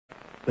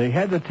They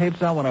had the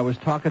tapes on when I was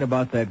talking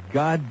about that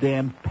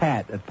goddamn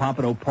Pat at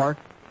Pompano Park.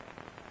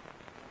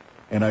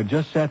 And I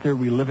just sat there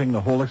reliving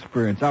the whole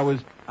experience. I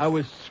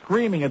was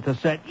screaming at the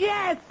set,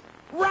 yes,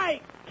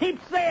 right, keep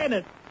saying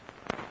it.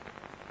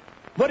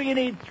 What do you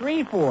need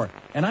 3 for?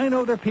 And I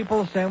know there are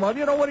people saying, well,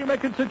 what are you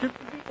making such a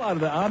big deal out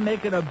of that? I'm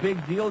making a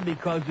big deal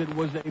because it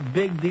was a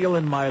big deal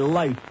in my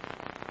life.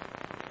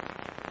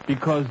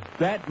 Because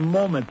that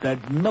moment,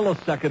 that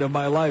millisecond of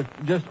my life,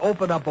 just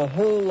opened up a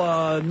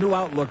whole new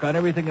outlook on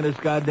everything in this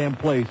goddamn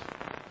place.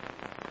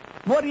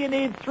 What do you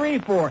need 3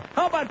 for?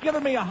 How about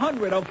giving me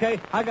 100,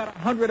 okay? I got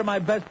 100 of my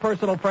best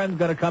personal friends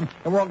going to come,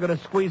 and we're all going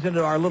to squeeze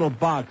into our little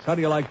box. How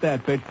do you like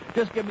that, bitch?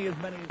 Just give me as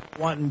many as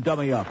you want and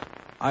dummy up.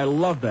 I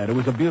love that. It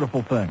was a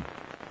beautiful thing.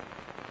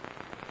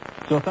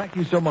 So thank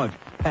you so much,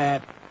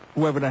 Pat,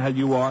 whoever the hell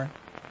you are.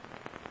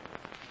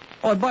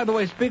 Oh, and by the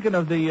way, speaking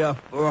of the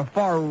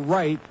far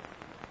right,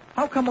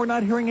 how come we're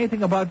not hearing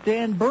anything about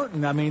Dan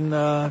Burton? I mean,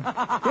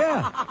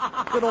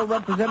 yeah, good old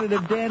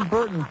Representative Dan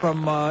Burton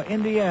from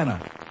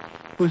Indiana,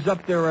 who's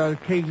up there.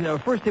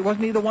 First,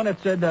 wasn't he the one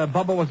that said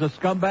Bubba was a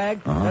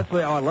scumbag? Uh-huh. That's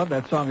what. Oh, I love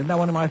that song. Isn't that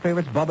one of my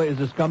favorites? Bubba is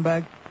a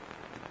scumbag.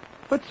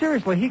 But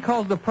seriously, he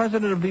calls the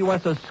president of the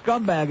U.S. a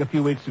scumbag a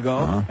few weeks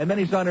ago, and then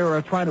he's on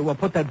there trying to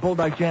put that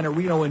bulldog Janet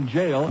Reno in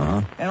jail.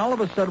 And all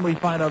of a sudden we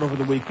find out over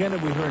the weekend,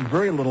 and we're hearing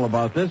very little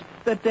about this,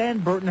 that Dan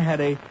Burton had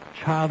a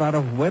child out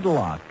of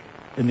wedlock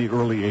in the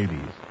early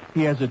 80s.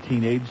 He has a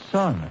teenage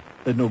son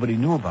that nobody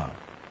knew about.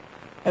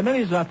 And then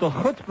he's got the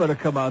chutzpah to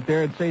come out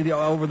there and say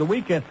over the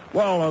weekend,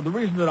 well, the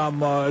reason that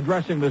I'm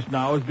addressing this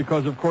now is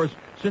because, of course,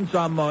 since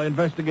I'm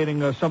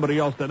investigating somebody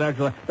else,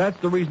 that's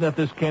the reason that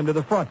this came to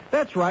the front.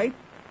 That's right.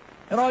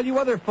 And all you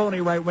other phony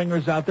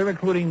right-wingers out there,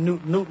 including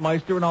Newt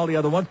Meister and all the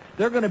other ones,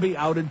 they're going to be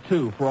outed,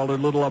 too, for all their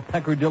little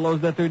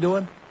peccadillos that they're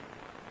doing.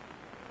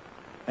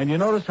 And you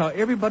notice how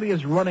everybody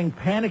is running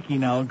panicky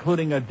now,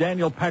 including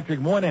Daniel Patrick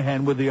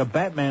Moynihan with the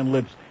Batman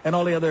lips and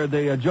all the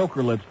other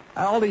Joker lips.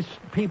 All these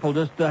people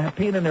just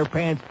peeing in their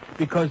pants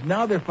because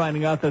now they're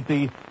finding out that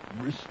the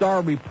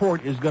Star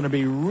Report is going to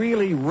be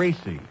really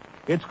racy.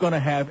 It's going to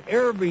have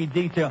every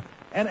detail.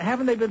 And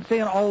haven't they been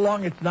saying all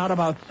along it's not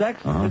about sex?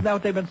 Isn't that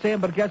what they've been saying?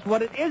 But guess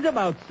what? It is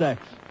about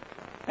sex.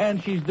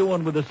 And she's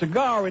doing with a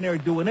cigar, and they're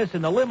doing this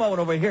in the limo and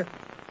over here.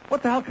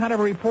 What the hell kind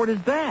of a report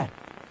is that?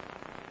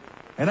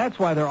 And that's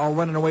why they're all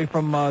running away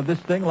from this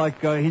thing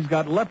like he's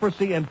got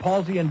leprosy and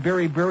palsy and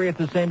beriberi at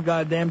the same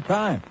goddamn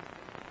time.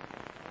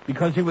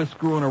 Because he was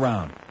screwing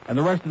around. And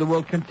the rest of the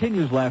world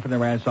continues laughing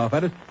their ass off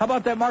at us. How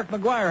about that Mark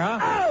McGuire, huh?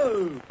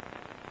 Oh!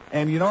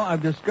 And,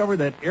 I've discovered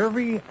that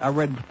I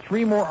read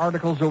 3 more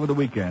articles over the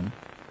weekend,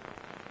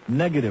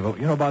 negative,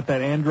 about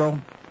that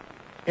Andro.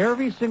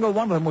 Every single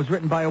one of them was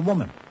written by a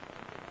woman.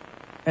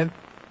 And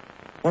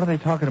what are they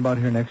talking about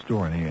here next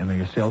door in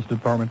the sales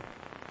department?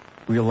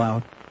 Real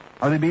loud?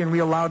 Are they being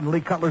real loud in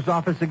Lee Cutler's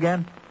office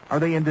again? Are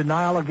they in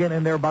denial again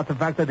in there about the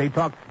fact that they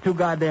talk too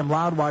goddamn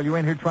loud while you're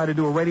in here trying to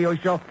do a radio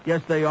show?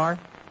 Yes, they are.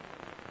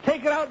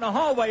 Take it out in the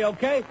hallway,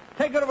 okay?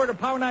 Take it over to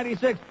Power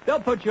 96. They'll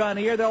put you on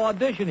the air. They'll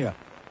audition you.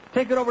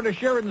 Take it over to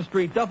Sheridan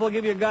Street. Duff will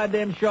give you a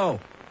goddamn show.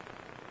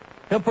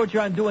 He'll put you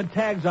on doing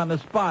tags on the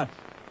spots,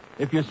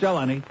 if you sell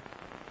any.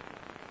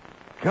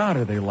 God,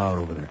 are they loud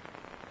over there.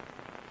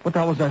 What the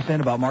hell was I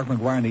saying about Mark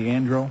McGuire and the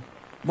Andro?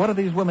 What do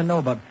these women know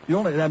about?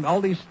 All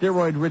these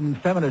steroid-ridden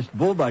feminist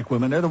bull-dyke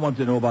women, they're the ones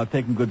that know about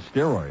taking good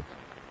steroids.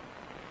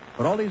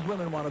 But all these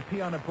women want to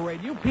pee on a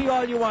parade. You pee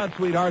all you want,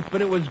 sweethearts,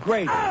 but it was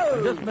great. Oh!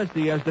 I just missed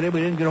it yesterday.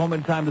 We didn't get home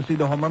in time to see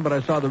the home run, but I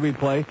saw the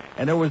replay,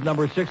 and there was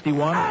number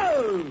 61.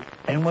 Oh!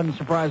 And it wouldn't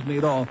surprise me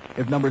at all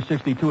if number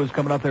 62 is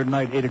coming up there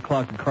tonight, 8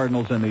 o'clock, the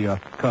Cardinals and the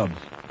Cubs.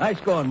 Nice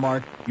going,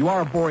 Mark. You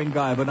are a boring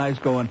guy, but nice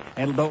going.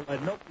 And don't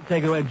let nobody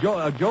take it away.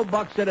 Joe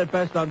Buck said it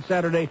best on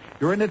Saturday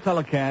during the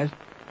telecast.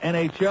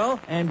 NHL,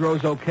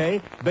 Andro's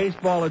okay.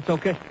 Baseball, it's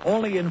okay.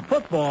 Only in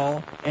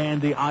football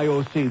and the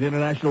IOC, the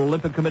International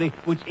Olympic Committee,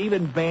 which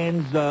even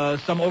bans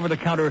some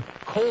over-the-counter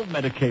cold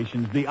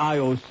medications, the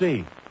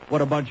IOC.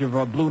 What a bunch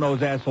of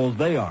blue-nosed assholes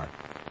they are.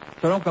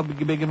 So don't be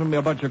giving me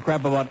a bunch of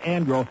crap about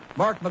Andro.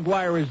 Mark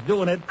McGuire is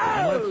doing it,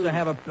 and let's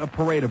have a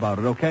parade about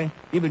it, okay?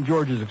 Even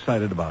George is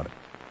excited about it.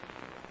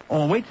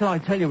 Oh, and wait till I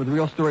tell you the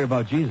real story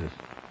about Jesus.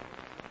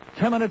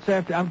 10 minutes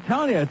after, I'm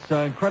telling you, it's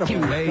incredible.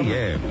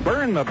 QAM.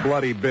 Burn the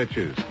bloody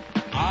bitches.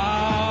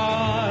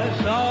 I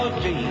saw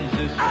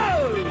Jesus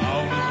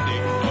on the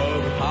stick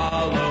of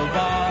hollow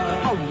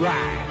bar. All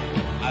right.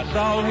 I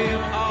saw him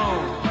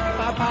on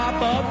my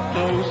pop-up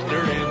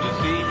toaster in the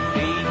seat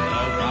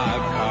of my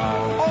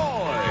car.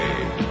 Oi!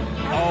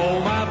 All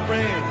my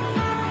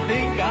friends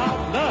think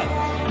I'm nuts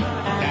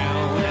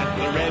down at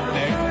the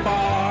redneck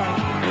bar.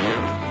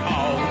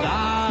 'Cause I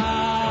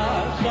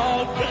saw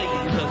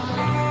Jesus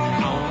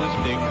on the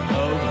stick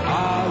of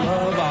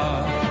hollow bar.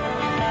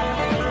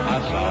 I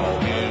saw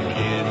him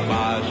in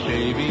my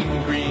shaving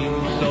cream,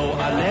 so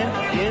I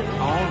left it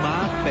on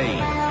my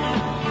face.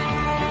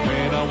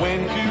 When I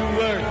went to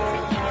work,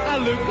 I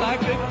looked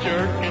like a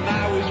jerk, and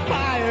I was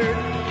fired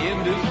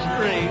in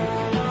disgrace.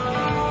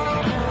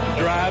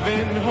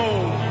 Driving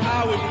home,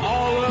 I was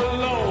all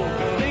alone,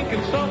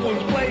 thinking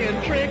someone's playing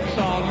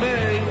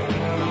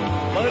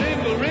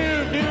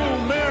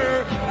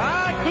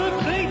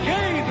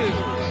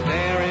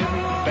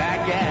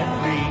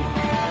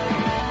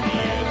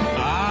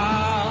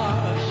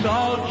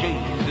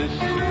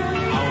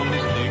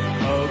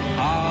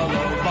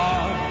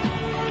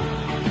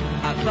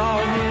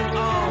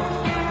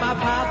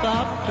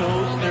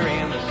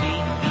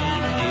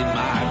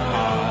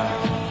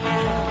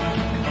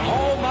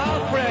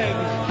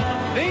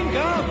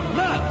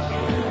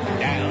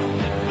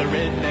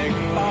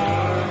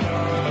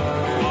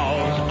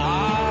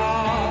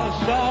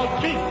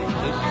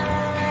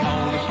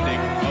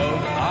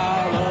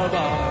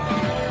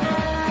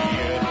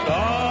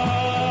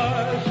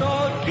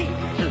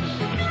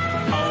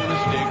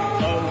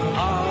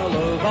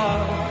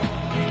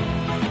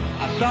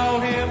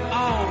saw him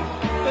on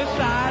the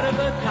side of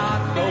the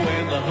taco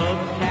and the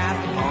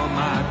hubcap on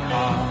my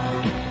car.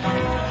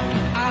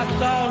 I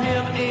saw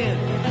him in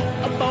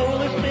a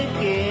bowl of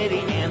spaghetti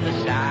and the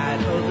side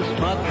of the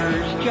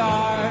Smucker's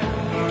jar.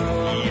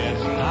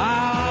 Yes,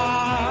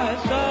 I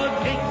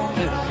saw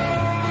Jesus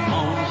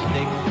on a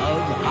stick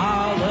of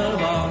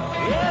olive oil.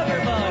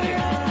 Everybody,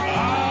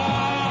 I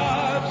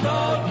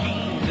saw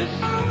Jesus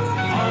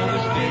on a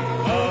stick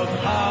of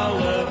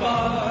olive oil.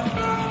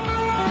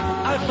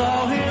 I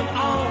saw him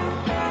on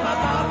my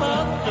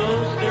pop-up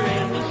toaster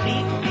in the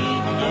seat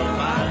of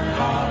my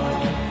car.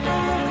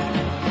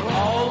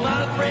 All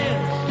my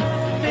friends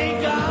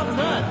think I'm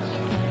nuts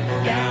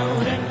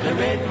down at the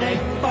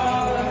redneck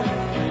bar.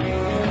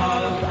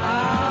 'Cause I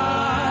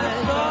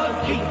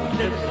saw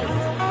Jesus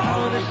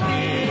on a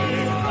stick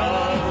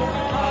of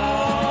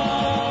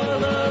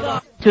olive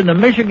oil. To the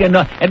Michigan,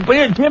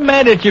 and Jim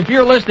Mandich, if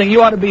you're listening,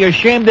 you ought to be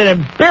ashamed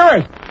and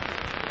embarrassed.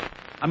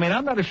 I mean,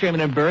 I'm not ashamed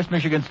and embarrassed.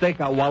 Michigan State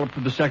got walloped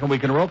for the second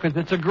week in a row because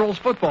it's a girls'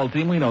 football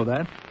team. We know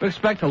that. We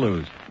expect to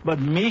lose.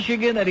 But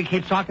Michigan, that he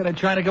keeps talking and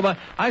trying to come on.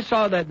 I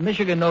saw that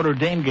Michigan-Notre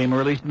Dame game,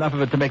 or at least enough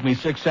of it to make me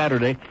sick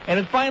Saturday, and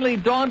it finally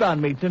dawned on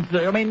me.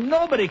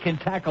 Nobody can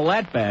tackle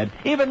that bad.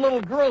 Even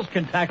little girls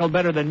can tackle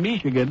better than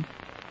Michigan.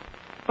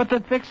 But the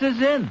fix is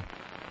in.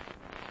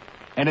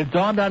 And it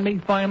dawned on me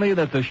finally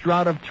that the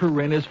Shroud of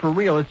Turin is for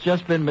real. It's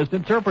just been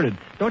misinterpreted.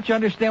 Don't you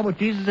understand what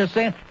Jesus is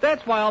saying?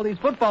 That's why all these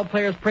football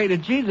players pray to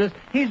Jesus.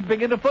 He's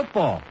big into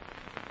football.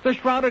 The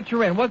Shroud of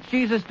Turin, what's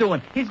Jesus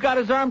doing? He's got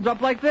his arms up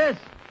like this.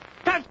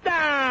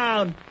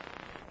 Touchdown!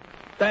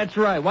 That's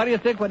right. Why do you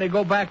think when they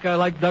go back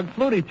like Doug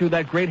Flutie threw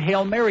that great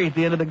Hail Mary at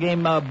the end of the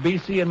game,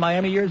 BC and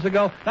Miami years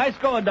ago? Nice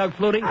going, Doug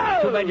Flutie.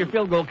 Oh. Too bad your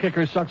field goal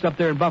kicker sucks up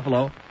there in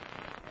Buffalo.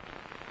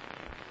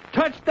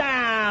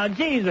 Touchdown,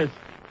 Jesus!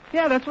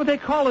 Yeah, that's what they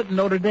call it in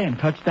Notre Dame.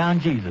 Touchdown,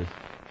 Jesus.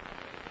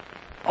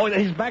 Oh,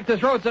 he's back to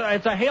throw.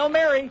 It's a Hail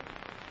Mary.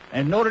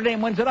 And Notre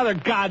Dame wins another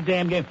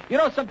goddamn game. You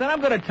know something?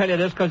 I'm going to tell you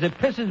this because it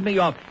pisses me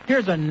off.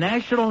 Here's a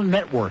national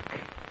network,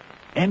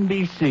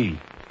 NBC,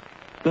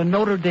 the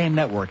Notre Dame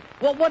network.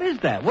 Well, what is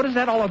that? What is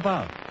that all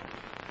about?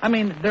 I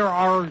mean, there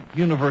are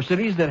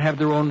universities that have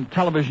their own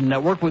television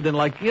network within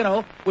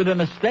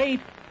a state.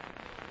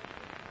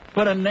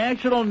 But a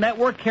national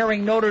network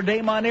carrying Notre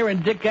Dame on there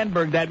and Dick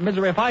Enberg, that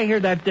misery. If I hear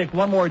that Dick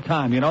one more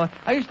time,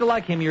 I used to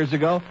like him years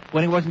ago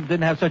when he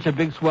didn't have such a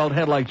big swelled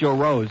head like Joe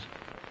Rose.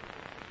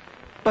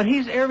 But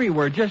he's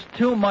everywhere, just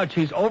too much.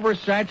 He's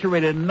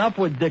oversaturated. Enough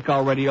with Dick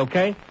already,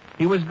 okay?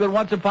 He was good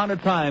once upon a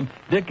time,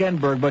 Dick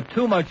Enberg, but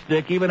too much,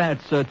 Dick. Even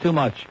that's too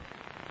much.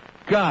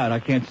 God, I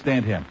can't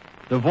stand him.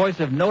 The voice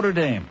of Notre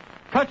Dame.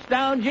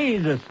 Touchdown,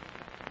 Jesus.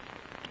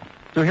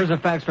 So here's a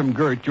fax from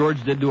Gert.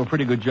 George did do a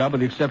pretty good job,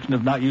 with the exception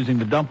of not using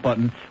the dump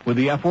button with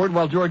the F word.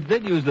 Well, George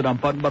did use the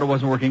dump button, but it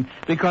wasn't working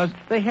because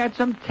they had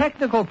some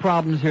technical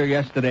problems here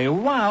yesterday.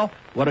 Wow,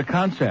 what a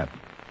concept.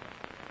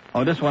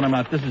 Oh, this one I'm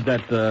not. This is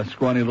that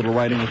scrawny little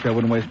writing, which I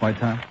wouldn't waste my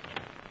time.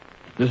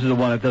 This is the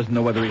one that doesn't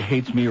know whether he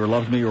hates me or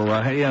loves me or,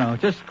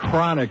 just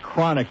chronic.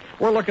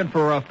 We're looking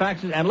for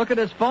faxes. And look at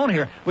this phone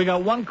here. We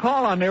got one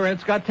call on there, and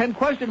it's got 10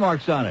 question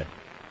marks on it.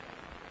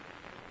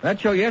 That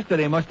show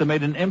yesterday must have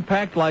made an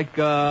impact like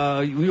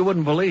you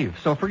wouldn't believe.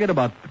 So forget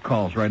about the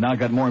calls right now. I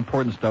got more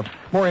important stuff,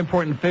 more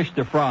important fish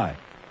to fry.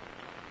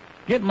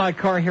 Get in my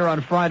car here on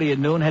Friday at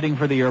noon, heading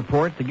for the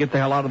airport to get the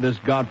hell out of this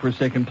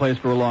godforsaken place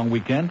for a long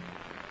weekend.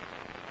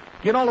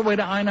 Get all the way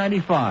to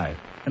I-95.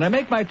 And I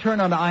make my turn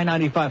on the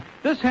I-95.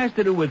 This has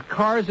to do with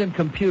cars and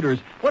computers.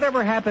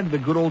 Whatever happened to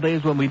the good old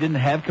days when we didn't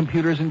have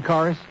computers in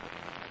cars?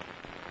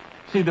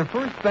 See, the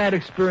first bad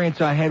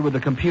experience I had with a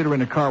computer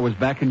in a car was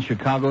back in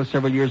Chicago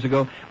several years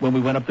ago when we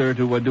went up there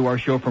to do our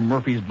show from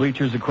Murphy's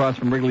Bleachers across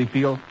from Wrigley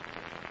Field.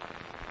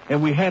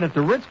 And we had at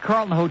the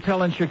Ritz-Carlton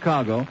Hotel in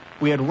Chicago,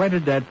 we had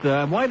rented that,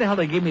 why the hell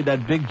they gave me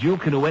that big Jew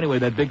canoe anyway,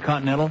 that big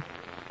Continental?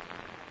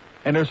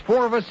 And there's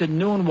 4 of us at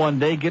noon one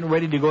day getting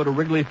ready to go to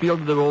Wrigley Field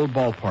to the old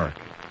ballpark.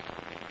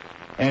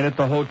 And at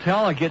the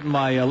hotel, I get in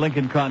my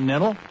Lincoln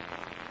Continental.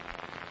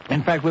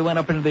 In fact, we went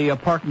up into the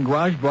parking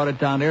garage, brought it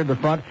down there in the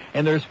front,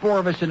 and there's 4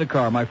 of us in the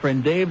car. My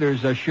friend Dave,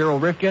 there's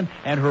Cheryl Rifkin,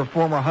 and her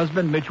former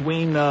husband, Mitch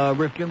Ween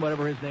Rifkin,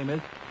 whatever his name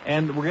is.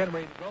 And we're getting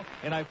ready to go.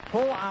 And I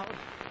pull out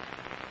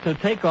to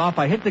take off.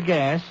 I hit the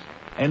gas,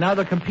 and now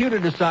the computer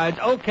decides,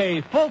 okay,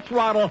 full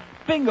throttle,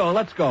 bingo,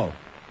 let's go.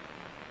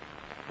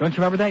 Don't you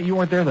remember that? You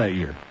weren't there that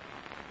year.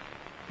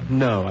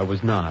 No, I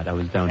was not. I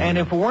was down here. And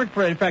if it weren't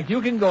for, in fact,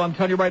 you can go, I'm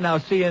telling you right now,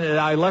 seeing it,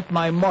 I left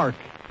my mark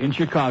in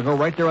Chicago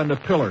right there on the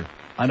pillar.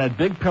 On that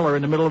big pillar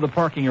in the middle of the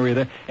parking area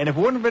there. And if it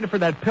wouldn't have been for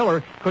that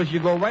pillar, because you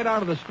go right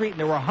out of the street and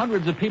there were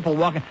hundreds of people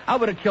walking, I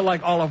would have killed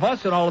like all of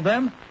us and all of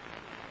them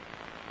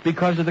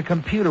because of the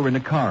computer in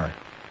the car.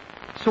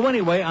 So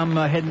anyway, I'm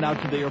heading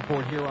out to the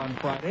airport here on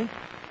Friday.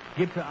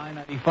 Get to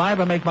I-95.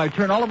 I make my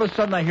turn. All of a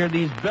sudden, I hear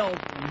these bells.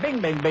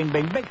 Bing, bing, bing,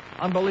 bing, bing.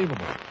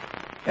 Unbelievable.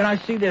 And I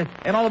see that,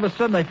 and all of a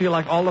sudden I feel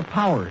like all the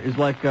power is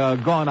like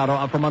gone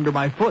out from under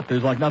my foot.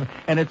 There's like nothing.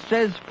 And it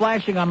says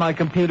flashing on my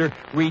computer,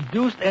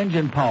 reduced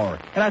engine power.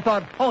 And I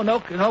thought, oh, no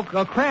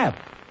crap.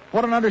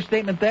 What an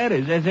understatement that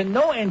is. As in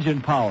no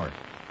engine power.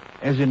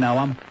 As in now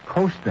I'm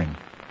coasting.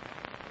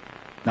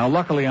 Now,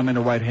 luckily, I'm in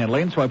the right-hand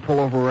lane, so I pull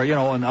over,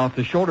 and off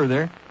the shoulder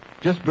there,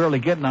 just barely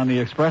getting on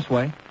the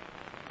expressway.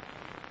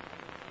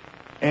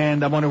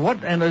 And I'm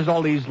wondering and there's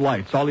all these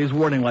lights, all these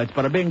warning lights,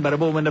 bada bing, bada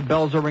boom, and the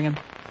bells are ringing.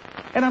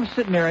 And I'm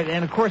sitting there,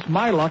 and of course,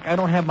 my luck, I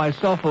don't have my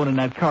cell phone in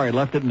that car. I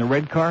left it in the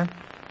red car.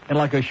 And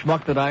like a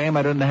schmuck that I am,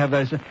 I didn't have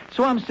that.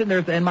 So I'm sitting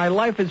there, and my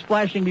life is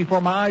flashing before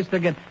my eyes,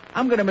 thinking,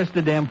 I'm going to miss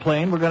the damn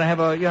plane. We're going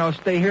to have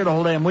stay here the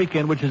whole damn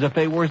weekend, which is a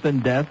fate worse than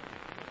death.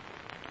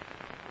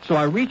 So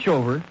I reach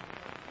over,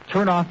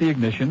 turn off the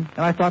ignition,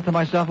 and I thought to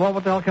myself, well,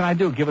 what the hell can I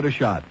do? Give it a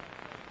shot.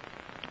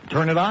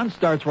 Turn it on,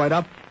 starts right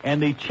up,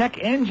 and the check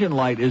engine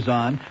light is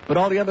on, but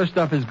all the other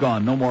stuff is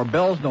gone. No more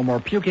bells, no more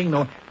puking,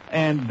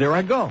 and there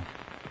I go.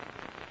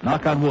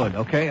 Knock on wood,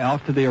 okay?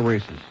 Off to the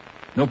races.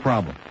 No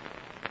problem.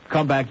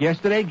 Come back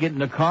yesterday, get in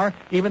the car,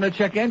 even the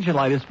check engine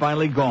light is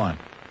finally gone.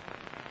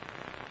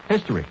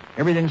 History.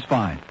 Everything's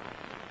fine.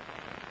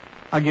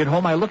 I get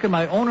home, I look at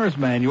my owner's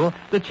manual.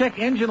 The check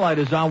engine light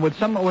is on with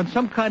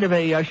some kind of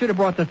I should have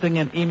brought the thing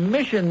in,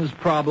 emissions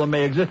problem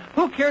may exist.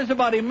 Who cares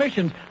about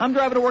emissions? I'm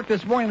driving to work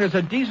this morning, there's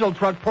a diesel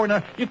truck pouring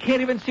out. You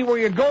can't even see where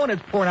you're going,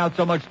 it's pouring out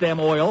so much damn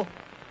oil.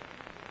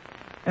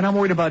 And I'm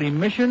worried about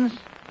emissions,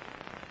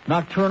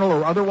 nocturnal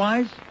or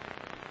otherwise.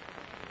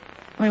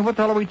 I mean, what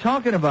the hell are we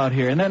talking about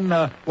here? And then,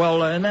 and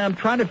then I'm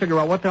trying to figure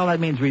out what the hell that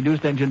means,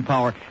 reduced engine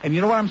power. And you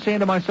know what I'm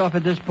saying to myself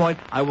at this point?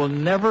 I will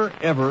never,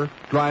 ever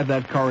drive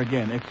that car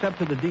again, except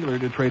to the dealer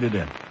to trade it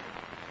in.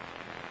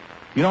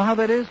 You know how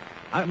that is?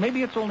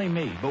 Maybe it's only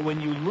me, but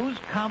when you lose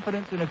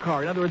confidence in a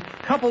car, in other words,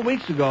 a couple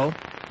weeks ago,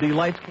 the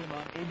lights came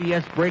on,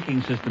 ABS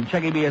braking system,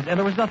 check ABS, and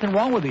there was nothing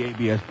wrong with the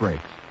ABS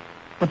brakes.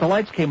 But the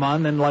lights came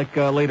on, then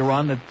later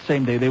on, that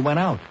same day, they went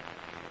out.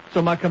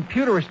 So my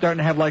computer is starting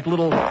to have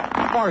little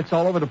farts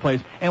all over the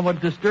place. And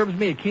what disturbs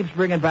me, it keeps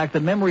bringing back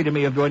the memory to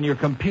me of when your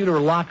computer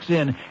locks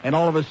in and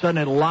all of a sudden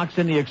it locks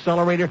in the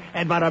accelerator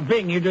and bada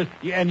bing,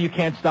 you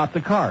can't stop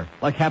the car.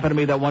 Like happened to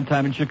me that one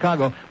time in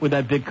Chicago with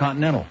that big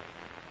Continental,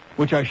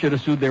 which I should have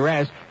sued their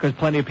ass because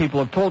plenty of people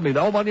have told me,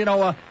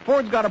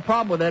 Ford's got a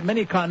problem with that.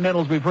 Many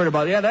Continentals we've heard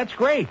about. Yeah, that's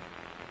great.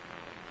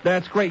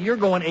 That's great. You're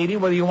going 80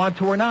 whether you want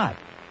to or not.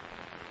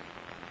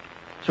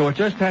 So it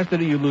just has to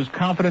do, you lose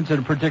confidence in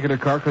a particular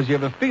car because you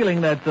have a feeling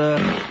that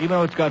even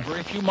though it's got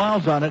very few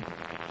miles on it,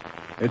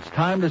 it's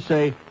time to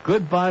say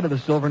goodbye to the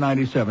Silver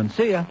 97.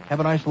 See ya. Have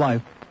a nice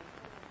life.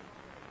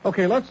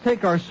 Okay, let's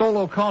take our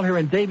solo call here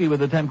in Davie with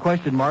the 10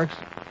 question marks.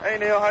 Hey,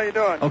 Neil, how you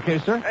doing? Okay,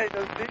 sir. Hey,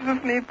 does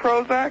Jesus need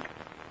Prozac?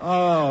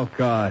 Oh,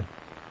 God.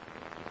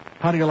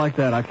 How do you like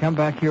that? I come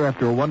back here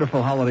after a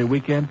wonderful holiday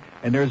weekend,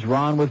 and there's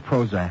Ron with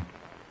Prozac.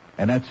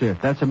 And that's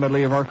it. That's a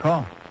medley of our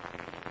call.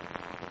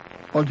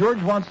 Well,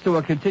 George wants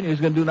to continue. He's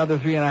going to do another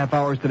 3.5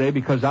 hours today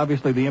because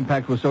obviously the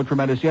impact was so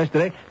tremendous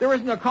yesterday. There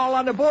isn't a call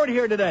on the board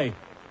here today.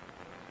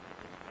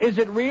 Is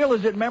it real?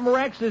 Is it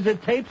Memorex? Is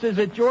it tapes? Is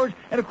it George?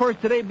 And, of course,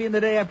 today being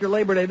the day after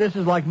Labor Day, this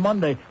is like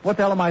Monday. What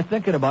the hell am I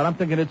thinking about? I'm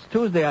thinking it's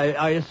Tuesday.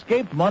 I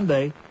escaped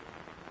Monday.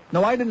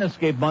 No, I didn't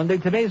escape Monday.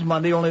 Today's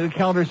Monday, only the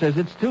calendar says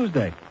it's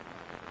Tuesday.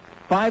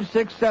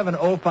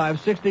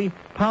 567-0560,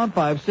 pound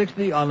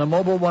 560 on the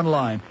Mobile One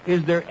line.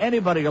 Is there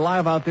anybody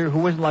alive out there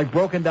who isn't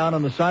broken down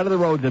on the side of the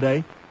road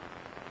today?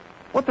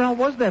 What the hell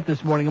was that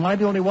this morning? Am I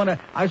the only one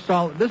I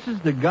saw? This is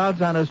the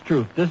God's honest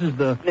truth. This is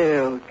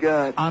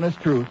the honest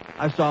truth.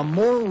 I saw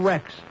more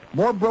wrecks,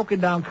 more broken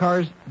down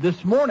cars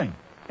this morning.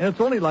 And it's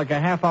only like a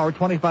half hour,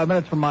 25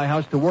 minutes from my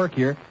house to work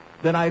here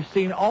than I've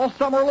seen all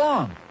summer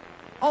long.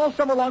 All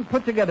summer long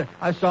put together.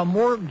 I saw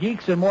more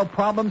geeks and more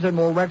problems and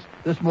more wrecks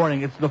this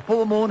morning. It's the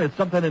full moon. It's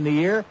something in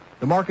the air.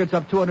 The market's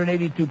up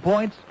 282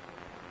 points.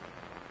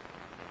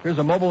 Here's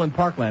a Mobile in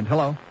Parkland.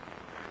 Hello.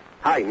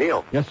 Hi,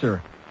 Neil. Yes,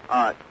 sir.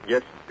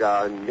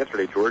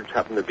 Yesterday, George,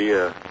 happened to be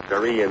a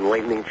very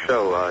enlightening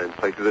show in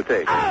Places to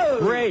Take. Oh!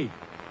 Great.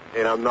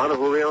 And I'm not a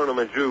Julio, and I'm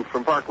a Jew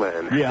from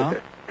Parkland. Yeah.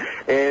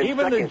 And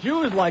even the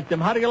Jews like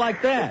them. How do you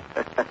like that?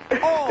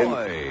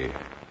 Oh.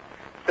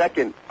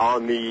 Second,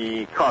 on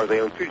the cars, I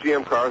own two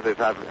GM cars. I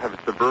have a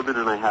Suburban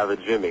and I have a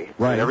Jimmy.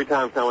 Right. And every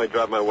time I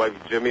drive my wife's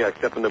Jimmy, I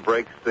step on the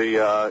brakes,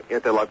 the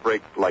anti-lock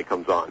brake light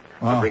comes on.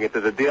 Wow. I bring it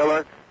to the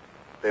dealer.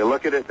 They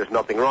look at it. There's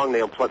nothing wrong.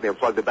 They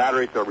unplug the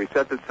battery so it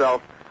resets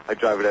itself. I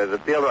drive it as a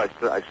dealer.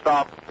 I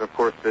stop. And of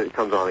course, it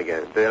comes on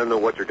again. They don't know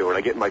what you're doing.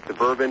 I get in my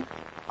Suburban.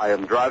 I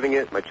am driving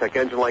it. My check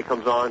engine light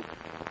comes on.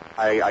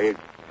 I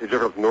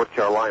drive up to North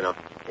Carolina,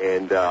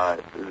 and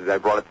I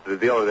brought it to the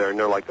dealer there, and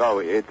they're like, oh,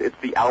 it's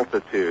the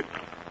altitude.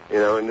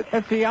 And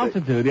that's the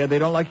altitude. Yeah, they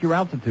don't like your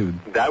altitude.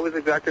 That was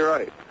exactly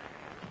right.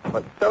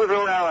 But that was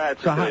really all I had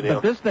to say, Neil.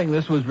 But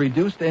this was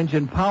reduced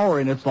engine power,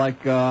 and it's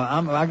like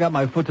I got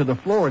my foot to the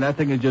floor, and that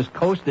thing is just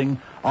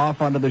coasting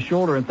off onto the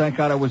shoulder, and thank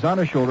God I was on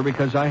a shoulder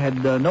because I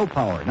had no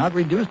power. Not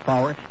reduced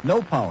power,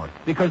 no power.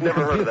 Because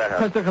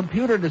the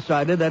computer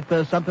decided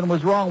that something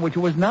was wrong, which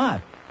it was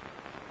not.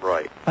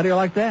 Right. How do you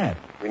like that?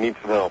 We need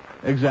some help.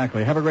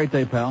 Exactly. Have a great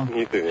day, pal.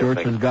 You too, Neil.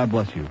 George says, God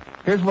bless you.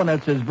 Here's one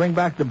that says, bring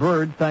back the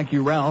bird. Thank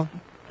you, Ralph.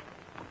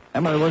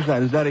 Emily, what's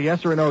that? Is that a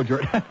yes or a no,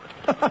 George?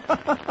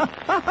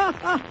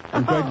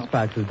 And Greg's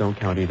faxes don't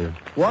count either.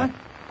 What?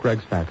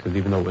 Greg's faxes,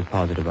 even though it was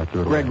positive, I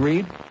threw it Greg away.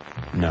 Reed?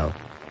 No.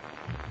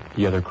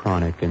 The other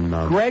Chronic and...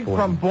 Greg Boynton.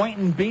 from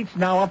Boynton Beach,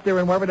 now up there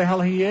in wherever the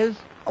hell he is?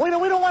 Oh, we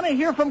don't want to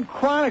hear from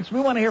chronics. We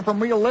want to hear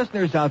from real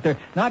listeners out there,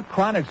 not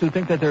chronics who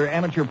think that they're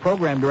amateur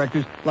program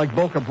directors like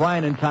Boca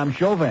Bryan and Tom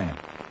Chauvin.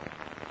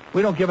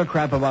 We don't give a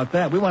crap about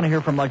that. We want to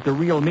hear from, like, the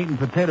real meat and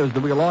potatoes,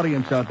 the real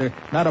audience out there,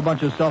 not a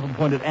bunch of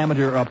self-appointed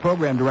amateur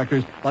program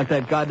directors like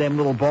that goddamn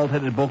little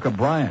bald-headed Boca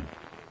Bryan.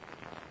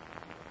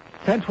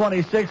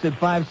 1026 at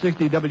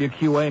 560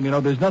 WQAM. You know,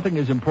 there's nothing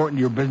as important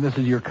to your business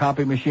as your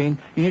copy machine.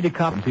 You need to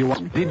copy.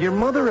 Did your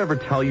mother ever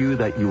tell you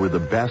that you were the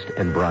best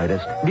and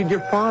brightest? Did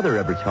your father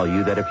ever tell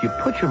you that if you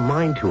put your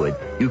mind to it,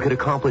 you could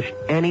accomplish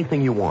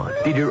anything you want?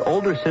 Did your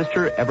older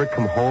sister ever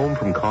come home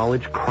from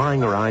college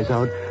crying her eyes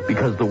out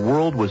because the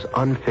world was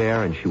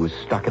unfair and she was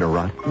stuck in a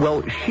rut?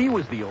 Well, she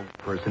was the only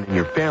person in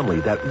your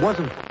family that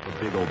wasn't a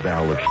big old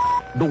barrel of shit.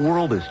 The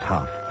world is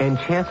tough, and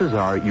chances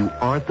are you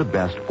aren't the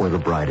best or the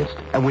brightest.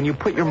 And when you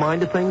put your mind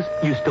to things,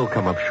 you still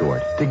come up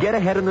short. To get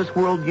ahead in this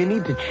world, you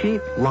need to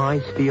cheat, lie,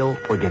 steal,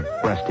 or get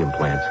breast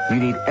implants. You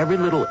need every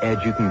little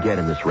edge you can get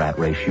in this rat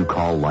race you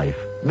call life.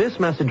 This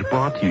message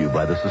brought to you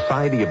by the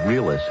Society of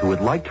Realists, who would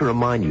like to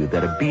remind you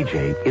that a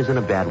BJ isn't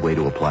a bad way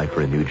to apply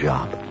for a new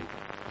job.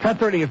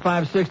 10:30 at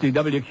 560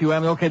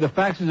 WQAM. Okay, the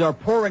faxes are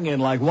pouring in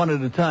like one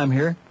at a time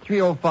here.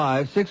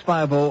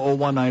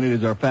 305-650-0198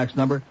 is our fax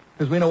number,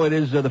 because we know it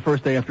is the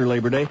first day after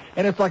Labor Day,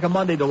 and it's like a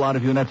Monday to a lot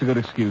of you, and that's a good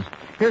excuse.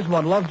 Here's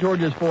one. Love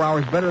Georgia's 4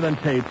 hours better than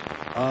tapes.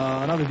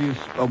 Another view,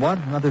 what?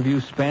 Another view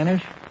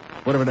Spanish?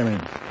 Whatever that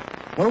means.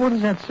 What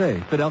does that say?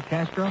 Fidel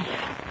Castro?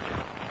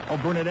 Oh,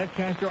 Bernadette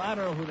Castro? I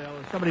don't know who the hell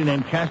is. Somebody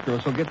named Castro,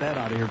 so get that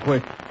out of here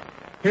quick.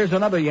 Here's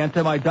another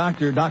Yenta, my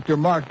doctor, Dr.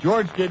 Mark.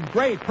 George did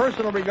great.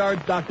 Personal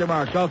regards, Dr.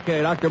 Mark.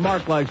 Okay, Dr.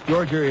 Mark likes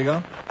George. Here you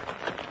go.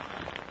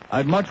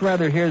 I'd much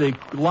rather hear the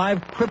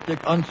live, cryptic,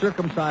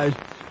 uncircumcised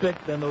spit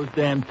than those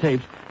damn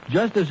tapes.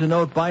 Just as a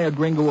note, buy a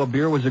gringo a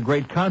beer was a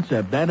great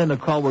concept. That and the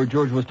call where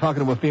George was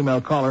talking to a female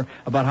caller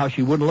about how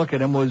she wouldn't look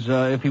at him was,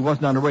 if he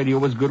wasn't on the radio,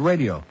 was good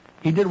radio.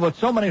 He did what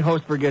so many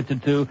hosts forget to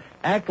do,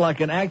 act like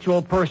an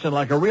actual person,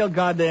 like a real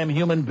goddamn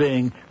human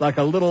being, like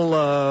a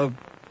little,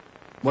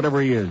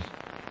 whatever he is.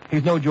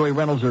 He's no Joey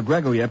Reynolds or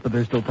Grego yet, but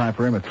there's still time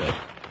for him at that.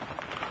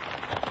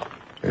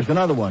 Here's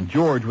another one.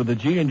 George with a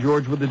G and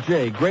George with a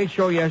J. Great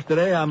show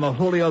yesterday. I'm a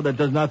Julio that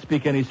does not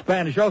speak any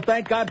Spanish. Oh,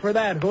 thank God for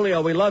that,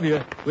 Julio. We love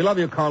you. We love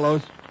you,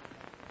 Carlos.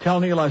 Tell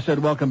Neil I said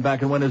welcome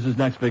back, and when is his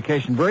next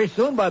vacation? Very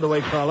soon, by the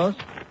way, Carlos.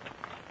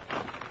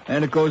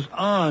 And it goes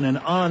on and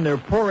on. They're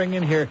pouring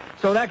in here.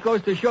 So that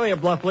goes to show you,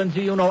 Bluff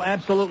Lindsay, you know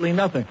absolutely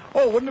nothing.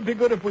 Oh, wouldn't it be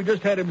good if we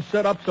just had him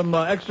set up some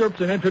excerpts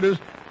and introduce...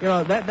 You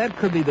know, that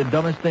could be the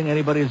dumbest thing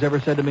anybody has ever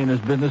said to me in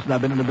this business, and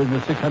I've been in the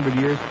business 600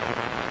 years.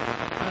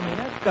 I mean,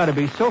 that's got to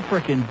be so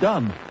freaking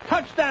dumb.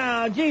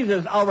 Touchdown,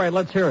 Jesus. All right,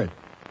 let's hear it.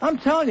 I'm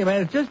telling you,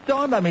 man, it just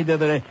dawned on me the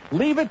other day.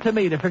 Leave it to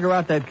me to figure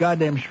out that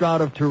goddamn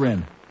Shroud of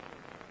Turin.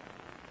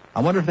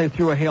 I wonder if they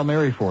threw a Hail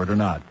Mary for it or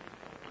not.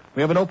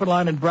 We have an open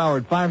line in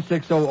Broward,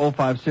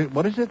 560-056.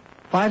 What is it?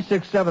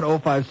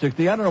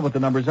 567-0560. I don't know what the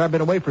numbers are. I've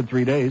been away for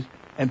 3 days.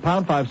 And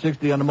pound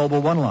 560 on the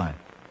mobile one line.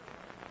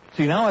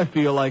 See, now I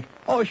feel like,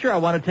 oh, sure, I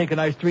want to take a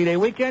nice 3-day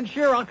weekend.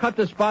 Sure, I'll cut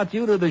the spots.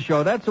 You do the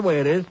show. That's the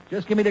way it is.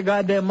 Just give me the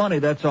goddamn money,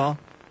 that's all.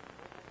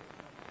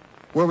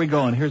 Where are we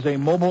going? Here's a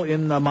mobile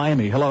in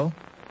Miami. Hello?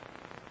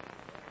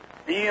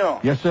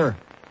 Neil. Yes, sir.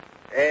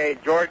 Hey,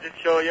 George's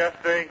show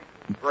yesterday,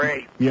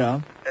 great.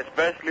 Yeah.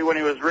 Especially when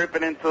he was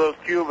ripping into those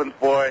Cubans,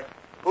 boy.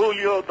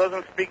 Julio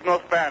doesn't speak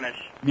no Spanish.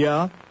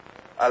 Yeah?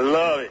 I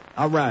love it.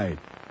 All right.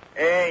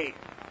 Hey,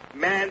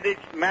 Mad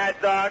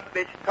Dog,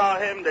 they should call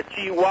him the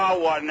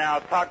Chihuahua now,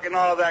 talking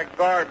all that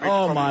garbage.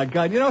 Oh, my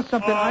God. You know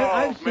something?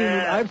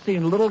 I've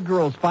seen little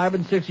girls, 5-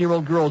 and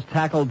 6-year-old girls,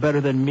 tackled better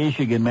than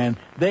Michigan, man.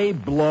 They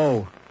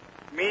blow.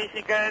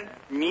 Michigan,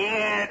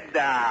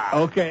 mierda.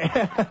 Okay.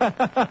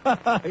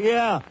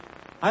 Yeah.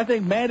 I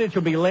think Mandich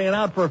will be laying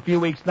out for a few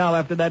weeks now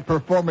after that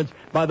performance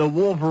by the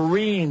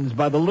Wolverines,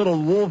 by the little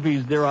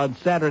Wolfies there on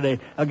Saturday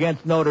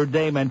against Notre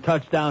Dame and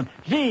touchdown.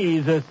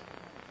 Jesus.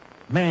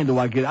 Man, do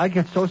I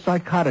get so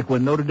psychotic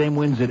when Notre Dame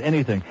wins at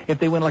anything. If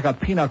they win like a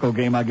pinochle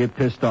game, I get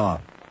pissed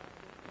off.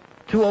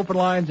 2 open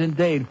lines in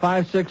Dade,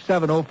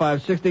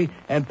 567-0560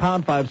 and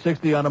pound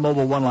 560 on the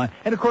mobile one line.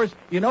 And, of course,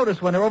 you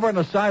notice when they're over on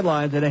the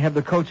sidelines and they have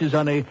the coaches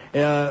on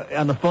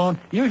the phone,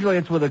 usually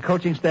it's with the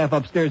coaching staff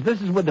upstairs.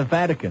 This is with the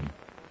Vatican.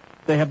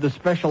 They have the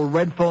special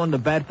red phone, the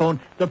bat phone.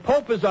 The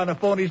Pope is on the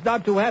phone. He's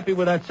not too happy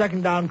with that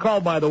second down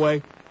call, by the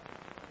way.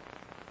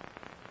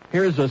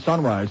 Here's a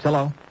Sunrise.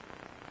 Hello.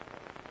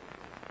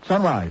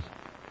 Sunrise.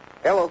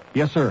 Hello.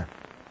 Yes, sir.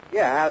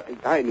 Yeah,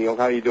 hi, Neil.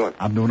 How you doing?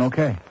 I'm doing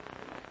okay.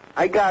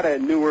 I got a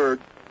newer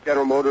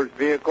General Motors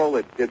vehicle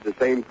that did the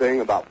same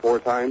thing about 4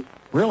 times.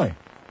 Really?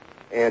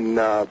 And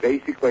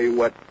basically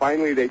what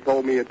finally they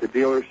told me at the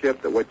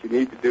dealership that what you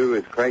need to do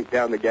is crank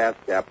down the gas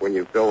cap when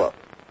you fill up.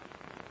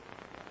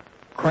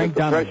 Crank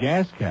down the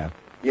gas cap?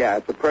 Yeah,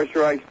 it's a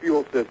pressurized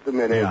fuel system,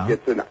 and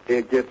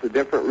it gets a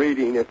different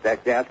reading if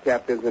that gas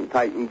cap isn't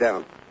tightened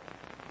down.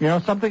 You know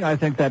something? I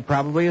think that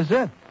probably is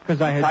it.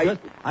 Because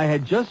I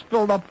had just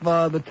filled up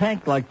the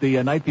tank like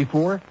the night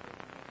before,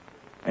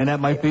 and that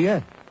might be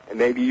it. And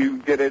maybe you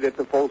did it at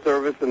the full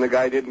service and the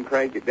guy didn't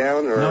crank it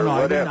down, or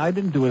no, whatever. I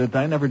didn't do it.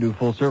 I never do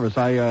full service.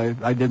 I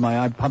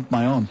pumped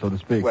my own, so to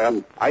speak.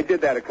 Well, I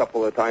did that a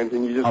couple of times,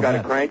 and you just got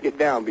to crank it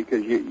down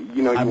because you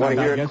want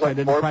to hear it click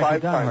 4 or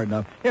 5 times. Hard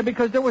enough. Yeah,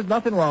 because there was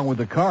nothing wrong with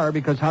the car.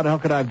 Because how the hell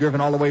could I have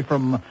driven all the way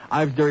from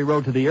Ivesbury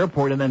Road to the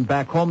airport and then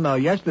back home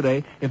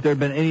yesterday if there had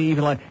been any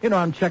even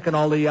I'm checking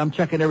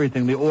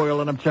everything, the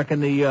oil, and I'm checking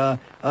the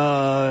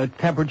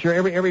temperature,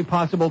 every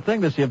possible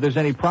thing to see if there's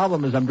any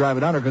problem as I'm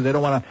driving under because they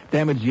don't want to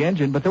damage the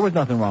engine. But there was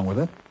nothing wrong with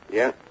it.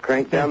 Yeah,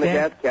 crank down the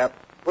gas cap.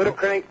 Put a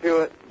crank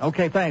to it.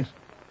 Okay, thanks.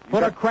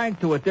 Put a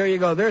crank to it. There you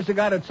go. There's the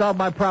guy that solved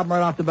my problem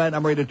right off the bat, and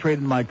I'm ready to trade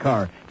in my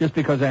car just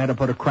because I had to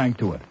put a crank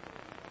to it.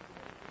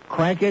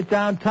 Crank it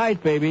down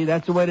tight, baby.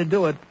 That's the way to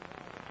do it.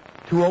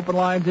 2 open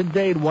lines in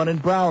Dade, 1 in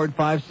Broward,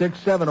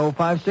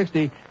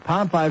 567-0560,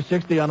 pound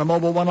 560 on a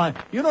mobile 1 line.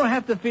 You don't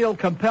have to feel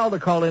compelled to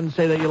call in and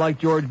say that you like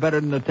George better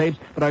than the tapes,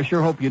 but I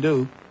sure hope you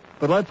do.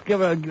 But let's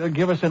give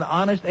us an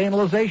honest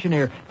analyzation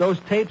here. Those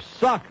tapes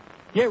suck.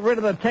 Get rid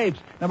of the tapes.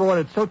 Number one,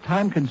 it's so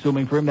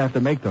time-consuming for him to have to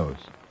make those.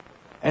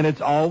 And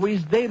it's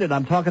always dated.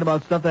 I'm talking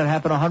about stuff that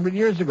happened 100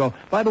 years ago.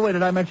 By the way,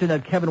 did I mention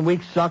that Kevin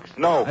Weeks sucks?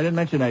 No. I didn't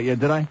mention that yet,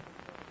 did I?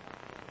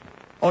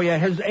 Oh, yeah,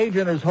 his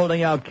agent is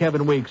holding out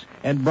Kevin Weeks,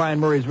 and Brian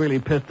Murray's really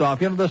pissed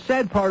off. You know, the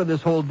sad part of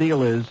this whole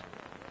deal is,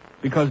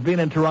 because being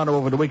in Toronto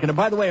over the weekend, and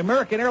by the way,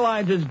 American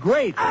Airlines is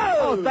great.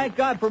 Oh, thank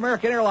God for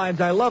American Airlines.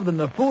 I love them.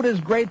 The food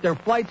is great. Their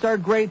flights are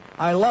great.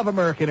 I love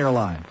American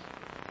Airlines.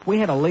 We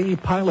had a lady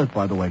pilot,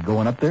 by the way,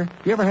 going up there.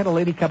 You ever had a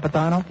lady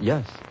Capitano?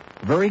 Yes.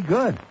 Very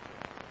good.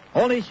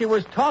 Only she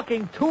was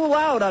talking too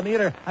loud on the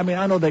internet. I mean,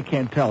 I know they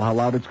can't tell how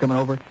loud it's coming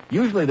over.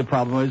 Usually the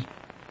problem is,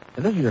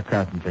 this is your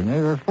captain thing.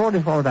 There's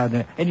 44 down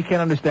there, and you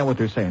can't understand what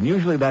they're saying.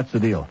 Usually that's the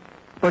deal.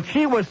 But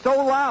she was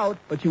so loud,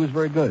 but she was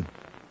very good.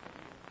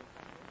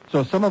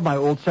 So some of my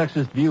old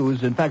sexist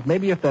views, in fact,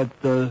 maybe if that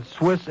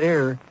Swiss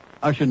Air,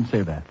 I shouldn't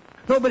say that.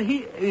 No, but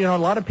a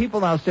lot of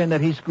people now saying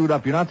that he screwed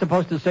up. You're not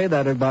supposed to say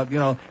that about,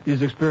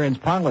 these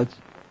experienced pilots.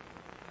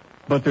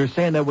 But they're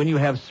saying that when you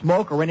have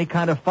smoke or any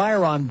kind of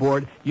fire on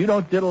board, you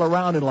don't diddle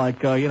around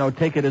and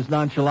take it as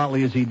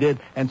nonchalantly as he did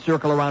and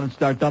circle around and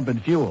start dumping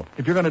fuel.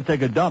 If you're going to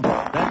take a dump,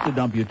 that's the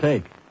dump you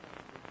take.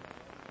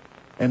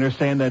 And they're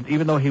saying that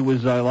even though he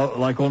was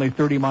only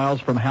 30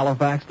 miles from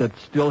Halifax, that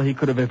still he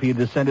could have, if he had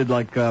descended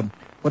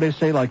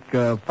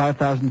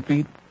 5,000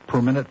 feet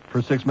per minute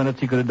for 6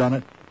 minutes, he could have done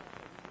it.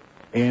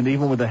 And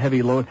even with a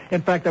heavy load.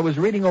 In fact, I was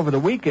reading over the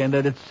weekend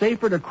that it's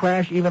safer to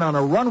crash even on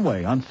a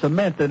runway, on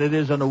cement, than it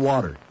is on the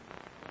water.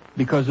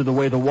 Because of the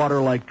way the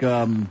water,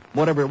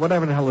 whatever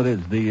the hell it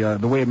is,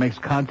 the way it makes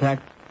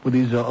contact with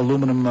these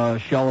aluminum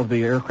shell of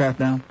the aircraft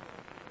now.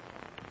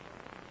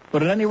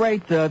 But at any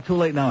rate, too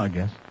late now, I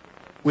guess.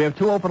 We have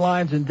 2 open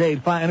lines in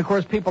Dade. And, of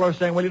course, people are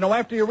saying, well,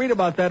 after you read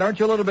about that, aren't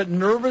you a little bit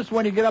nervous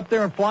when you get up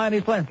there and fly in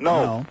these planes?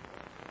 No.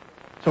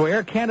 So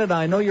Air Canada,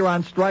 I know you're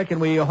on strike, and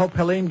we hope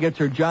Helene gets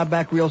her job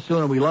back real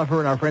soon, and we love her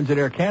and our friends at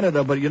Air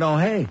Canada. But,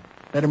 hey,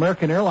 that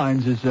American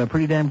Airlines is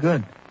pretty damn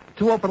good.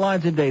 2 open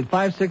lines in Dade,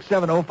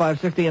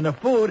 567-0560. And the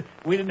food,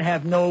 we didn't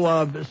have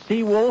no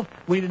sea wolf.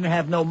 We didn't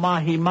have no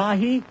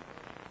mahi-mahi.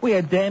 We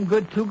had damn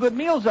good 2 good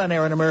meals on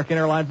there in American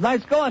Airlines.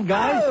 Nice going,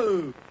 guys.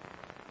 Oh.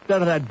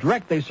 Instead of that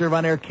dreck they serve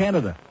on Air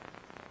Canada.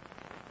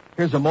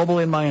 Here's a mobile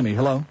in Miami.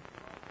 Hello?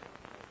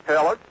 Hey,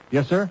 Alex?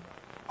 Yes, sir?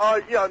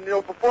 Yeah,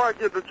 Neil, before I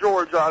get to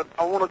George, I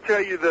want to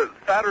tell you that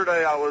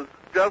Saturday I was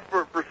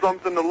desperate for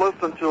something to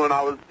listen to, and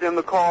I was in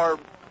the car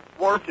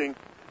working.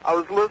 I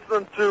was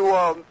listening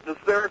to the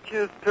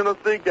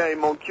Syracuse-Tennessee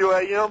game on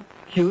QAM.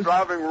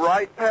 Driving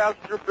right past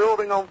your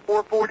building on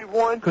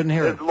 441. Couldn't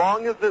hear it. As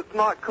long as it's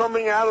not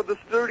coming out of the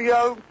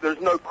studio,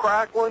 there's no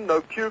crackling, no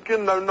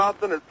puking, no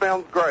nothing. It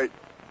sounds great.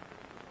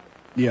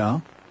 Yeah.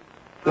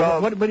 So,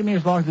 what do you mean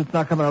as long as it's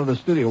not coming out of the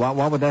studio?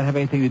 Why would that have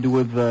anything to do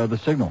with the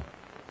signal?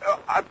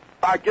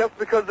 I guess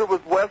because it was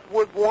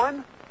Westwood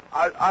 1.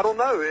 I don't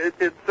know.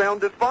 It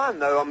sounded fine,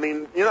 though. I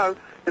mean,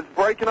 it's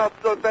breaking up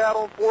so bad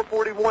on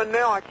 441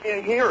 now, I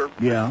can't hear.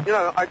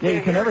 Yeah. I can't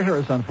you can never hear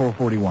us on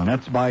 441.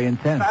 That's by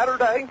intent.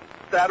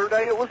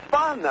 Saturday it was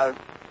fine, though.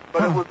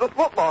 But it was a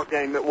football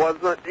game. It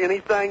wasn't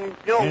anything,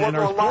 it wasn't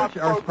a live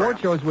program. Our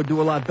sports shows would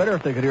do a lot better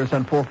if they could hear us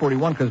on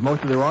 441 because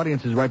most of their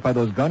audience is right by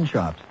those gun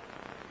shops.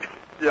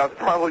 Yeah,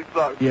 probably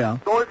so. Yeah.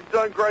 George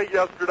done great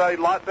yesterday.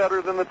 A lot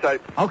better than the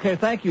tape. Okay,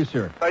 thank you,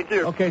 sir. Thank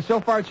you. Okay, so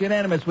far it's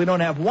unanimous. We don't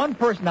have one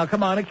person. Now,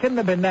 come on, it couldn't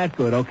have been that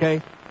good,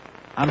 okay?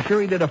 I'm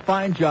sure he did a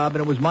fine job,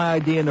 and it was my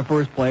idea in the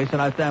first place,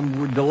 and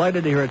I'm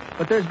delighted to hear it.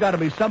 But there's got to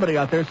be somebody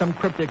out there, some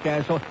cryptic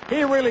asshole.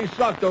 He really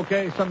sucked,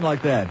 okay? Something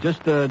like that,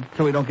 just so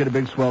we don't get a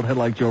big swelled head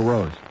like Joe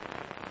Rose.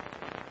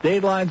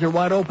 Dade lines are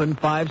wide open,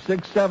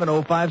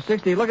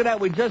 567-0560. Look at that,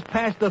 we just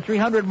passed the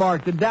 300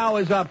 mark. The Dow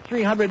is up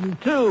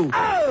 302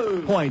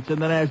 points,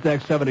 and the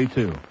NASDAQ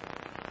 72.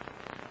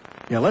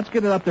 Yeah, let's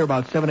get it up there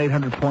about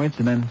 700-800 points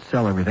and then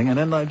sell everything. And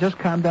then just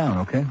calm down,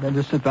 okay? Then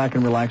just sit back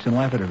and relax and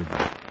laugh at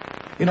everything.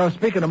 You know,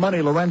 speaking of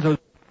money, Lorenzo,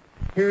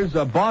 here's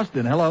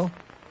Boston. Hello.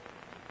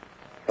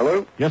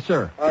 Hello? Yes,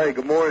 sir. Hi,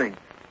 good morning.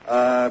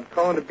 I'm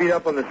calling to beat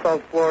up on the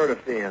South Florida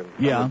fans.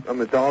 Yeah.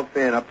 I'm a Dolphin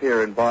fan up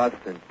here in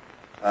Boston.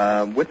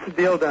 What's the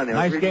deal down there?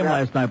 Nice game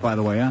last night, by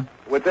the way, huh?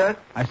 What's that?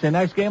 I said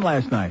nice game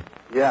last night.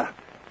 Yeah.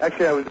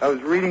 Actually, I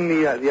was reading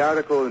the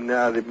article in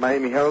the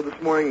Miami Herald this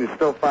morning. There's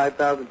still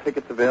 5,000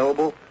 tickets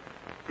available.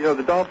 You know,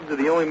 the Dolphins are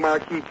the only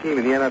marquee team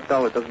in the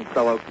NFL that doesn't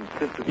sell out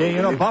consistently. Yeah,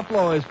 you know,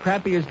 Buffalo, as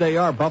crappy as they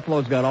are,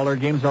 Buffalo's got all their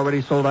games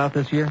already sold out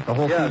this year, the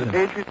whole season. Yeah, the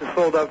Patriots are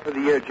sold out for the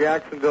year.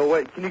 Jacksonville,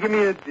 wait, can you give me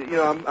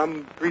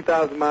I'm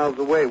 3,000 miles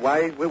away.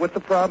 What's the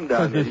problem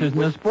down there? Because this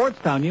isn't a sports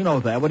town, you know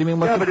that. What do you mean,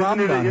 what's the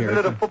problem down here?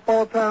 Isn't it a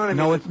football town?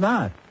 No, it's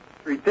not.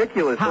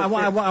 Ridiculous. I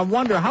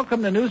wonder, how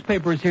come the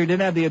newspapers here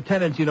didn't have the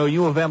attendance? You know,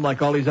 U of M,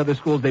 like all these other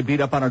schools, they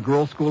beat up on a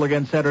girls' school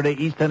again Saturday,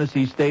 East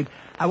Tennessee State.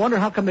 I wonder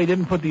how come they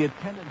didn't put the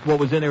attendance, what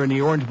was in there in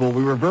the Orange Bowl.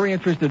 We were very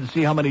interested to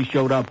see how many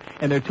showed up,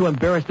 and they're too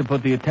embarrassed to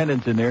put the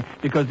attendance in there,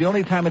 because the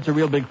only time it's a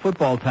real big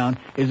football town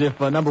is if,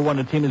 number one,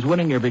 the team is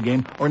winning every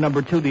game, or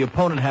number two, the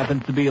opponent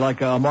happens to be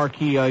like a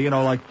marquee,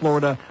 like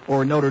Florida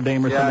or Notre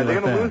Dame or something like that.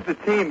 Yeah, they're going to lose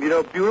the team. You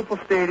know, beautiful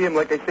stadium.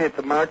 Like I say, it's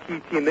a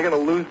marquee team. They're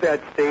going to lose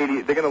that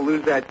stadium. They're going to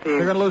lose that team.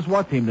 They're going to lose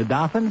what team? The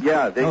Dolphins?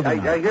 Yeah,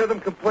 I hear them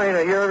complain.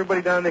 I hear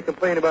everybody down there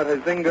complain about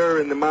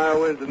Hazinga and the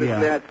Marlins and this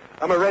and that.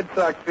 I'm a Red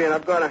Sox fan.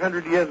 I've gone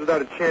 100 years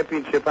without a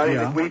championship. I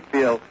think we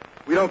feel.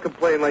 We don't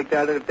complain like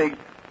that. And if they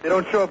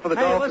don't show up for the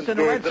Dolphins listen,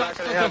 games, the Red Sox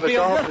took the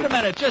field.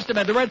 Just a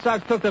minute. The Red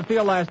Sox took the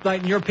field last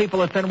night, and your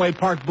people at Fenway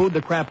Park booed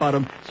the crap out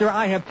of them. Sir,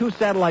 I have 2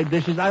 satellite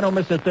dishes. I don't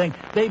miss a thing.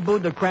 They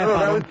booed the crap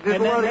out of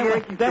them.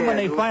 And then when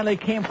they finally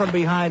came from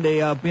behind, they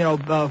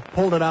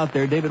pulled it out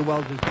there. David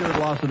Wells' 3rd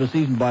loss of the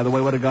season, by the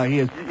way. What a guy he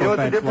is. You know what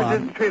the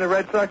difference is between the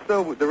Red Sox,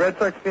 though? The Red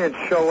Sox fans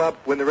show up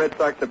when the Red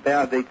Sox are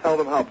bad. They tell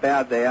them how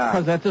bad they are.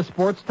 Because that's a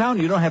sports town.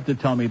 You don't have to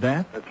tell me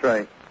that. That's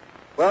right.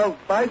 Well,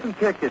 buy some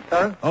tickets,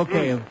 huh?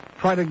 Okay.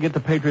 Try to get the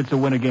Patriots to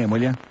win a game,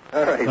 will you?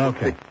 All right.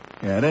 Okay.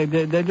 Yeah,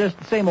 they're just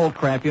the same old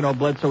crap. You know,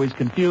 Bledsoe, he's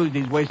confused.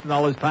 He's wasting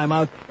all his time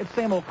out. It's the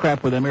same old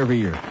crap with them every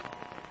year.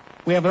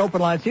 We have an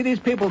open line. See, these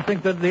people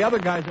think that the other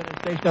guys at the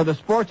station are the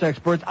sports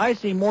experts. I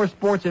see more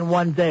sports in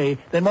one day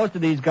than most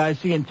of these guys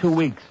see in 2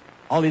 weeks.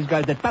 All these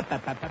guys that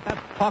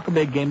talk a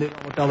big game, they don't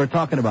know what the hell they're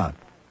talking about.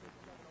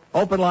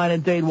 Open line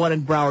in Dade 1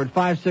 in Broward,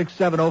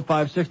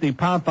 5670560,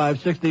 pound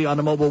 560 on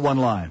the Mobile 1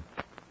 line.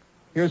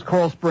 Here's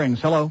Coral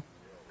Springs. Hello.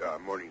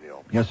 Morning,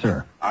 Neil. Yes,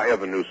 sir. I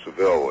have a new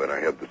Seville, and I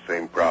had the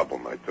same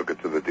problem. I took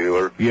it to the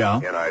dealer,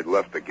 and I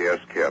left the gas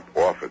cap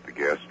off at the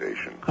gas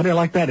station. How do you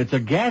like that? It's a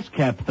gas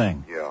cap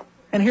thing. Yeah.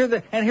 And here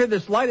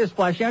this light is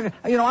flashing.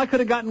 You know, I could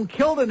have gotten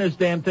killed in this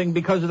damn thing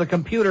because of the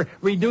computer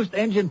reduced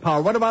engine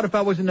power. What about if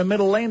I was in the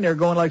middle lane there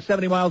going like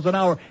 70 miles an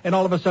hour, and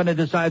all of a sudden it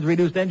decides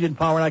reduced engine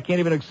power and I can't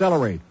even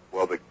accelerate?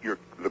 Well, the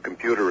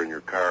computer in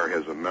your car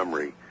has a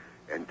memory,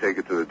 and take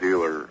it to the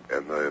dealer,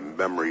 and the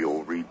memory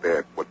will read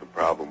back what the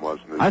problem was.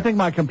 I think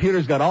my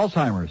computer's got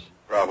Alzheimer's.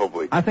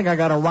 Probably. I think I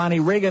got a Ronnie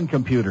Reagan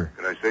computer.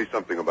 Can I say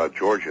something about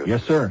George yesterday?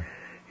 Yes, sir.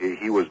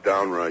 He was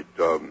downright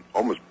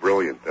almost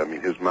brilliant. I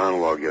mean, his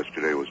monologue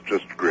yesterday was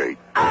just great.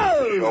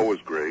 Oh! The show was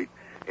great,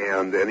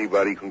 and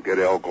anybody can get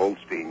Al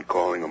Goldstein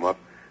calling him up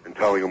and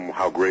telling him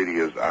how great he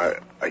is.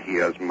 He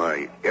has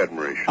my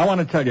admiration. I want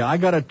to tell you, I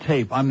got a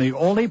tape. I'm the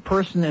only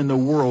person in the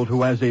world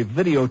who has a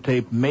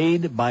videotape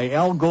made by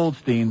Al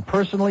Goldstein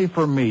personally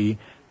for me,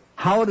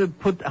 how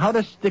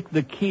to stick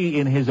the key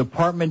in his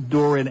apartment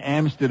door in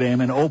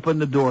Amsterdam and open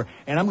the door.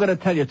 And I'm going to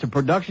tell you, it's a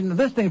production.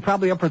 This thing's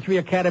probably up for 3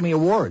 Academy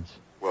Awards.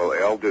 Well,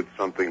 Al did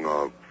something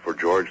for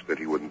George that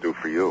he wouldn't do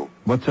for you.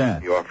 What's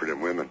that? He offered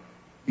him women.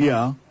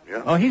 Yeah.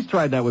 Yeah. Oh, he's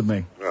tried that with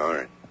me. All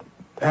right.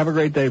 Have a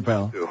great day,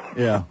 pal. You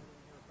too. Yeah.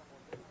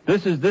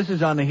 This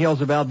is on the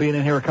heels of Al being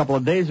in here a couple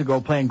of days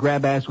ago playing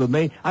grab ass with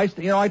me.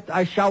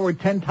 I showered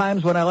 10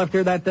 times when I left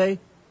here that day.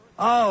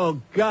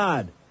 Oh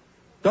God.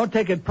 Don't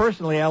take it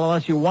personally, Al,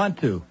 unless you want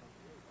to.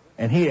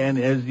 And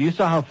as you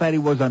saw how fat he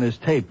was on his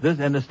tape.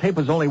 This tape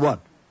was only what?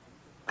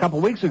 A couple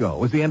of weeks ago. It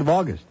was the end of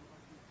August.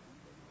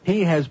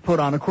 He has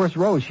put on, of course,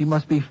 Rose, she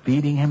must be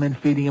feeding him and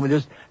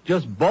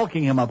just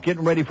bulking him up,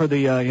 getting ready for the,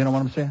 you know what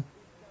I'm saying?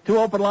 2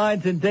 open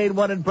lines in Dade,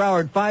 1 in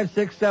Broward,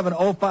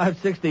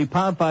 5670560,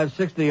 pound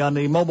 560 on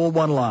the Mobile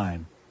 1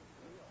 line.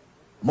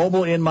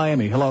 Mobile in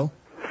Miami. Hello?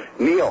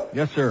 Neil.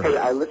 Yes, sir. Hey,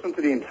 I listened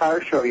to the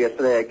entire show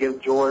yesterday. I give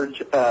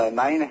George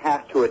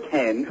 9.5 to a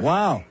 10.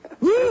 Wow.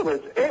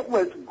 It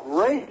was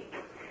great.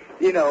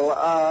 He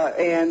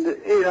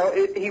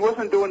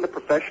wasn't doing the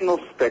professional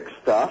spick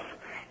stuff,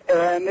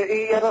 and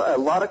he had a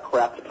lot of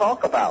crap to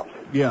talk about.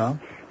 Yeah.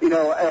 He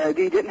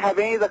didn't have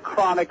any of the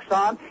chronics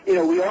on.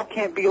 We all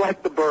can't be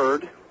like the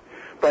Bird,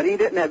 but he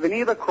didn't have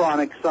any of the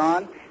chronics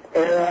on,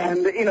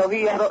 and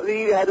he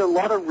had a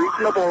lot of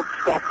reasonable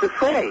stuff to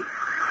say,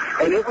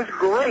 and it was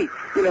great.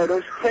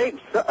 Those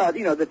tapes,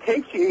 the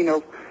tapes,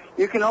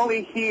 you can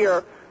only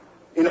hear,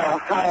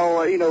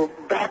 how,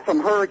 back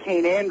from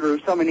Hurricane Andrew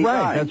so many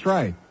times. Right, that's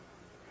right.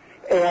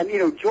 And,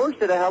 George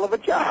did a hell of a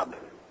job.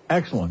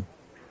 Excellent.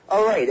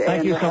 All right.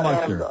 Thank you so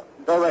much, sir.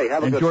 All right.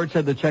 Have a And good George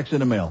said the check's in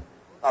the mail.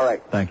 All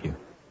right. Thank you.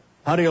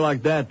 How do you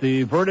like that?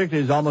 The verdict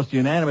is almost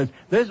unanimous.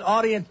 This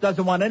audience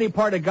doesn't want any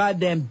part of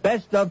goddamn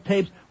best of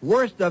tapes,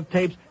 worst of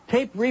tapes,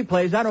 tape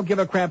replays. I don't give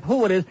a crap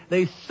who it is.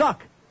 They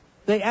suck.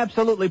 They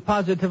absolutely,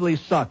 positively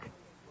suck.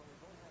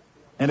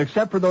 And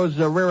except for those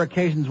rare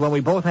occasions when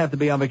we both have to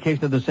be on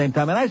vacation at the same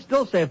time, and I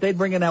still say if they'd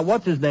bring in that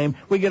what's-his-name,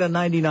 we get a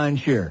 99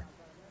 share.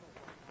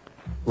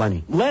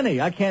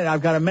 Lenny. I can't.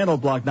 I've got a mental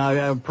block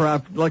now.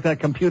 Like that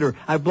computer.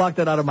 I've blocked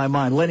it out of my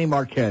mind. Lenny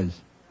Marquez.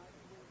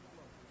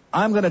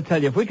 I'm going to tell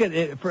you, if we could,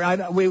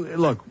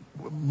 look,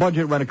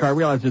 Budget Rent-A-Car, I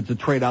realize it's a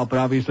trade-out, but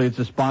obviously it's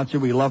a sponsor.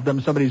 We love them.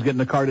 Somebody's getting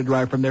the car to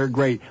drive from there.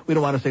 Great. We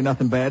don't want to say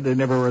nothing bad. They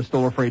never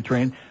stole a freight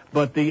train.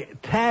 But the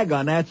tag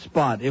on that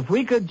spot, if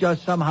we could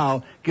just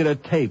somehow get a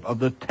tape of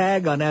the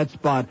tag on that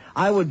spot,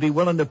 I would be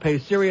willing to pay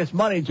serious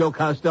money, Joe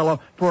Costello,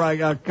 for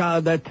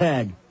that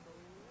tag.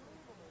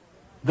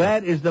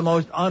 That is the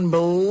most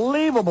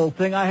unbelievable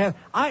thing I have.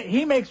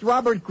 He makes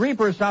Robert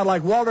Grieper sound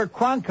like Walter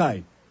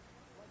Cronkite,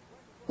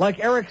 like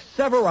Eric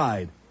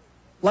Severide,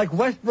 like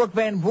Westbrook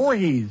Van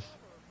Voorhees.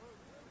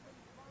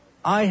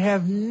 I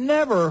have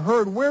never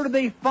heard, where do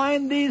they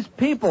find these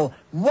people?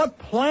 What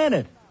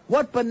planet?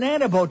 What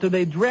banana boat do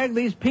they drag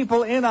these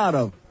people in out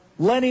of?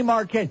 Lenny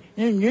Marquez.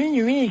 What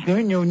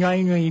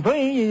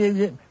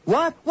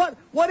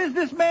is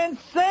this man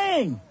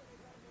saying?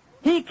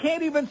 He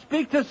can't even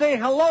speak to say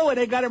hello, and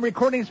they got him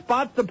recording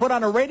spots to put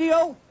on a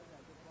radio?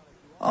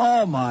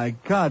 Oh, my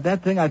God.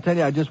 That thing, I tell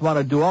you, I just want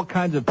to do all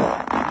kinds of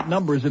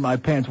numbers in my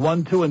pants,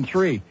 1, 2, and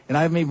 3. And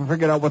I haven't even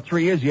figured out what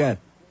 3 is yet.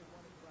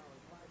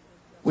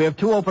 We have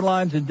 2 open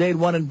lines in Dade,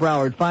 1 in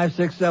Broward,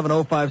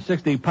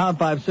 567-0560, pound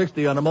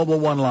 560 on the Mobile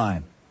 1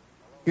 line.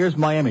 Here's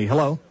Miami.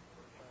 Hello?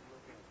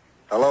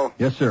 Hello?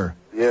 Yes, sir.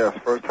 Yes,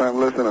 first-time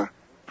listener.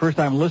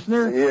 First-time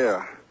listener?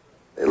 Yeah.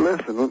 Hey,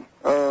 listen,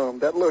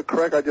 that little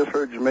crack I just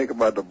heard you make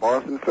about the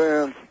Boston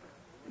fans,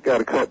 you got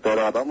to cut that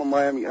out. I'm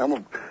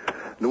a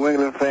New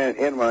England fan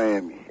in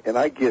Miami, and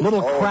I get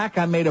crack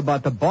I made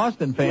about the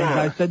Boston fans.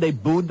 Yeah. I said they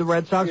booed the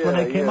Red Sox when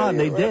they came out.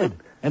 They did.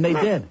 And they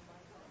did.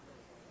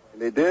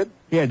 They did?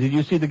 Yeah, did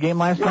you see the game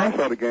last night? I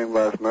saw the game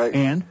last night.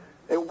 And?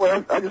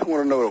 Well, I just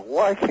want to know,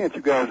 why can't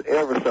you guys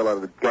ever sell out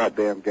of the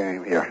goddamn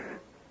game here?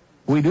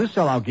 We do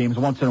sell out games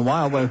once in a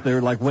while, but if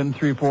they're like win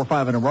 3, 4,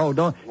 5 in a row,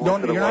 you're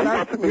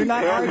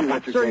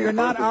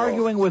not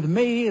arguing with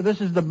me.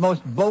 This is the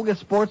most bogus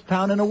sports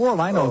town in the world.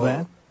 I know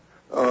that.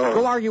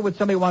 Go argue with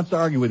somebody who wants to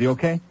argue with you,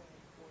 okay?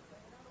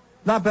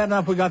 Not bad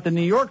enough we got the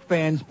New York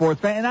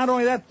sports fan, and not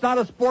only that, it's not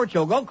a sports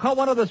show. Go call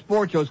one of the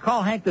sports shows.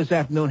 Call Hank this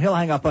afternoon. He'll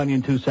hang up on you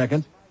in 2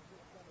 seconds.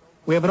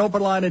 We have an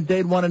open line in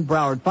Dade, 1 in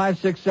Broward,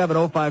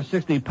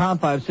 567-0560,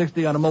 pound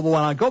 560 on a Mobile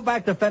 1 line. Go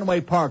back to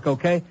Fenway Park,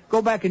 okay?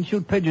 Go back and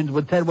shoot pigeons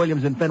with Ted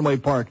Williams in Fenway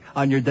Park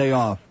on your day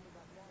off.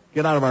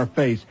 Get out of our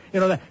face.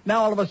 You know,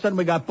 now all of a sudden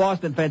we got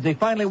Boston fans. They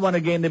finally won a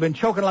game. They've been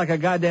choking like a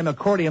goddamn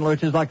accordion,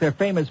 which is like they're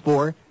famous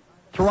for.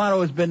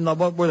 Toronto has been,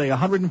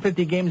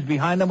 150 games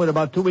behind them with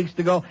about 2 weeks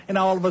to go, and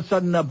now all of a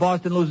sudden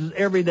Boston loses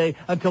every day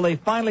until they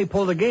finally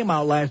pulled a game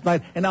out last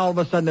night, and now all of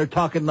a sudden they're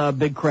talking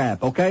big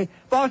crap, okay?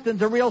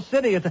 Boston's a real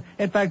city.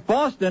 In fact,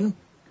 Boston,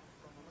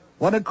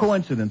 what a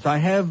coincidence. I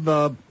have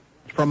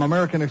from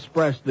American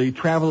Express the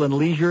Travel and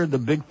Leisure, the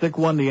big thick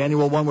one, the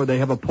annual one where they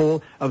have a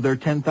poll of their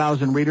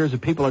 10,000 readers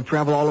of people that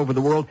travel all over the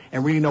world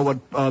and really know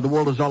what the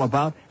world is all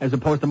about, as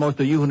opposed to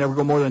most of you who never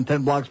go more than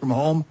 10 blocks from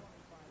home.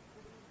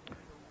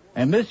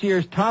 And this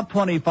year's top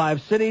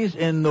 25 cities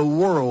in the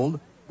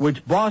world,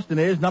 which Boston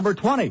is number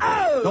 20.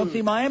 Oh! Don't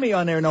see Miami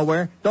on there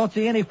nowhere. Don't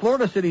see any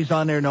Florida cities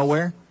on there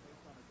nowhere.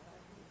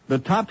 The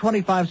top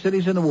 25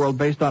 cities in the world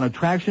based on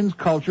attractions,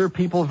 culture,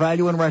 people,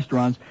 value, and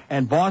restaurants,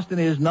 and Boston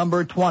is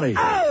number 20.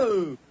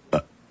 Oh!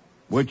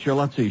 Which,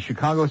 let's see,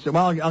 Chicago,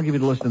 well, I'll give you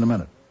the list in a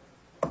minute.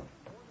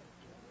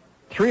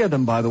 3 of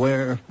them, by the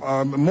way,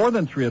 are more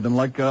than 3 of them,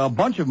 like a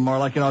bunch of them are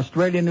like in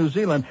Australia and New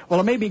Zealand. Well,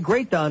 it may be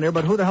great down there,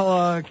 but who the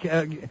hell,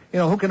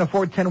 who can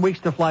afford 10 weeks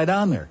to fly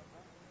down there?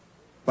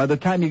 By the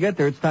time you get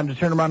there, it's time to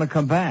turn around and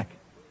come back.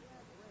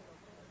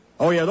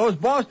 Oh, yeah, those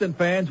Boston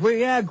fans,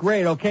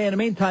 great, okay. In the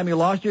meantime, you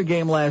lost your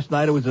game last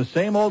night. It was the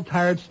same old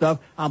tired stuff.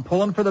 I'm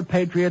pulling for the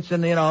Patriots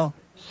and,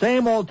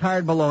 same old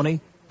tired baloney.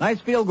 Nice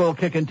field goal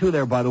kicking, too,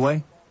 there, by the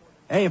way.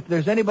 Hey, if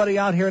there's anybody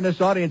out here in this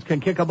audience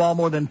can kick a ball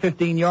more than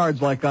 15 yards,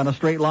 like on a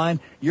straight line,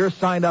 you're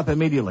signed up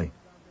immediately.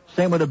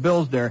 Same with the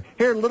Bills there.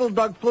 Here, little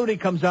Doug Flutie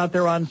comes out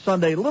there on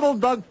Sunday. Little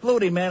Doug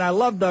Flutie, man, I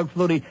love Doug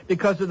Flutie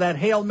because of that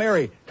Hail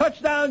Mary.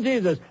 Touchdown,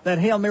 Jesus! That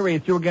Hail Mary he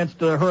threw against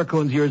the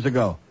Hurricanes years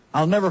ago.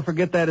 I'll never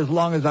forget that as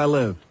long as I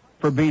live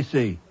for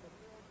BC.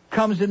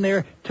 Comes in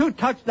there, 2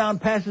 touchdown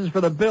passes for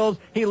the Bills.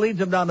 He leads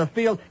them down the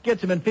field,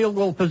 gets him in field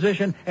goal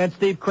position, and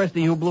Steve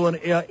Christie, who blew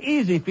an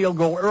easy field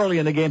goal early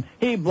in the game,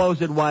 he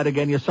blows it wide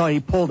again. You saw he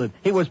pulled it.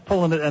 He was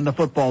pulling it and the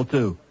football,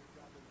 too.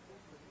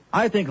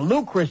 I think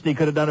Luke Christie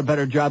could have done a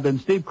better job than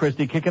Steve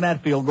Christie kicking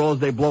that field goal as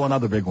they blow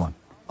another big one.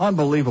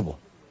 Unbelievable.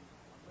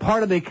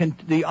 Part of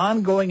the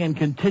ongoing and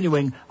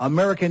continuing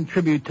American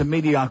tribute to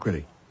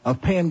mediocrity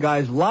of paying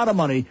guys a lot of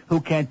money who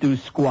can't do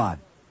squat.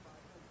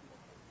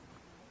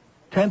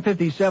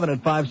 10:57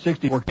 at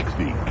 560.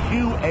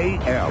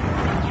 QAM.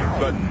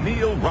 The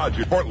Neil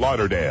Rogers, Fort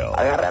Lauderdale.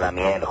 Agarra la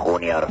miel,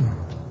 Junior.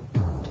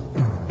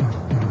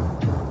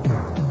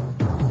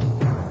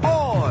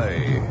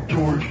 Oi!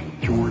 George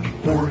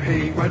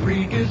Jorge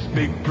Rodriguez,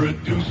 big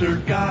producer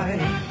guy.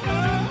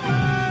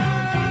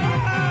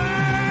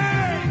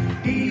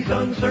 He's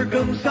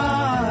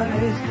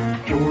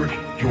uncircumcised. George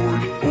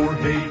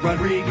Jorge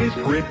Rodriguez,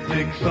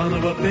 cryptic son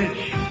of a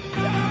bitch.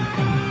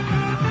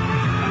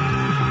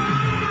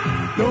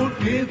 Don't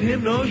give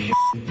him no shit.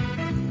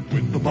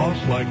 With the boss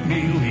like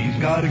Neil, he's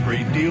got a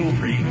great deal.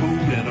 Free food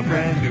and a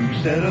brand new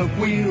set of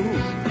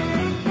wheels.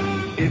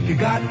 If you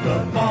got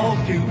the balls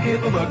to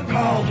give him a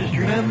call, just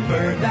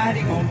remember that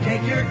he won't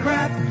take your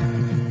crap.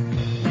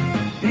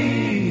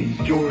 He's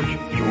George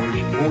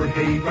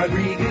Jorge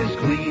Rodriguez,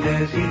 clean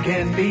as he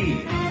can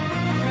be.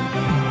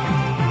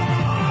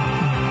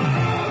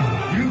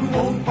 You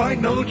won't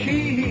find no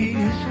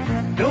cheese.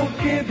 Don't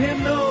give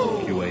him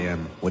no.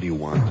 QAM, what do you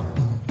want?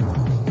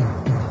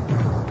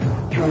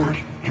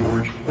 George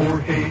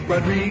Jorge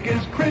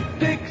Rodriguez,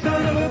 cryptic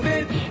son of a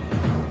bitch.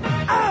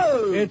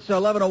 Oh! It's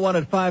 11:01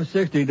 at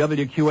 560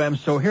 WQM.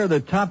 So here are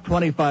the top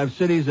 25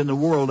 cities in the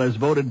world as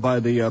voted by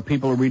the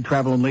people who read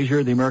Travel and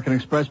Leisure, the American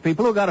Express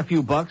people who got a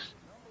few bucks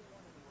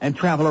and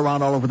travel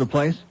around all over the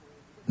place.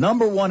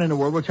 Number one in the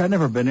world, which I've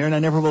never been there and I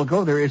never will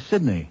go there, is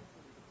Sydney.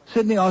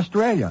 Sydney,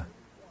 Australia.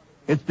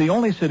 It's the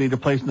only city to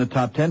place in the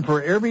top 10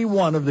 for every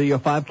one of the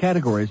 5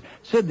 categories.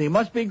 Sydney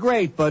must be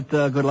great, but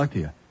good luck to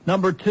you.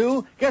 Number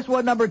 2, guess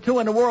what number 2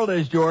 in the world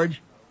is,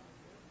 George?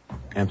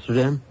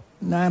 Amsterdam?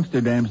 No,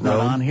 Amsterdam's not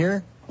on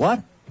here.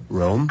 What?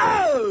 Rome?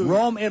 Oh!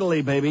 Rome,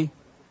 Italy, baby.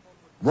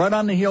 Right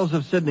on the heels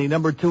of Sydney,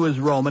 number 2 is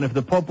Rome, and if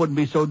the Pope wouldn't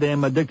be so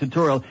damn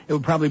dictatorial, it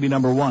would probably be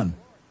number 1.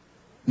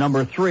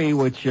 Number 3,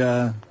 which,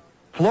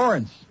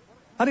 Florence.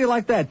 How do you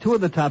like that? 2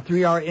 of the top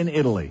 3 are in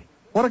Italy.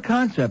 What a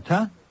concept,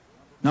 huh?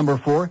 Number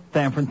 4,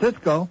 San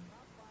Francisco.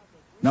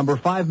 Number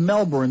 5,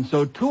 Melbourne.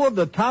 So 2 of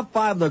the top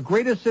 5 of the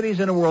greatest cities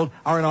in the world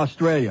are in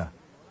Australia.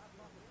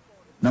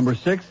 Number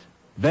 6,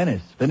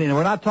 Venice.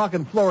 We're not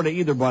talking Florida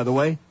either, by the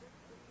way.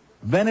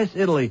 Venice,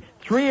 Italy.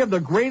 3 of the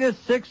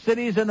greatest 6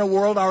 cities in the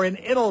world are in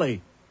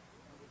Italy.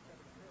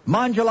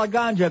 Manja la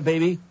ganja,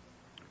 baby.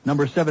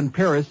 Number 7,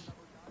 Paris.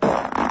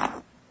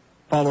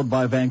 Followed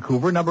by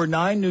Vancouver. Number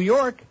 9, New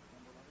York.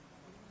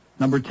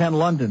 Number 10,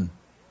 London.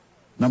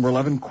 Number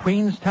 11,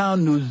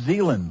 Queenstown, New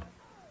Zealand.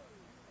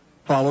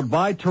 Followed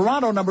by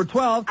Toronto, number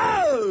 12.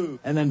 Oh!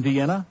 And then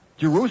Vienna,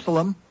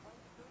 Jerusalem.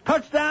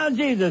 Touchdown,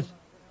 Jesus.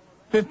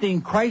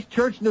 15,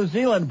 Christchurch, New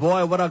Zealand.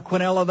 Boy, what a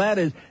quinella that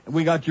is.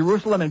 We got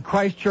Jerusalem and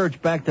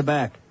Christchurch back to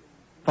back.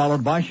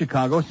 Followed by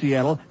Chicago,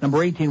 Seattle.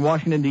 Number 18,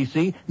 Washington,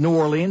 D.C. New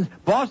Orleans.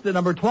 Boston,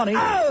 number 20.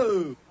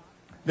 Oh!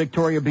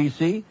 Victoria,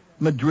 B.C.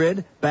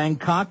 Madrid,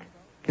 Bangkok.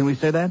 Can we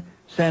say that?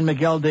 San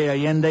Miguel de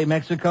Allende,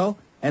 Mexico.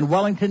 And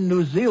Wellington,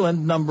 New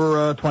Zealand,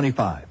 number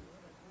 25.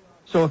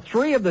 So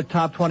 3 of the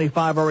top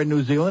 25 are in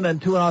New Zealand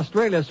and 2 in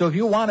Australia. So if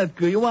you want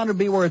to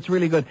be where it's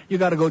really good, you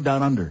got to go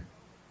down under.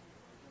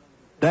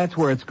 That's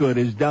where it's good,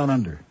 is down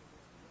under.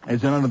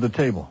 It's under the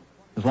table,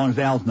 as long as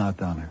Al's not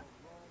down there.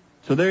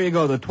 So there you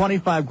go. The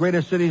 25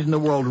 greatest cities in the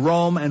world,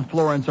 Rome and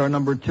Florence, are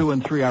number 2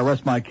 and 3. I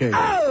rest my case.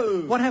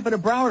 Oh! What happened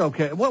to Broward?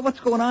 Okay, what's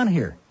going on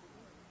here?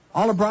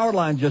 All the Broward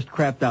lines just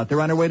crapped out.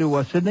 They're on their way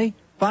to Sydney.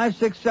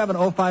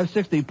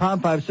 567-0560,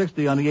 pound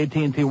 560 on the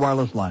AT&T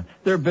wireless line.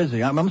 They're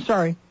busy. I'm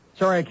sorry.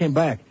 Sorry I came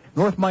back.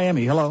 North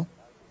Miami, hello.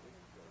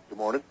 Good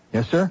morning.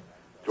 Yes, sir?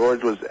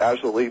 George was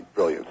absolutely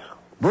brilliant.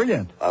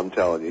 Brilliant. I'm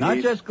telling you. Not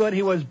just good,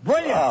 he was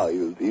brilliant. Wow,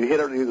 he hit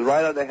it. He was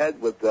right on the head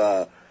with,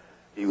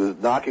 he was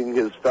knocking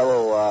his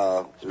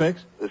fellow,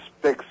 Spicks? His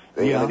Spicks.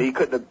 Yeah. And he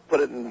couldn't have put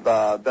it in,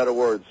 better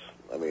words.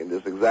 I mean,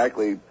 this is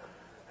exactly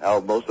how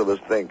most of us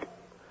think.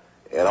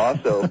 And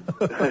also,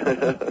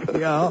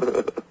 yeah.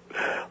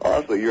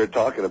 Also, you're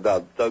talking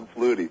about Doug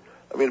Flutie.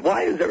 I mean,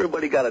 why has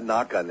everybody got a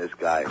knock on this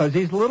guy? Because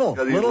he's little.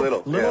 Because he's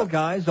little. Little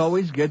guys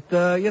always get,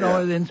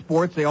 in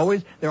sports, they're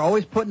always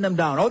putting them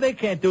down. Oh, they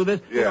can't do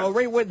this. Yeah.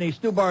 Ray Whitney,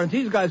 Stu Barnes,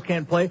 these guys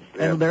can't play.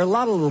 And there are a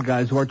lot of little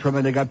guys who are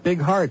tremendous. They got big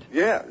heart.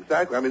 Yeah,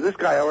 exactly. I mean, this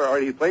guy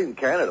already played in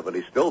Canada, but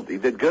he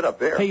did good up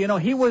there. Hey,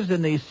 he was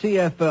in the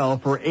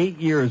CFL for 8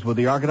 years with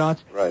the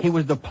Argonauts. Right. He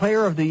was the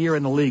player of the year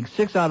in the league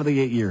 6 out of the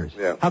 8 years.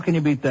 Yeah. How can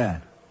you beat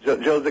that?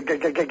 Joe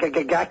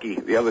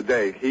Zagacki the other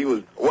day, he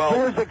was,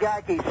 Joe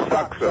Zagacki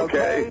sucks,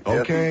 okay?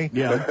 Okay.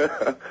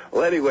 Yeah.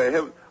 Well, anyway,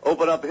 him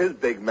open up his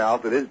big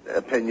mouth and his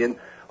opinion.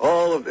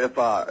 If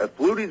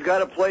Flutie's got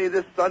to play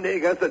this Sunday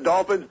against the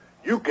Dolphins,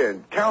 you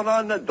can count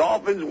on the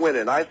Dolphins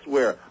winning. I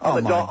swear.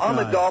 I'm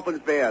a Dolphins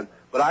fan,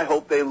 but I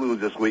hope they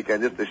lose this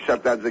weekend just to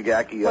shut that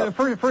Zagacki up.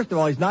 Well, first of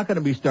all, he's not going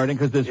to be starting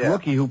because this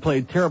rookie who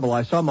played terrible.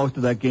 I saw most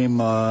of that game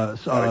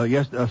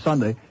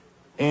Sunday.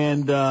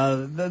 And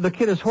the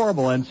kid is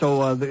horrible, and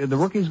so the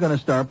rookie's going to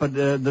start. But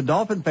the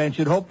Dolphin fans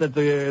should hope that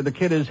the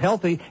kid is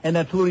healthy and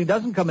that Flutie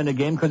doesn't come in the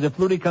game, because if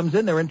Flutie comes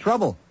in, they're in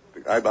trouble.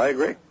 I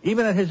agree.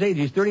 Even at his age,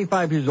 he's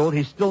 35 years old.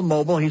 He's still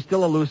mobile. He's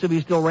still elusive.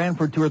 He still ran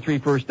for 2 or 3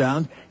 first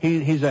downs.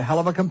 He's a hell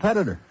of a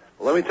competitor.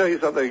 Let me tell you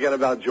something again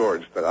about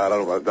George. I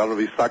don't want to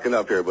be sucking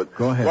up here, but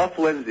go ahead. Bluff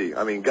Lindsay,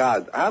 I mean,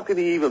 God, how can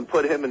he even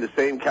put him in the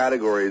same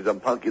category as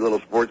them punky little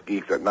sports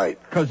geeks at night?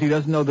 Because he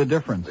doesn't know the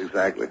difference.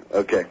 Exactly.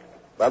 Okay.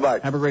 Bye-bye.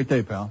 Have a great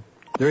day, pal.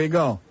 There you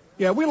go.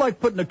 Yeah, we like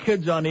putting the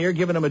kids on the air,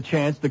 giving them a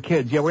chance, the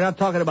kids. Yeah, we're not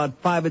talking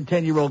about 5 and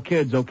 10-year-old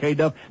kids, okay,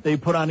 Duff? They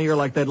put on the air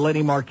like that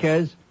Lenny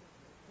Marquez.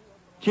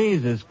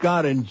 Jesus,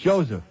 God, and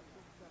Joseph.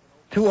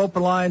 2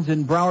 open lines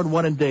in Broward,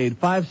 1 in Dade.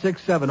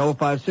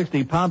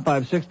 567-0560, pound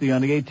 560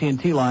 on the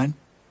AT&T line.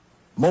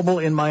 Mobile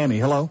in Miami.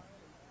 Hello?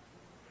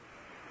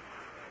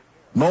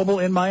 Mobile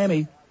in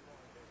Miami.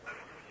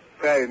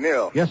 Hey,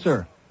 Neil. Yes,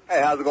 sir.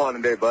 Hey, how's it going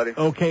today, buddy?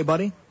 Okay,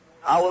 buddy.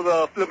 I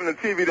was flipping the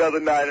TV the other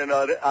night, and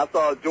I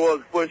saw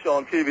George Bush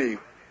on TV,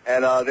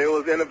 and they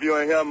was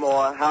interviewing him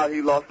on how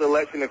he lost the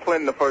election to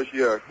Clinton the first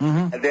year.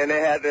 Mm-hmm. And then they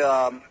had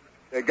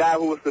the guy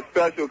who was the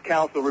special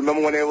counsel.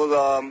 Remember when they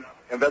was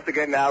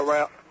investigating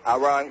the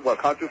Iran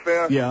country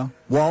fair? Yeah.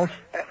 Walsh?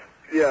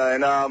 Yeah,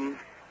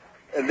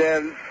 and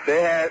then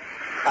they had,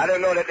 I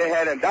didn't know that they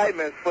had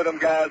indictments for them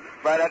guys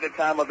right at the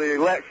time of the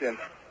election.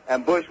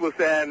 And Bush was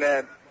saying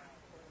that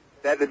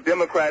the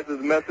Democrats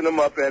is messing them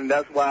up, and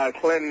that's why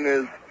Clinton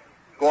is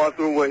going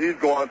through what he's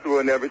going through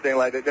and everything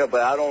like that.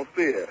 But I don't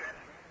see it.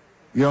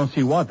 You don't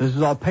see what? This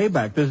is all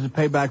payback. This is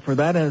payback for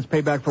that, and it's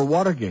payback for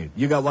Watergate.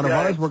 You got one of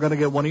ours, we're going to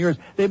get one of yours.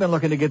 They've been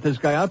looking to get this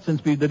guy out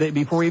since the day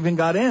before he even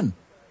got in.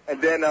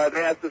 And then they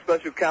asked the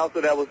special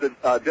counsel, that was the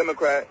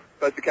Democrat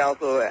special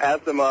counsel,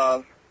 asked them,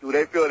 do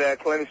they feel that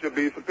Clinton should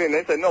be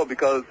subpoenaed? They said no,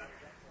 because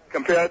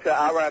compared to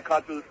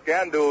Iran-Contra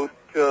scandal,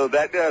 to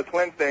that there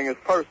Clinton thing is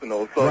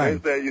personal. So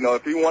right. They said,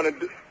 if he want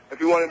to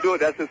do it,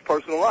 that's his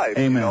personal life.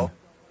 Amen. You know?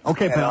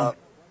 Okay, pal.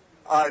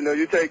 All right, no,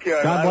 you take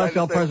care. God bless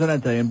El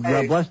Presidente, and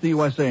God bless the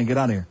USA, and get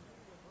on here.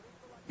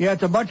 Yeah,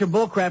 it's a bunch of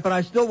bullcrap, and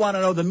I still want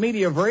to know, the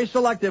media, very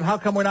selective. How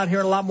come we're not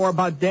hearing a lot more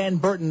about Dan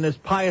Burton, this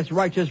pious,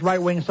 righteous,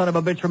 right-wing son of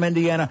a bitch from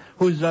Indiana,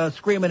 who's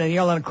screaming and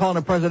yelling and calling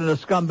the president a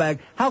scumbag?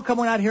 How come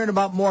we're not hearing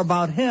more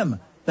about him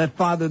that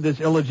fathered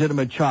this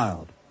illegitimate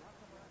child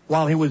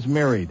while he was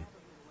married?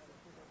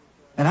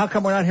 And how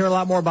come we're not hearing a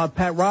lot more about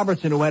Pat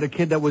Robertson, who had a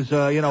kid that was,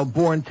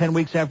 born 10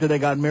 weeks after they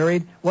got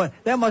married? What?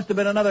 That must have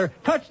been another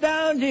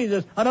touchdown,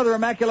 Jesus, another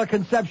immaculate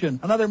conception,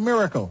 another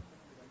miracle.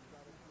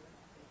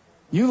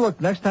 You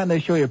look, next time they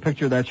show you a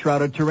picture of that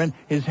shrouded Turin,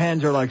 his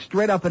hands are like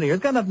straight up in the air.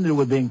 It's got nothing to do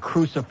with being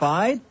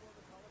crucified.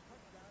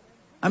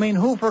 I mean,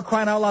 who for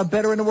crying out loud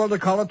better in the world to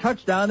call a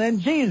touchdown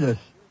than Jesus?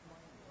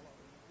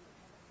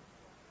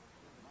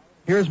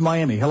 Here's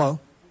Miami. Hello.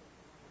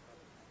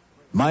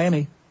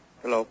 Miami.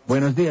 Hello.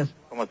 Buenos dias.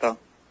 ¿Cómo está?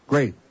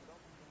 Great.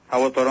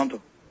 How was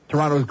Toronto?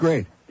 Toronto's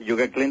great. Did you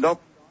get cleaned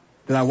up?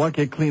 Did I what?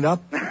 Get cleaned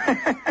up?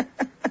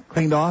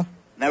 Cleaned off?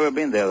 Never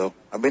been there, though.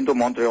 I've been to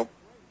Montreal.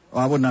 Oh,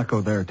 I would not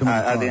go there. Too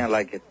much I didn't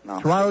like it, no.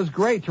 Toronto's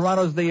great.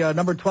 Toronto's the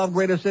number 12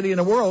 greatest city in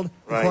the world,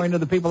 according to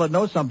the people that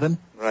know something.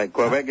 Right.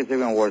 Quebec is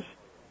even worse.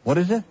 What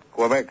is it?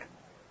 Quebec.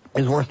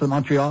 Is worse than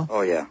Montreal?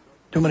 Oh, yeah.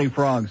 Too many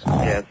frogs.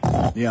 Yes.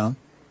 Yeah.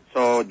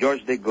 So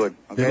George did good,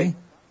 okay? Did he?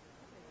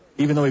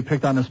 Even though he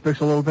picked on the Spicks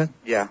a little bit?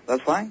 Yeah,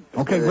 that's fine.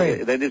 Okay,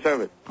 great. They deserve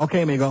it.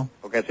 Okay, amigo.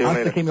 Okay, see you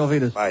later. Hasta que me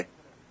olvides. Bye.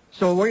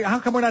 So how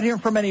come we're not hearing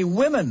from any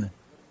women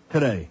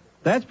today?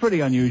 That's pretty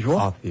unusual.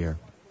 Off the air.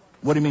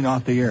 What do you mean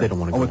off the air? They don't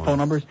want to go with on. phone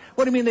numbers?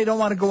 What do you mean they don't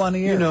want to go on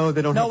the air? You know,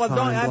 they don't have time,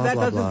 blah, that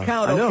blah, doesn't blah.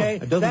 count, I know, okay?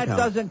 it doesn't that count.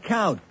 doesn't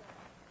count.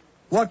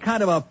 What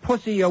kind of a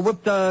pussy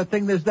whipped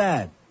thing is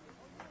that?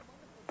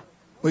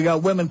 We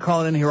got women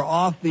calling in here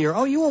off the air.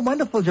 Oh, you were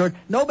wonderful, George.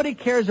 Nobody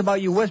cares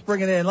about you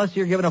whispering it in unless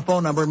you're giving a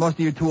phone number, and most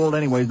of you are too old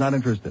anyways, not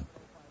interested.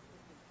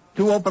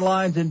 2 open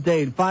lines in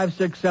Dade,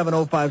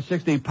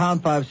 567-0560,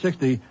 pound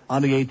 560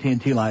 on the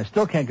AT&T line.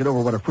 Still can't get over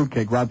what a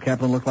fruitcake Rob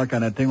Kaplan looked like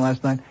on that thing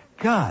last night.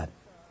 God.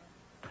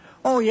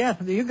 Oh, yes,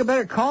 you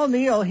better call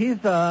Neil. He's,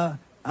 come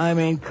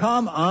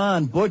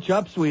on, butch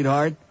up,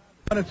 sweetheart.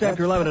 Minutes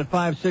after 11 at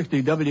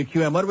 560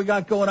 WQM. What do we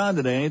got going on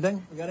today?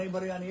 Anything? We got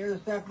anybody on the air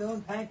this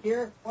afternoon? Hank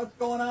here? What's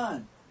going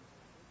on?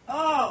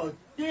 Oh,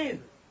 Jesus.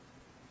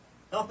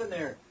 Nothing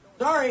there.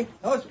 Sorry,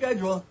 no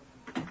schedule.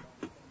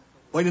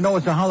 Well, you know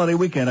it's a holiday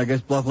weekend. I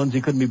guess Bluff Lindsay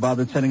couldn't be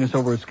bothered sending us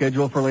over a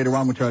schedule for later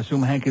on, which I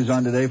assume Hank is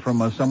on today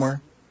from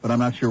somewhere, but I'm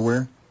not sure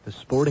where. The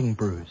Sporting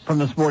Brews. From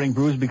the Sporting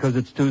Brews because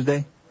it's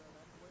Tuesday.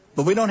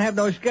 But we don't have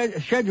no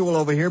schedule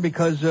over here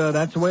because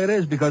that's the way it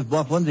is, because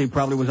Bluff Lindsay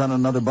probably was on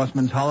another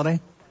busman's holiday.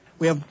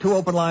 We have 2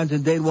 open lines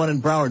in Dade, 1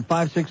 in Broward,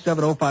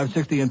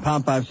 567-0560 and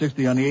pound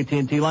 560 on the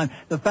AT&T line.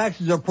 The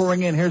faxes are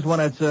pouring in. Here's one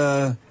that's,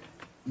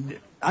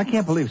 I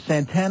can't believe,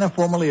 Santana,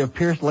 formerly of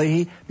Pierce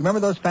Leahy. You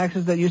remember those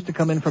faxes that used to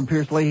come in from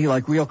Pierce Leahy,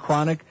 like real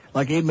chronic,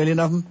 like 8 million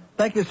of them?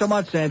 Thank you so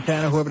much,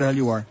 Santana, whoever the hell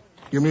you are.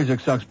 Your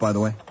music sucks, by the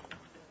way.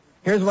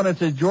 Here's one that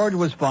says George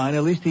was fine.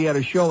 At least he had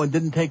a show and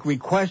didn't take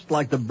requests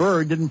like the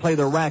Bird, didn't play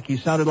the rack. He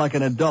sounded like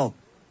an adult.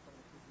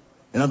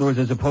 In other words,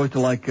 as opposed to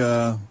like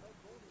some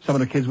of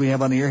the kids we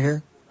have on the air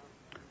here.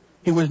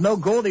 He was no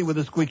Goldie with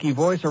a squeaky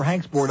voice or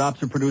Hank's board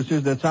ops or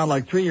producers that sound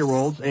like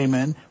 3-year-olds.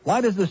 Amen. Why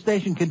does the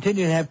station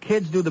continue to have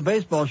kids do the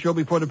baseball show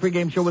before the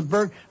pregame show with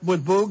Berg?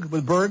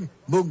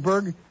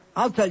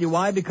 I'll tell you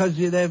why, because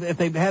if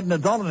they had an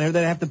adult in here,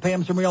 they'd have to pay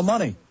him some real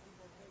money.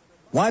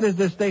 Why does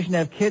this station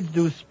have kids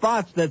do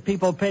spots that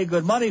people pay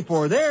good money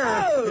for?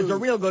 There is a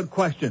real good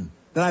question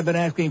that I've been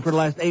asking for the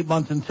last 8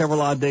 months and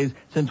several odd days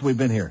since we've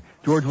been here.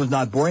 George was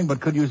not boring, but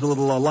could use a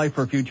little life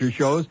for future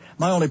shows.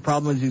 My only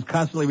problem is he's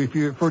constantly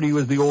referred to you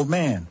as the old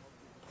man,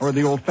 or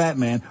the old fat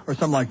man, or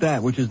something like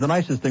that, which is the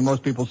nicest thing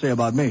most people say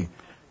about me.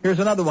 Here's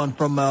another one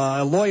from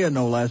a lawyer,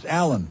 no less,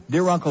 Alan.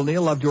 Dear Uncle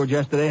Neil, loved George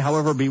yesterday.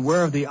 However,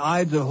 beware of the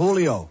Ides of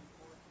Julio.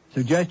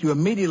 Suggest you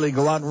immediately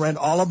go out and rent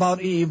All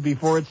About Eve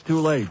before it's too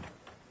late.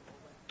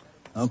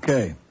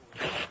 Okay.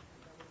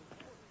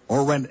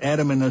 Or rent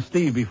Adam and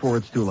Steve before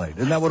it's too late.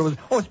 Isn't that what it was?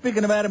 Oh,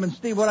 speaking of Adam and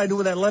Steve, what'd I do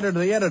with that letter to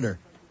the editor?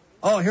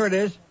 Oh, here it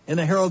is in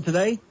the Herald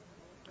today.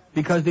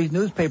 Because these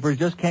newspapers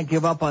just can't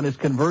give up on this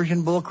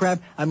conversion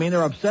bullcrap. I mean,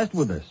 they're obsessed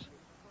with this.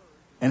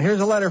 And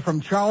here's a letter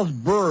from Charles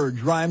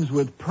Burge, rhymes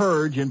with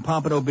purge in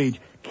Pompano Beach.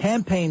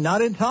 Campaign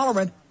not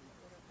intolerant.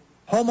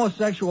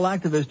 Homosexual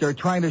activists are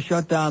trying to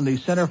shut down the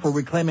Center for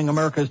Reclaiming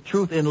America's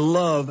Truth in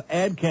Love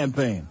ad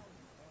campaign.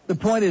 The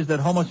point is that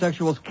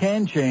homosexuals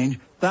can change.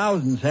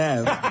 Thousands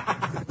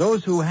have.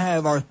 Those who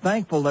have are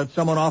thankful that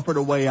someone offered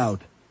a way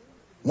out.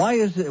 Why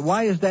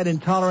is that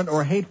intolerant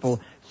or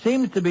hateful?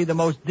 Seems to be the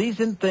most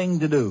decent thing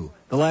to do.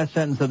 The last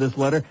sentence of this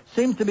letter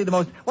seems to be the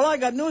most... Well, I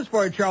got news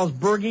for you, Charles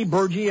Burge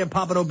at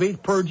Pompano Beach,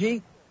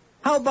 Purgy.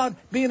 How about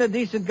being a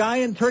decent guy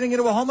and turning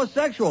into a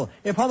homosexual?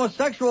 If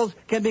homosexuals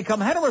can become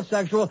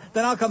heterosexual,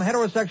 then how come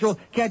heterosexual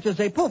can't just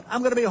say, poof,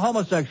 I'm going to be a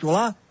homosexual,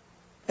 huh?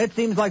 It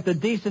seems like the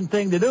decent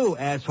thing to do,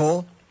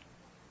 asshole.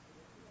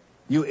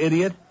 You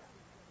idiot.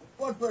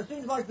 What, it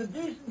seems like the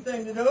decent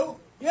thing to do?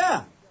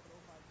 Yeah.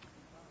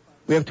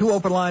 We have 2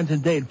 open lines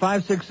in Dade,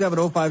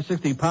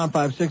 567-0560, pound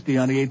 560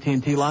 on the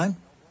AT&T line.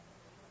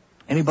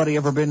 Anybody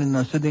ever been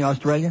in Sydney,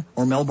 Australia,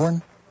 or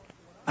Melbourne?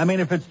 I mean,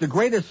 if it's the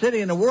greatest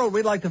city in the world,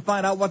 we'd like to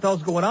find out what the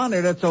hell's going on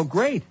there that's so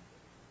great.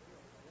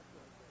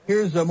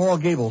 Here's Moral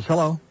Gables.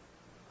 Hello.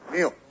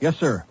 Neil. Yes,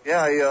 sir.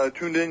 Yeah, I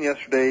tuned in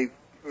yesterday,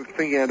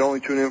 thinking I'd only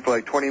tune in for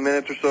like 20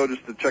 minutes or so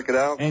just to check it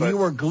out. And you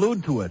were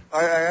glued to it.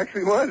 I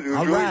actually was. It was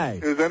All right.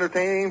 It was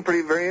entertaining,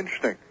 very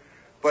interesting.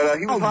 But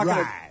he was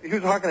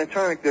talking to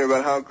Tonic there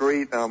about how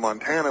great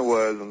Montana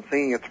was and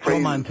singing its praises. So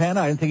Montana?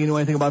 I didn't think you knew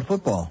anything about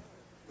football.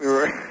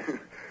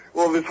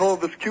 Well, this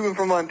Cuban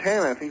from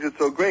Montana thinks it's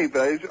so great,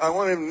 but I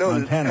wanted him to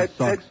know Ted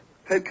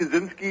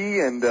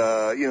Kaczynski and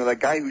that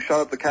guy who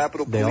shot up the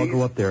Capitol Police. They all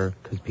go up there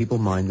because people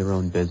mind their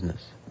own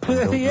business.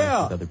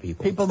 Yeah. Other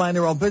people. People mind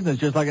their own business,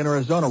 just like in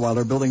Arizona while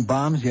they're building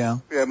bombs, yeah.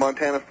 Yeah,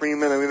 Montana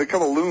Freeman. I mean, a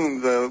couple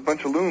loons, a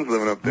bunch of loons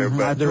living up there. Mm-hmm,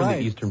 but they're in the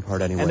eastern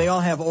part anyway. And they all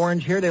have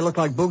orange hair. They look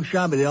like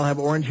Boogsham, but they all have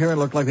orange hair and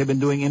look like they've been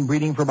doing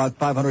inbreeding for about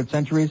 500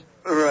 centuries.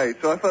 Right,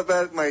 so I thought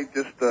that might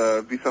just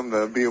be something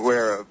to be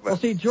aware of. But. Well,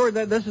 see, George,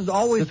 this has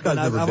always been,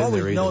 I've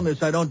always known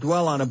this, I don't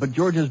dwell on it, but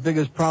George's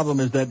biggest problem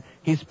is that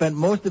he spent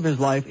most of his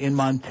life in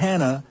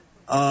Montana,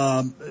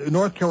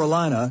 North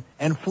Carolina,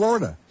 and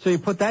Florida. So you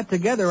put that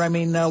together, I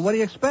mean, what do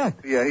you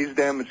expect? Yeah, he's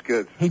damaged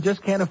goods. He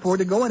just can't afford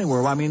to go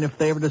anywhere. I mean, if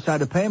they ever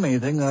decide to pay him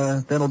anything,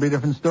 that'll be a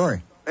different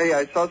story. Hey,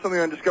 I saw something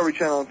on Discovery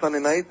Channel on Sunday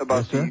night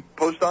about the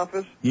post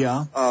office.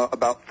 Yeah.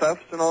 About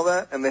thefts and all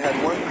that, and they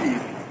had one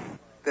piece.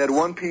 They had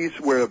one piece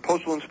where a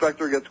postal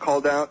inspector gets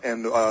called out,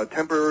 and a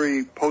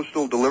temporary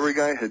postal delivery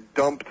guy had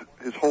dumped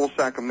his whole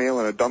sack of mail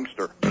in a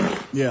dumpster.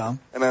 Yeah.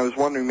 And I was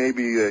wondering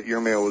maybe your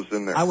mail was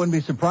in there. I wouldn't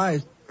be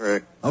surprised.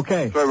 Right.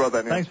 Okay. Sorry about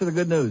that, Neil. Thanks for the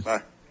good news.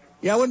 Bye.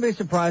 Yeah, I wouldn't be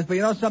surprised, but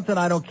you know something?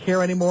 I don't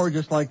care anymore.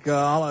 Just like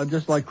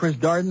Chris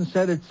Darden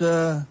said, it's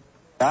I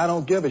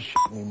don't give a shit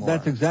anymore.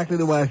 That's exactly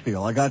the way I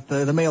feel. I got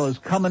the mail is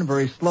coming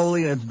very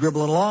slowly and it's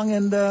dribbling along,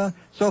 and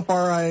so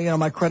far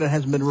my credit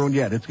hasn't been ruined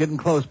yet. It's getting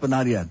close, but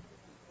not yet.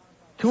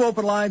 2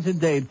 open lines in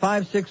Dade,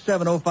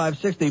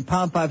 567-0560,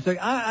 pound 560.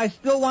 I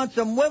still want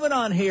some women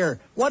on here.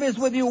 What is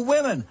with you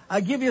women?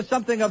 I give you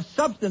something of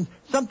substance,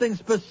 something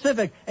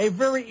specific, a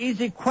very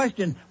easy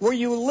question. Were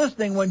you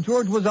listening when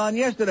George was on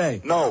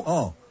yesterday? No.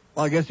 Oh,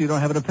 well, I guess you don't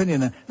have an opinion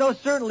then. No,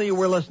 certainly you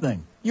were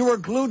listening. You were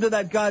glued to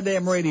that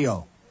goddamn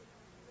radio.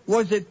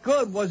 Was it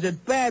good? Was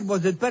it bad?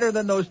 Was it better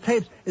than those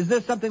tapes? Is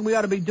this something we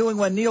ought to be doing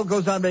when Neil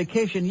goes on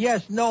vacation?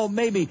 Yes, no,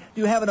 maybe. Do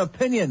you have an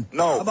opinion?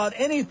 No. About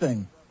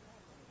anything?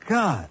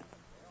 God.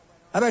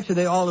 I bet you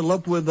they all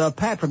eloped with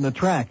Pat from the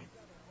track.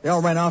 They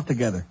all ran off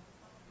together.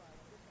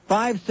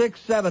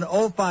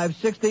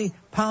 567-0560,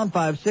 pound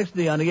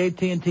 560 on the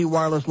AT&T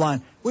wireless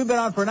line. We've been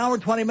on for an hour,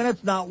 20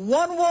 minutes. Not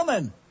one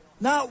woman,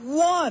 not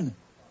one,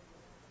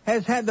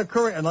 has had the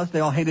courage, unless they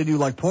all hated you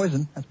like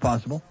poison. That's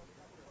possible.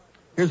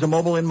 Here's a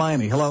mobile in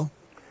Miami. Hello.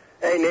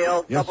 Hey,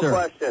 Neil. Yes, couple sir.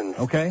 questions.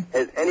 Okay.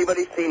 Has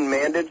anybody seen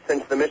Mandich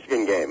since the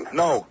Michigan game?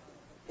 No.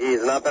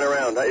 He's not been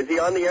around. Is he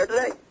on the air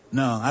today?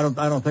 No, I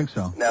don't think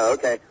so. No,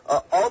 okay.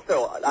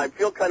 Also, I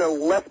feel kind of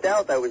left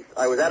out. I was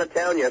out of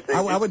town yesterday.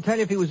 I would tell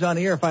you if he was on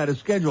the air if I had a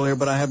schedule here,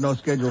 but I have no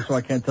schedule, so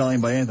I can't tell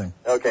anybody anything.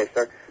 Okay,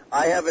 sir.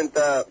 I didn't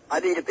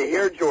get to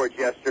hear George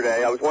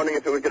yesterday. I was wondering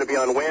if it was going to be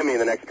on Whammy in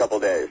the next couple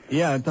of days.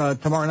 Yeah,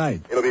 tomorrow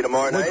night. It'll be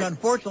tomorrow night? Which,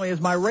 unfortunately, is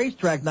my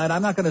racetrack night.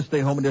 I'm not going to stay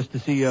home just to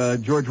see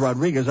George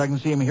Rodriguez. I can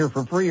see him here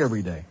for free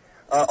every day.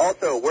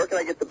 Also, where can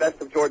I get the Best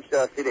of George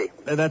CD?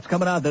 That's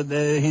coming out.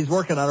 He's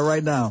working on it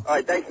right now. All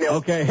right, thanks, Neil.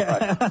 Okay.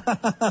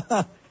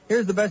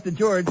 Here's the Best of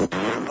George.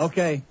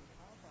 Okay.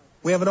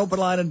 We have an open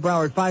line in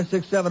Broward,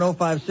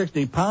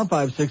 567-0560, pound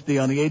 560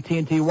 on the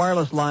AT&T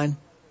wireless line.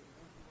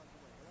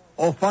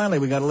 Oh, finally,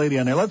 we got a lady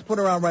on there. Let's put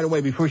her on right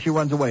away before she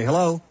runs away.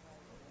 Hello?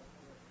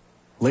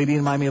 Lady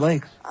in Miami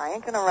Lakes. I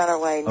ain't going to run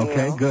away, Neil.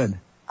 Okay, good.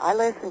 I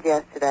listened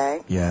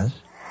yesterday. Yes.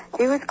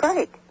 He was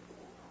great.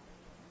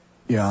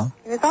 Yeah.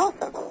 He was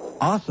awesome.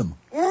 Awesome.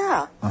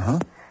 Yeah. Uh-huh.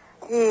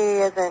 He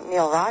isn't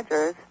Neil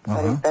Rogers,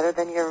 but he's better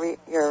than your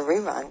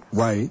reruns.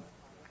 Right.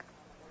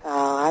 So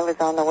I was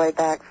on the way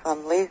back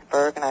from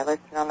Leesburg, and I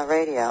listened on the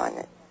radio, and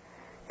it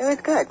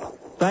was good.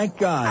 Thank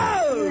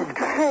God. Oh! It was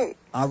great.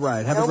 All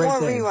right. Have a great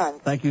day. No more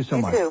reruns. Thank you so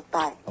much. You too.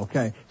 Bye.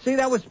 Okay. See,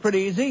 that was pretty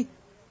easy.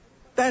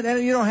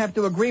 And you don't have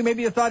to agree.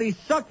 Maybe you thought he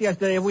sucked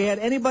yesterday. If we had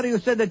anybody who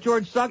said that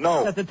George sucked,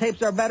 that the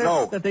tapes are better,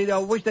 that they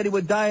wish that he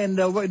would die and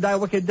die a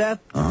wicked death,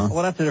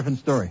 well, that's a different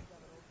story.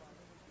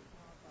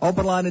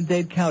 Open line in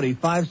Dade County,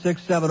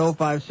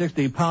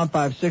 567-0560, pound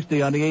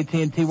 560 on the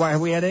AT&T wire.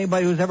 Have we had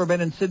anybody who's ever been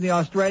in Sydney,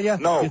 Australia?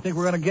 No. You think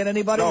we're going to get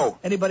anybody? No.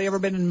 Anybody ever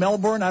been in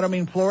Melbourne? I don't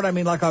mean Florida. I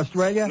mean like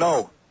Australia?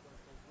 No.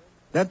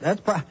 That's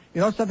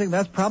something.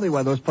 That's probably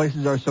why those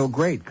places are so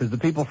great, because the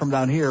people from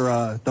down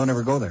here don't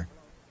ever go there.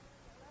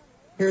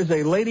 Here's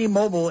a Lady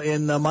Mobile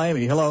in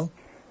Miami. Hello.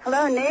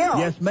 Hello, Neil.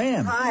 Yes,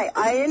 ma'am. Hi.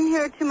 I didn't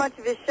hear too much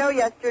of his show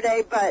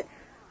yesterday, but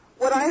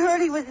what I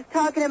heard, he was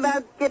talking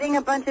about getting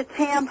a bunch of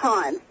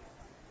tampons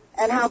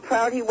and how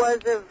proud he was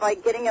of,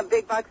 like, getting a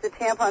big box of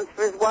tampons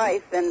for his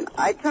wife, and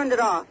I turned it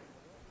off.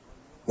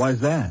 Why is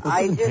that?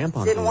 I just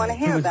didn't want to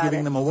hear He was about giving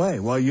it. them away.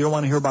 Well, you don't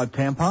want to hear about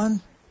tampons?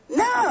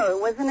 No,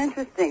 it wasn't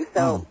interesting,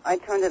 so I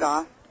turned it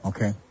off.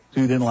 Okay. So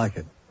you didn't like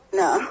it?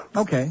 No.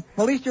 Okay.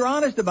 Well, at least you're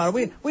honest about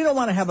it. We don't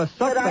want to have a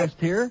suckfest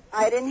here.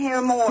 I didn't hear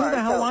more. Who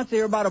the hell wants to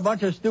hear about a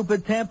bunch of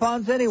stupid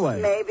tampons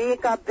anyway? Maybe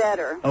it got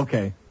better.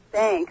 Okay.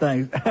 Thanks.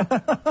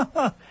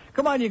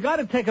 Come on, you got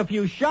to take a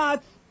few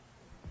shots.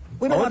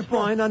 We don't want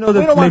fine. I know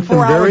that makes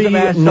them very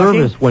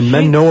nervous when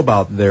men know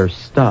about their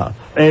stuff.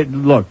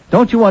 Look,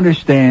 don't you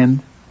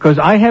understand? Because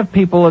I have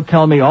people that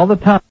tell me all the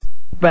time,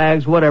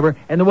 bags, whatever,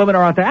 and the women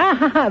are out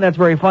there, that's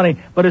very funny.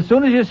 But as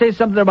soon as you say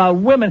something about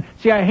women,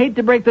 see, I hate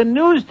to break the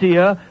news to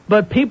you,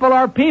 but people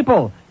are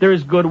people.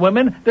 There's good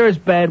women, there's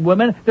bad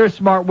women, there's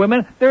smart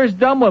women, there's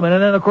dumb women,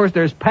 and then, of course,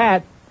 there's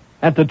Pat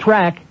at the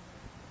track.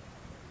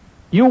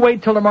 You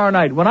wait till tomorrow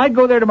night. When I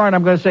go there tomorrow night,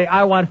 I'm going to say,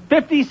 I want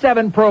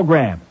 57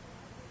 programs.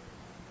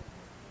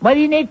 Why do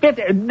you need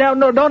 50?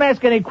 No, don't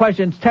ask any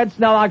questions. Ted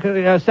Snell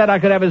said I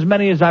could have as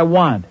many as I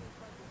want.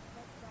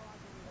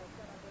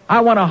 I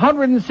want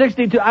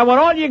 162. I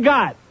want all you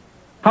got.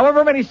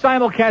 However many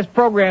simulcast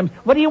programs.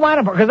 What do you want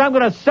them for? Because I'm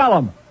going to sell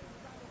them.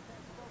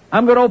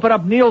 I'm going to open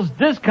up Neil's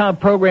discount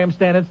program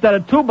stand. Instead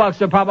of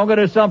 $2 a pop, I'm going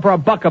to sell them for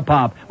 $1 a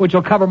pop, which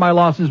will cover my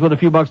losses with a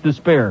few bucks to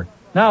spare.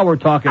 Now we're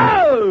talking,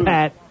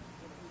 Pat.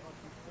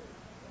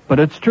 But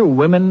it's true.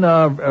 Women,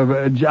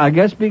 I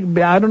guess,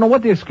 I don't know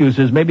what the excuse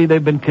is. Maybe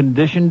they've been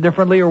conditioned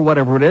differently or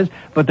whatever it is,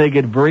 but they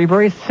get very,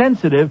 very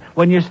sensitive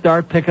when you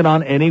start picking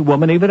on any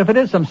woman, even if it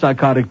is some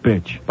psychotic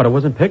bitch. But I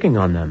wasn't picking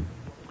on them.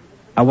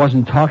 I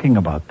wasn't talking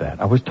about that.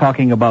 I was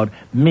talking about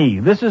me.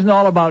 This isn't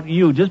all about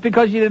you. Just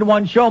because you did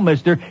one show,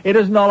 mister, it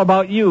isn't all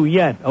about you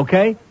yet,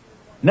 okay?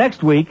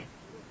 Next week,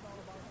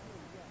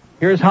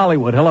 here's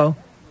Hollywood. Hello.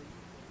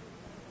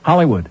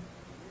 Hollywood.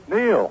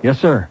 Neil. Yes,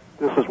 sir.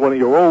 This is one of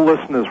your old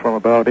listeners from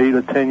about 8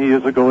 or 10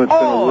 years ago. It's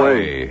been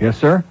away. Yes,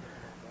 sir.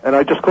 And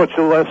I just caught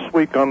you last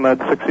week on that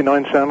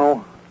 69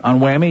 channel. On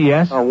Whammy,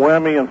 yes? On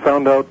Whammy, and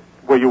found out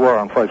where you were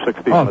on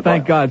 560. Oh,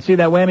 thank God. See,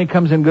 that Whammy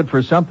comes in good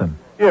for something.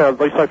 Yeah, at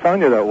least I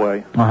found you that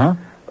way. Uh-huh.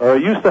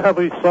 You used to have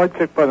a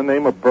sidekick by the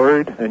name of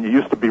Bird, and you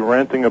used to be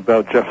ranting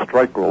about Jeff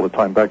Stryker all the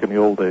time back in the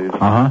old days.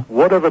 Uh-huh.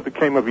 Whatever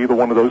became of either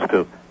one of those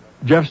two?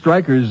 Jeff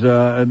Stryker's... he's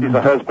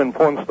a has-been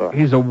porn star.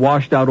 He's a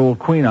washed-out old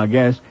queen, I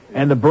guess.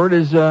 And the Bird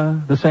is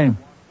the same.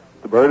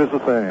 The Bird is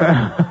the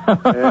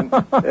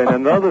same. and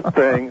another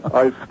thing,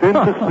 I've been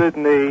to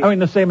Sydney. I mean,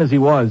 the same as he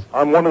was.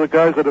 I'm one of the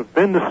guys that have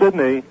been to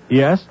Sydney.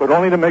 Yes? But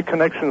only to make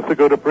connections to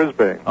go to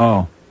Brisbane.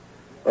 Oh.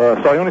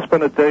 So I only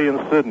spent a day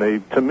in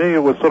Sydney. To me, it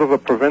was sort of a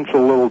provincial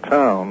little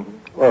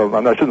town. Well,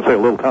 I shouldn't say a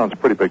little town. It's a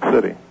pretty big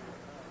city.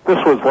 This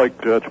was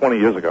like 20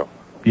 years ago.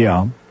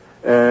 Yeah.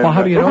 And, well,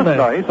 how do you know that?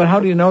 Nice. But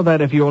how do you know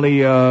that if you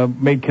only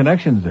made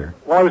connections there?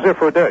 Well, I was there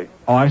for a day.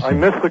 Oh, I see. I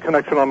missed the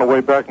connection on the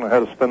way back, and I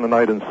had to spend the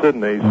night in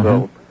Sydney,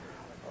 so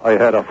I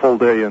had a full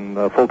day in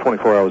full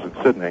 24 hours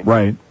in Sydney.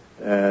 Right.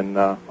 And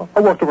I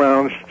walked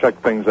around,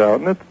 checked things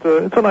out, and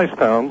it's a nice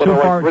town. But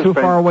too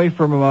far away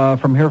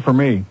from here for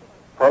me.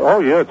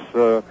 Oh yeah,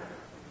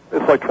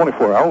 it's like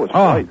 24 hours.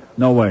 Oh,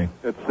 no way.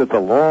 It's a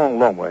long,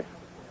 long way.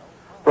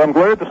 But I'm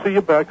glad to see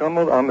you back on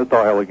the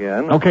dial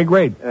again. Okay,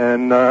 great.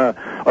 And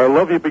I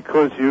love you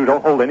because you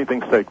don't hold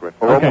anything sacred,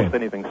 or almost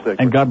anything sacred.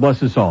 And God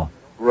bless us all.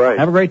 Right.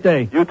 Have a great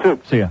day. You too.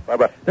 See ya.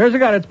 Bye-bye. There's a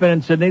guy that's been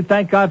in Sydney.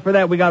 Thank God for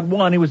that. We got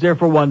one. He was there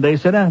for one day.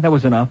 Said, that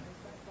was enough.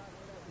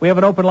 We have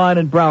an open line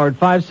in Broward,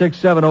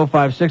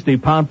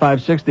 5670560, pound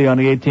 560 on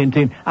the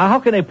AT&T. How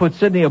can they put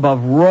Sydney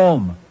above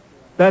Rome?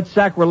 That's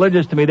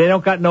sacrilegious to me. They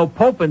don't got no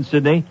Pope in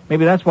Sydney.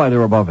 Maybe that's why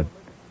they're above it.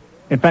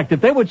 In fact, if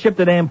they would ship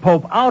the damn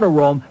Pope out of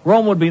Rome,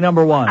 Rome would be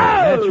number one. Oh!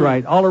 That's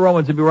right. All the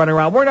Romans would be running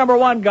around. We're number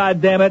one,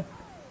 goddammit.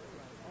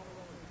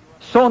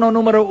 Sono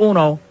numero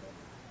uno.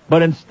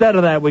 But instead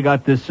of that, we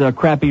got this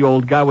crappy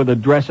old guy with a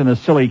dress and a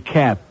silly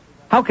cap.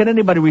 How can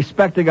anybody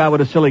respect a guy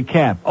with a silly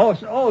cap? Oh,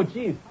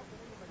 jeez.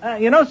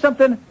 You know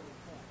something?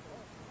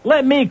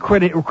 Let me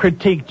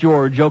critique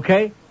George,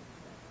 okay?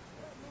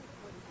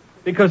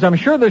 Because I'm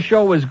sure the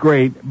show was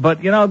great,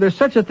 but, there's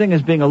such a thing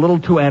as being a little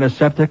too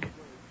antiseptic.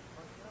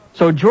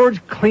 So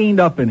George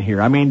cleaned up in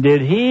here. I mean,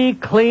 did he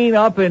clean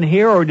up in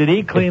here, or did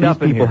he clean up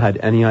in here? If these people had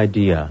any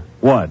idea.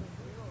 What?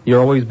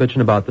 You're always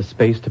bitching about the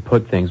space to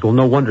put things. Well,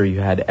 no wonder you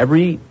had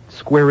every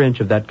square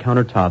inch of that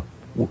countertop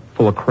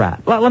full of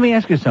crap. Well, let me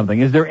ask you something.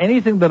 Is there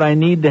anything that I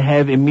need to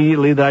have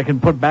immediately that I can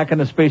put back in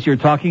the space you're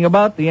talking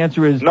about? The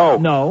answer is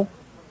no.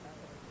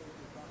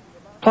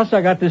 Plus,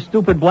 I got this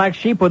stupid black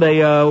sheep with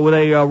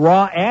a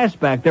raw ass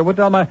back there. What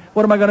am I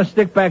going to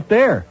stick back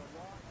there?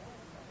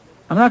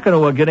 I'm not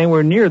going to get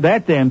anywhere near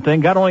that damn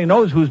thing. God only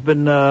knows who's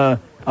been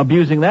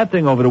abusing that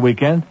thing over the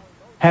weekend,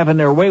 having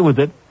their way with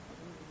it.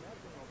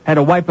 Had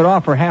to wipe it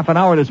off for half an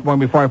hour this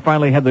morning before I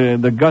finally had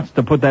the guts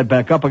to put that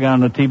back up again on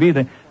the TV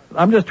thing.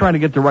 I'm just trying to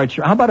get the right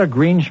shirt. How about a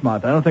green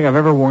schmutt? I don't think I've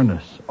ever worn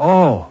this.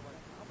 Oh,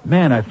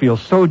 man, I feel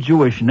so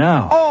Jewish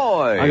now.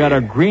 Oy! I got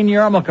a green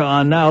yarmulke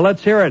on now.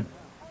 Let's hear it.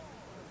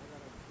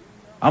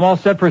 I'm all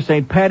set for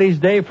St. Patty's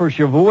Day, for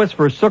Shavuos,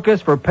 for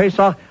Sukkot, for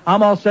Pesach.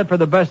 I'm all set for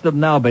the best of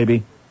now,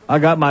 baby. I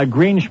got my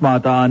green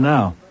schmutt on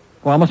now.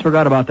 Well, I almost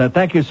forgot about that.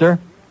 Thank you, sir.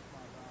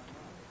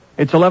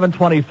 It's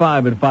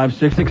 11:25 at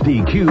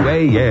 560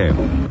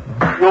 QAM.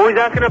 You're always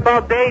asking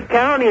about Dade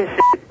County and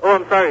shit. Oh,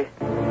 I'm sorry.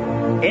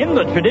 In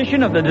the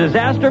tradition of the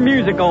disaster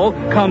musical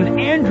comes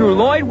Andrew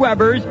Lloyd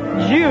Webber's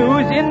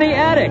Jews in the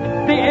Attic,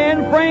 the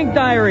Anne Frank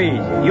Diaries.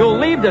 You'll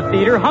leave the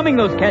theater humming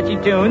those catchy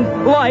tunes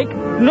like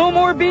No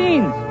More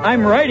Beans.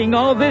 I'm writing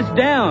all this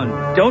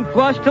down. Don't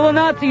flush till the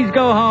Nazis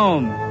go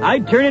home.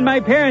 I'd turn in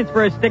my parents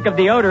for a stick of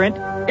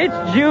deodorant.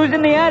 It's Jews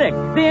in the Attic,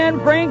 the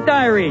Anne Frank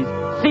Diaries.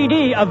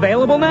 CD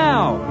available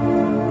now.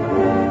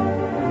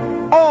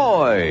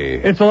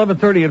 Oi! It's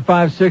 11:30 at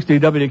 560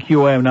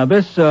 WQAM. Now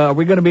this, are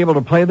we going to be able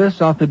to play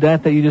this off the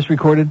DAT that you just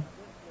recorded?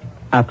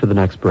 After the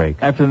next break.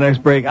 After the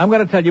next break. I'm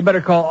going to tell you,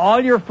 better call all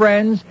your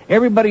friends,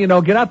 everybody you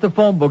know, get out the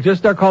phone book, just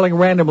start calling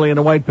randomly in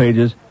the white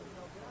pages.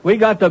 We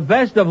got the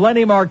best of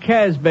Lenny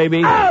Marquez,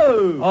 baby.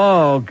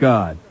 Oh,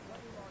 God.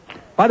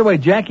 By the way,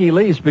 Jackie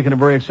Lee, speaking of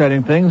very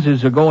exciting things,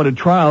 is going to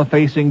trial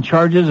facing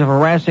charges of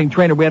harassing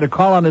trainer. We had a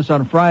call on this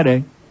on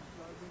Friday.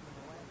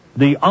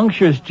 The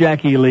unctuous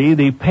Jackie Lee,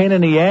 the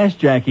pain-in-the-ass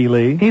Jackie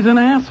Lee. He's an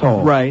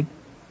asshole. Right.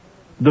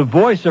 The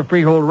voice of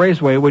Freehold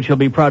Raceway, which he'll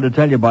be proud to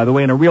tell you, by the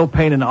way, and a real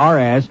pain in our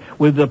ass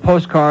with the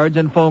postcards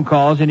and phone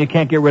calls, and you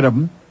can't get rid of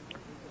them.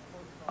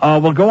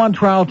 Will go on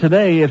trial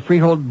today at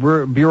Freehold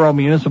Bureau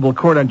Municipal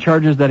Court on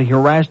charges that he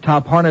harassed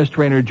top harness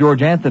trainer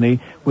George Anthony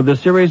with a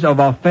series of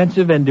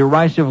offensive and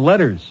derisive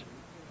letters.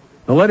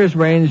 The letters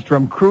ranged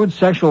from crude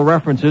sexual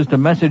references to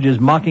messages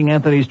mocking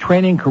Anthony's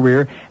training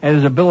career and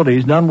his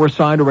abilities. None were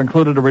signed or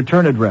included a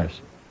return address.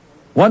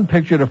 One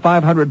pictured a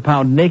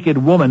 500-pound naked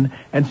woman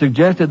and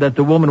suggested that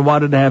the woman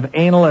wanted to have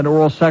anal and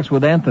oral sex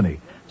with Anthony.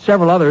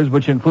 Several others,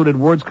 which included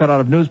words cut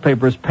out of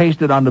newspapers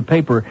pasted on the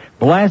paper,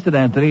 blasted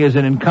Anthony as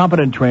an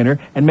incompetent trainer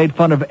and made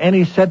fun of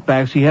any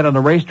setbacks he had on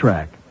the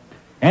racetrack.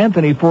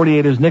 Anthony,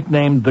 48, is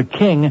nicknamed the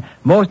King.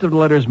 Most of the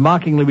letters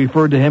mockingly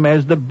referred to him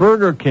as the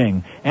Burger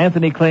King.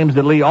 Anthony claims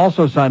that Lee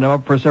also signed him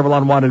up for several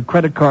unwanted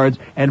credit cards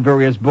and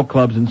various book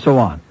clubs and so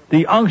on.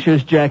 The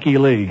unctuous Jackie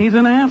Lee. He's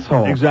an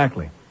asshole.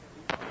 Exactly.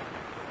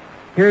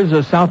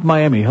 Here's South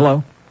Miami.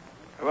 Hello.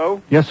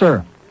 Hello? Yes,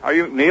 sir. Are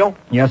you Neil?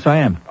 Yes, I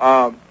am.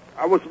 I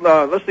was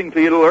listening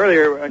to you a little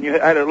earlier, and you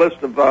had a list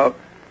of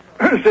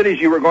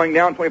cities you were going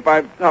down,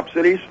 25 top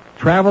cities.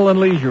 Travel and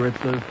Leisure. It's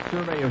a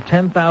survey of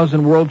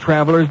 10,000 world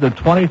travelers, the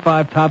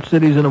 25 top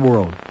cities in the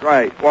world.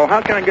 Right. Well,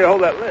 how can I get a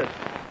hold of that list?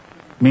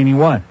 Meaning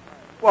what?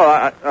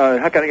 Well,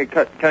 how can I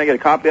get a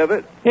copy of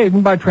it? Yeah, you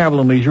can buy Travel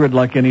and Leisure at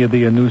like any of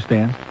the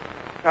newsstands.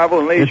 Travel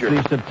and Leisure.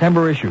 It's the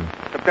September issue.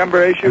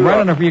 September issue? And right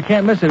on the, you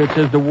can't miss it. It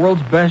says the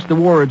world's best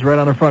awards right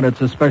on the front.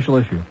 It's a special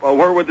issue. Well,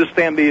 where would this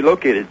stand be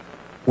located?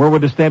 Where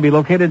would the stand be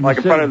located? Like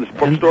in front of the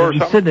bookstore or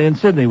something? In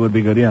Sydney would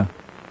be good, yeah.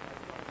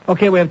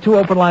 Okay, we have two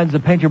open lines to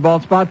paint your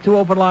bald spot. Two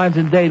open lines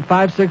in Dade,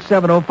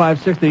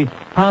 5670560,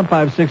 pound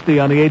 560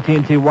 on the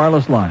AT&T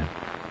wireless line.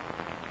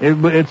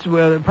 It's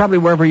probably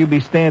wherever you'd be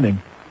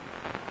standing.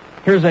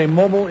 Here's a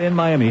mobile in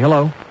Miami.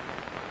 Hello.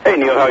 Hey,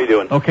 Neil, how you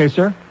doing? Okay,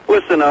 sir.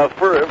 Listen,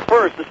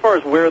 first, as far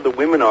as where the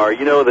women are,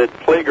 you know that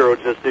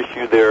Playgirl just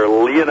issued their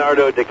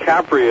Leonardo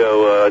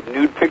DiCaprio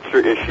nude picture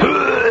issue.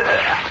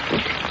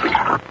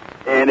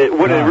 And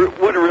what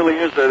it really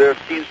is, there are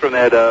scenes from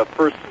that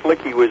first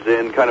flick he was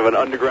in, kind of an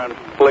underground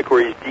flick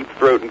where he's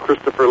deep-throating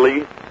Christopher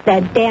Lee.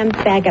 That damn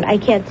faggot. I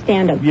can't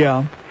stand him.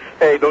 Yeah.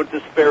 Hey, don't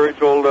disparage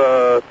old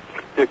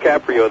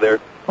DiCaprio there.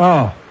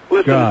 Oh,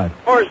 Listen, God. as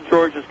far as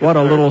George is What a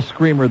concerned, little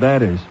screamer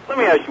that is. let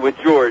me ask you, with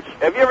George,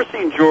 have you ever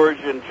seen George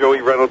and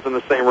Joey Reynolds in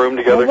the same room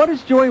together? Well, what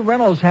does Joey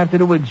Reynolds have to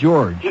do with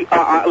George?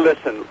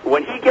 Listen,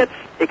 when he gets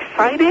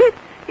excited,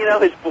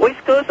 his voice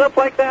goes up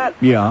like that.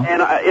 Yeah.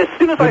 And as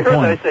soon as I heard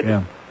that, I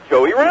said,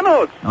 Joey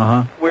Reynolds.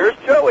 Uh-huh. Where's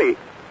Joey?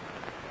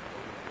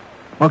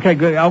 Okay,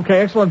 good.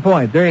 Okay, excellent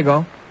point. There you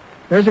go.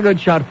 There's a good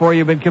shot for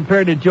you. Been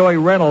compared to Joey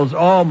Reynolds.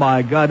 Oh,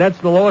 my God. That's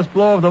the lowest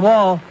blow of them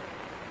all.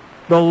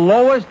 The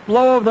lowest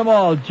blow of them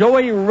all.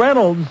 Joey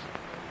Reynolds.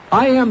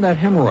 I am that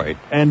hemorrhoid.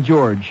 And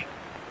George.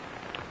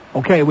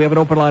 Okay, we have an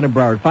open line in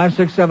Broward.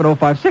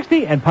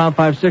 567-0560 and pound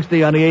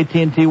 560 on the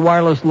AT&T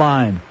wireless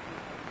line.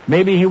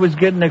 Maybe he was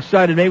getting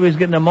excited. Maybe he was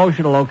getting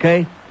emotional,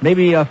 okay?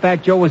 Maybe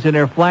Fat Joe was in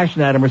there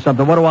flashing at him or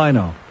something. What do I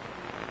know?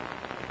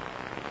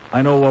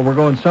 I know we're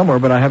going somewhere,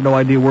 but I have no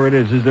idea where it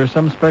is. Is there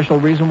some special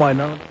reason why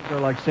none of us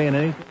are, saying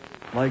anything?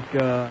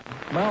 Well,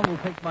 we'll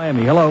take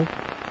Miami. Hello?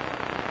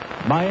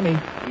 Miami.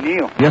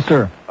 Neil. Yes,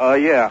 sir.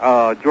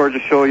 Georgia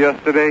show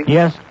yesterday.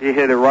 Yes. He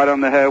hit it right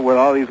on the head with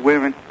all these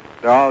women.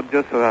 They're all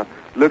just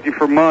looking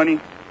for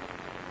money.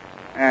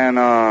 And,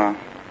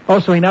 Oh,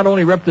 so he not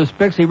only ripped the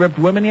spics, he ripped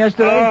women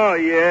yesterday? Oh,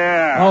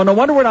 yeah. Oh, no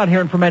wonder we're not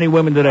hearing from any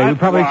women today. That's We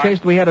probably why.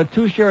 we had a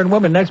 2-share in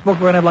women. Next book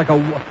we're going to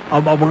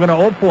have we're going to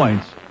owe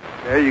points.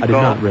 There you I go. did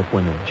not rip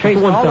women. Chase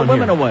The ones all the down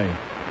women here. away.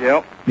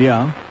 Yep.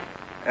 Yeah.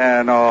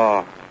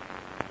 And,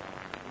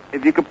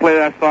 if you could play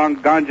that song,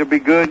 Ganja Be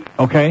Good.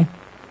 Okay.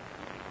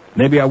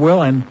 Maybe I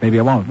will and maybe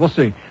I won't. We'll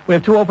see. We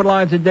have 2 open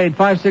lines at date,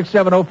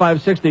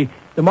 567-0560.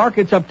 The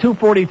market's up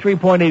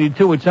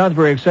 243.82. It sounds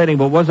very exciting,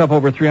 but was up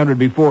over 300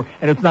 before,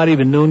 and it's not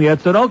even noon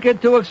yet. So don't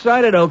get too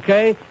excited,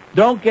 okay?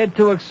 Don't get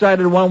too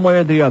excited one way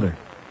or the other.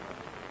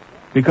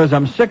 Because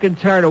I'm sick and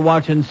tired of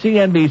watching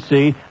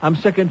CNBC. I'm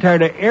sick and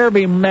tired of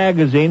every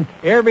magazine,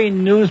 every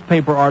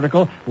newspaper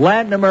article.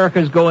 Latin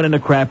America's going in the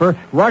crapper.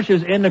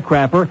 Russia's in the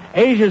crapper.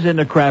 Asia's in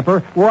the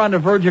crapper. We're on the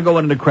verge of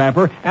going in the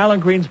crapper. Alan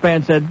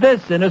Greenspan said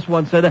this, and this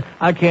one said,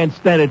 I can't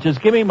stand it.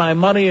 Just give me my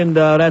money, and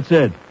that's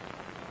it.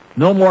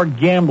 No more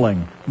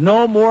gambling.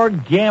 No more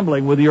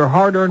gambling with your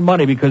hard-earned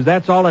money, because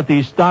that's all that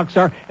these stocks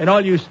are. And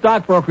all you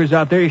stockbrokers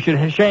out there, you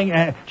should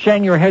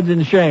shang your heads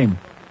in shame.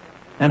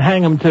 And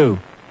hang them, too.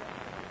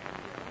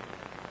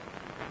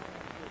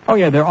 Oh,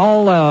 yeah, they're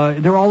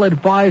all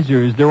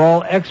advisors. They're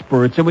all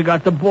experts. And we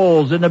got the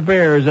bulls and the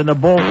bears and the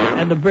bull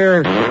and the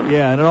bear.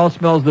 Yeah, and it all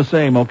smells the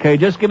same, okay?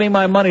 Just give me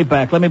my money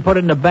back. Let me put it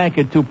in the bank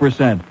at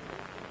 2%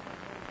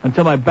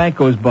 until my bank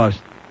goes bust.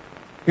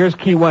 Here's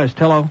Key West.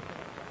 Hello.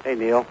 Hey,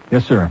 Neil.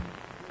 Yes, sir.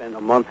 Spent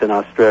a month in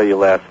Australia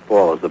last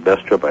fall. It was the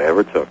best trip I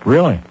ever took.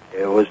 Really?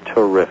 It was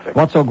terrific.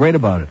 What's so great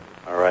about it?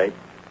 All right.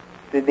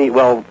 Sydney,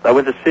 well, I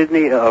went to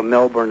Sydney,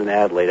 Melbourne, and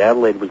Adelaide.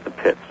 Adelaide was the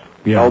pits.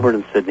 Yeah. Melbourne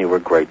and Sydney were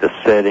great. The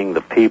setting,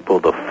 the people,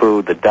 the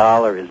food. The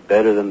dollar is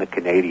better than the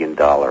Canadian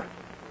dollar.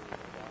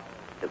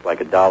 It's like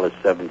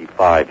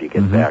 $1.75 you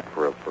get back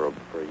for a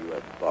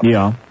U.S. buck.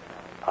 Yeah.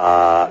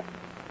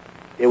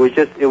 It was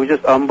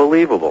just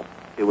unbelievable.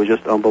 It was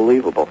just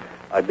unbelievable.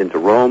 I've been to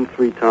Rome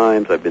 3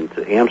 times. I've been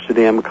to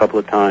Amsterdam a couple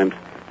of times.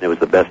 And it was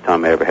the best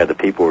time I ever had. The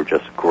people were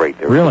just great.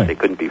 They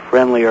couldn't be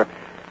friendlier.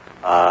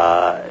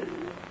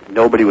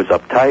 Nobody was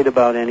uptight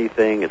about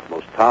anything. It's the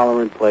most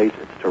tolerant place.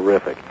 It's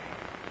terrific.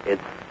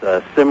 It's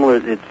similar.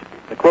 It's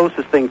the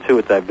closest thing to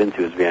it that I've been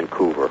to is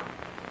Vancouver,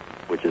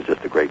 which is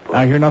just a great place.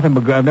 I hear nothing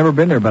but good. I've never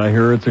been there, but I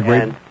hear it's a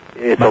great... And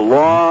it's a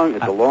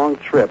long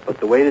trip, but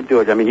the way to do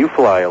it, I mean, you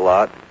fly a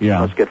lot. Yeah.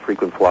 You must get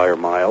frequent flyer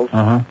miles.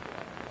 Uh-huh.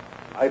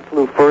 I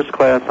flew first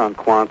class on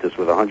Qantas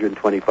with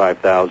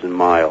 125,000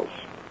 miles.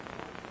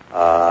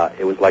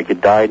 It was like you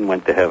died and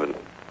went to heaven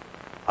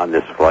on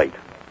this flight.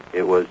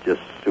 It was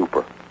just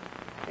super.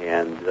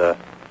 And,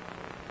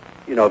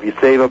 if you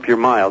save up your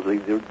miles, the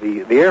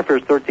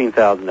airfare is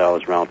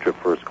 $13,000 round trip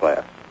first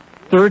class.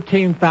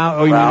 13,000.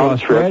 Oh, you're in Round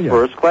trip Australia.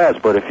 first class,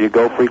 but if you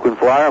go frequent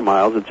flyer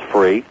miles, it's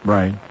free.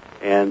 Right.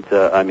 And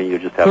you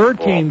just have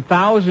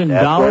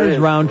 $13,000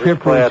 round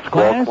trip first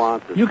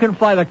class. You can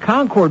fly the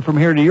Concorde from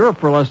here to Europe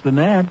for less than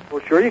that.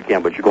 Well, sure you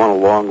can, but you're going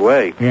a long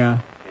way.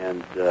 Yeah.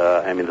 And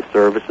the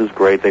service is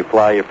great. They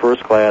fly you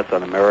first class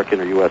on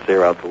American or U.S.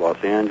 Air out to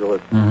Los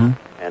Angeles,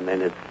 and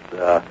then it's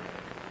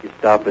you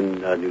stop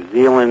in New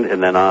Zealand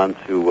and then on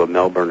to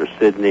Melbourne or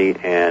Sydney,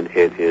 and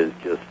it is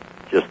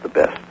just the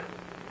best.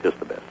 Just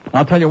the best.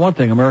 I'll tell you one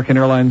thing. American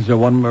Airlines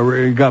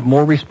got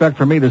more respect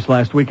for me this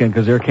last weekend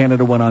because Air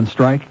Canada went on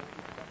strike.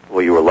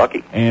 Well, you were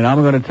lucky. And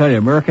I'm going to tell you,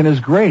 American is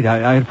great.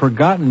 I had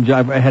forgotten.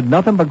 I had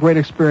nothing but great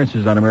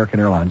experiences on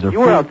American Airlines. You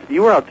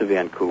were out to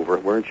Vancouver,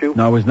 weren't you?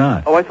 No, I was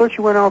not. Oh, I thought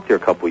you went out there a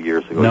couple of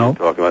years ago. No. You were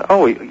talking about.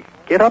 Oh,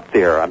 get up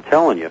there. I'm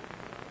telling you,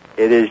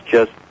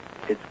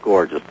 it's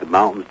gorgeous. The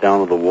mountains down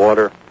to the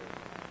water.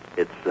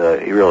 It's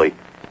really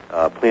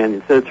plan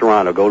instead of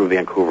Toronto, go to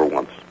Vancouver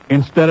once.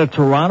 Instead of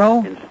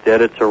Toronto?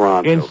 Instead of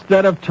Toronto.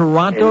 Instead of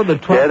Toronto, the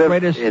 12th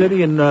greatest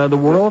city in the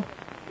world?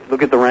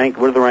 Look at the rank.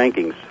 What are the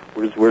rankings?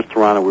 Where's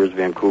Toronto? Where's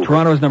Vancouver?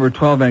 Toronto is number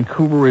 12.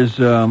 Vancouver is,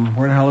 where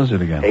the hell is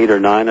it again? 8 or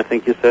 9, I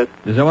think you said.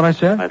 Is that what I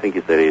said? I think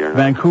you said 8 or 9.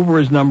 Vancouver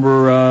is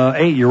number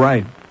 8. You're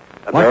right.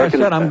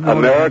 American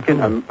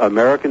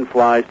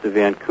flies to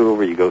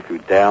Vancouver. You go through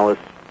Dallas,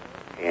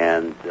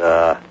 and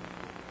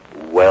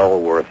well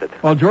worth it.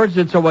 Well, George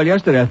did so well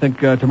yesterday. I think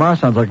tomorrow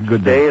sounds like a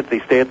good day. They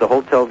stay at the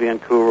Hotel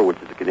Vancouver, which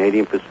is a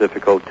Canadian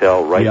Pacific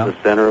hotel right in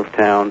the center of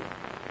town,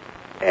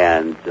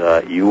 and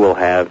you will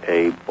have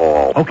a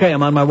ball. Okay,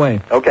 I'm on my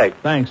way. Okay.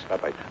 Thanks.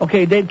 Bye-bye.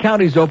 Okay, Dade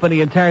County's open,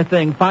 the entire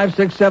thing,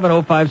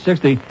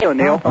 5670560. Hey,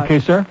 Neil. Okay,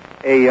 sir.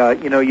 Hey,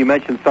 you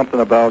mentioned something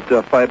about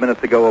 5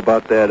 minutes ago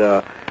about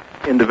that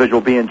individual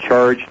being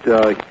charged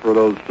for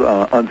those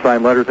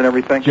unsigned letters and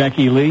everything.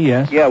 Jackie Lee,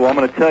 yes. Yeah, well, I'm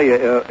going to tell you,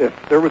 if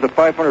there was a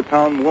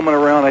 500-pound woman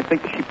around, I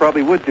think that she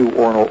probably would do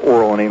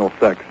oral and anal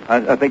sex.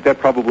 I think that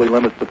probably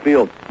limits the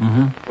field.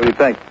 Mm-hmm. What do you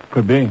think?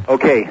 Could be.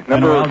 Okay,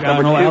 number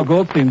I know two. Al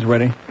Goldstein's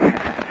ready.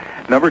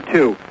 Number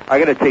 2, I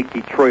got to take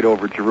Detroit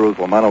over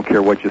Jerusalem. I don't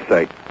care what you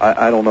say.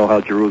 I don't know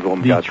how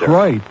Jerusalem got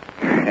there.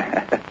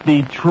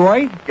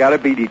 Detroit? Got to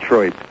be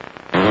Detroit.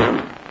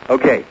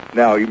 Okay,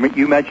 now,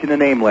 you mentioned a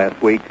name last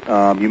week.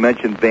 You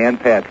mentioned Van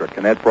Patrick,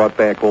 and that brought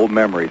back old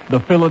memories. The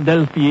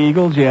Philadelphia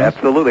Eagles, yes.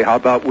 Absolutely. How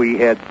about we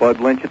had Bud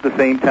Lynch at the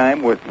same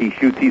time with He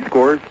Shoots, He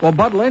Scores? Well,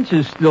 Bud Lynch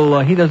is still,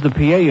 he does the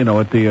PA,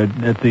 at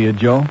the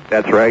Joe.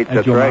 That's right,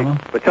 Joe right.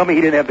 Mama. But tell me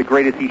he didn't have the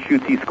greatest He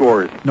Shoots, He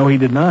Scores. No, he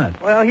did not.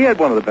 Well, he had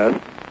one of the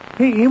best.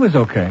 He was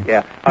okay.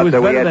 Yeah. He was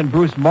better than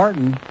Bruce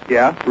Martin.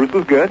 Yeah, Bruce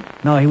was good.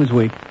 No, he was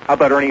weak. How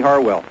about Ernie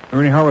Harwell?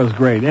 Ernie Harwell's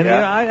great. And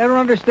I don't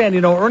understand,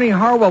 Ernie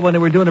Harwell, when they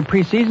were doing the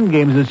preseason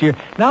games this year,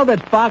 now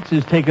that Fox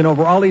has taken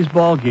over all these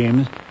ball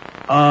games,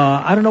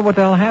 I don't know what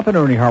the hell happened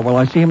to Ernie Harwell.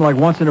 I see him like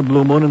once in a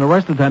blue moon, and the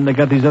rest of the time they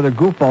got these other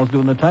goofballs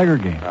doing the Tiger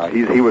game.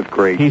 He was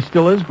great. He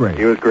still is great.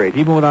 He was great.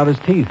 Even without his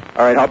teeth.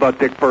 All right, how about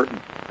Dick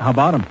Burton? How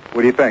about him?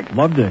 What do you think?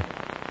 Love Dick.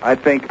 I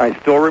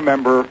still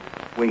remember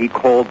when he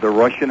called the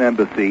Russian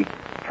embassy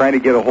trying to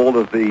get a hold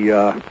of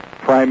the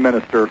prime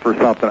minister for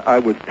something. I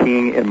was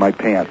peeing in my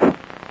pants.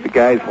 The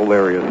guy's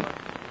hilarious.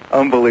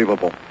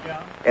 Unbelievable.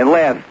 Yeah. And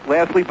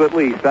lastly but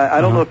least, I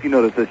don't know if you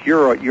noticed this.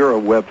 You're a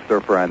web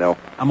surfer, I know.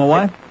 I'm a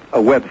what?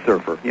 A web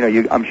surfer.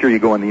 I'm sure you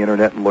go on the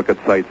internet and look at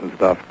sites and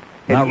stuff.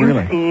 Have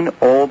you seen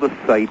all the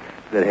sites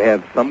that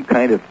have some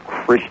kind of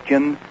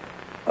Christian,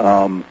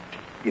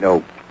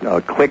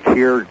 click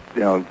here,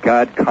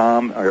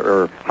 God.com,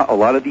 or a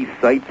lot of these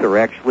sites are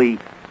actually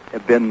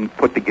have been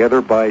put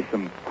together by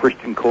some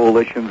Christian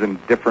coalitions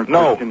and different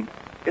Christian.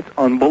 It's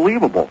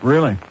unbelievable.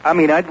 Really? I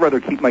mean, I'd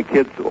rather keep my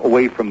kids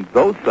away from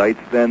those sites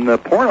than the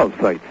porno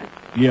sites.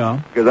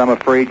 Yeah. Because I'm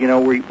afraid,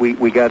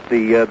 we got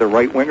the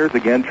right-wingers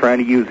again trying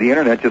to use the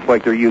internet just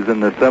like they're using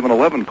the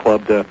 7-Eleven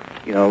club to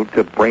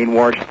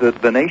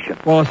brainwash the nation.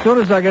 Well, as soon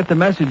as I get the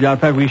message out, in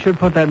fact, we should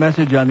put that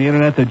message on the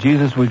internet that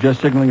Jesus was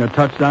just signaling a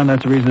touchdown.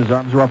 That's the reason his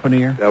arms were up in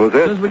the air. That was it.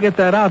 As soon as we get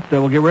that out,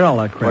 we'll get rid of all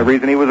that crap. The only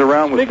reason he was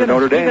around was for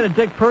Notre Dame. Speaking of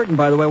Dick Burton,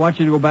 by the way, I want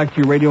you to go back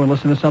to your radio and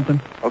listen to something.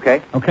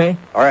 Okay. Okay?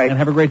 All right. And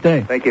have a great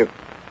day. Thank you.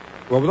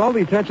 Well, with all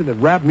the attention that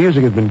rap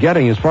music has been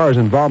getting as far as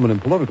involvement in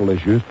political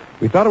issues,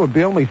 we thought it would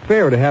be only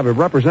fair to have a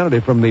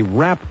representative from the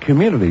rap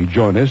community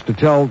join us to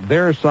tell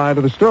their side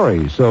of the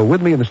story. So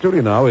with me in the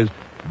studio now is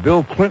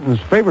Bill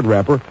Clinton's favorite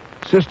rapper,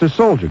 Sister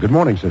Soldier. Good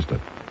morning,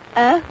 Sister.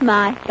 Oh,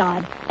 my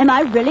God. Am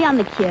I really on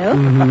the queue?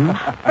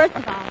 Mm-hmm. First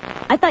of all,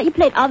 I thought you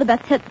played all the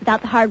best hits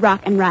without the hard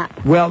rock and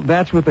rap. Well,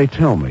 that's what they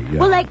tell me, yeah.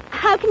 Well,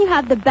 how can you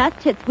have the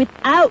best hits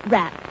without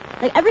rap?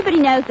 Everybody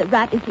knows that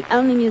rap is the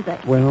only music.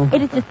 Well...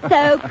 It is just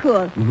so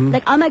cool. Mm-hmm.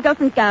 All my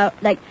girlfriends go,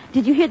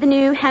 did you hear the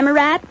new Hammer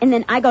rap? And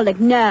then I go,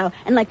 no.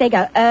 And, they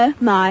go, oh,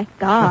 my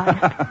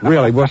God.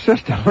 Really? Well,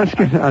 Sister, let's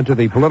get on to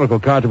the political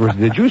controversy.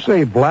 Did you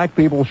say black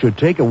people should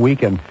take a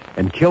week and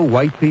kill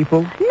white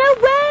people? No way!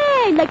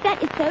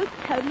 That is so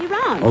totally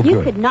wrong. Oh, you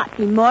good. could not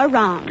be more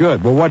wrong.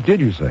 Good. Well, what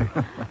did you say?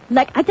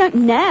 I don't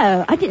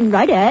know. I didn't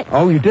write it.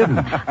 Oh, you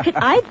didn't? Could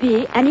I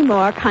be any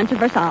more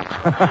controversial?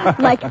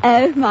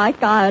 Oh, my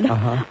God.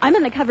 Uh-huh. I'm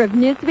on the cover of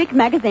Newsweek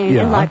magazine,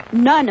 Yeah.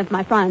 and, none of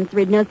my friends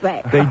read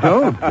Newsweek. They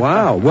don't?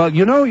 Wow. Well,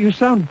 you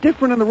sound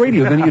different on the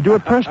radio than you do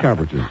at press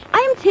conferences.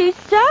 I'm too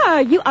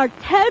sure. You are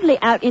totally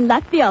out in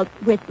left field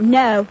with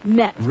no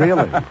mitts.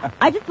 Really?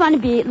 I just want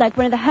to be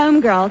one of the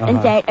homegirls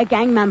and date a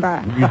gang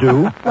member. You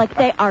do?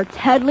 They are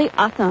totally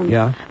awesome.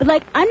 Yeah.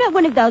 But, I'm not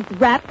one of those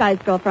rap guys'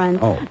 girlfriends.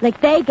 Oh.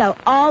 They go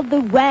all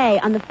the way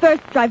on the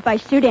first drive-by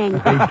shooting.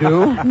 They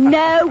do?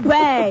 No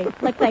way.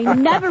 They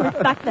never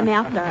respect them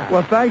after.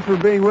 Well, thanks for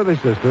being with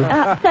us, Sister.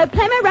 So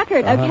play my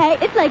record, okay?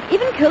 It's,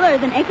 even cooler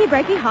than Achy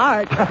Breaky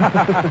Heart.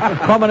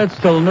 12 minutes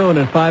till noon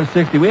at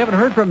 560. We haven't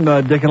heard from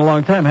Dick in a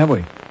long time, have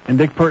we? And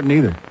Dick Burton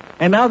either.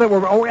 And now that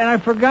and I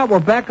forgot, we're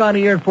back on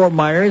the air in Fort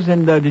Myers,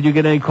 and did you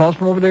get any calls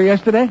from over there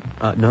yesterday?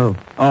 No.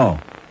 Oh.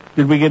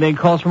 Did we get any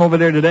calls from over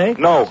there today?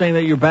 No. Saying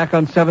that you're back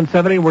on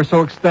 770? We're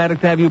so ecstatic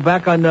to have you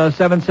back on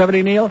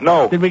 770, Neil?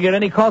 No. Did we get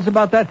any calls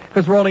about that?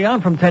 Because we're only on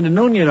from 10 to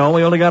noon, We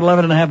only got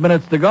 11 and a half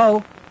minutes to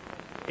go.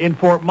 In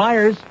Fort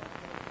Myers,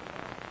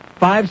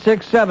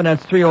 567,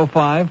 that's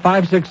 305,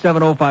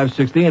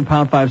 567-0560, and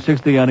pound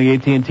 560 on the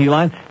AT&T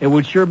line. It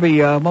would sure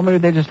be, maybe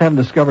they just haven't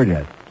discovered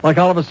yet.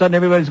 All of a sudden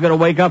everybody's going to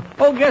wake up.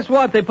 Oh, guess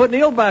what? They put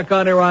Neil back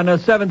on there on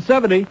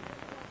 770.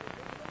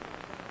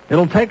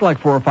 It'll take like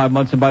 4 or 5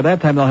 months, and by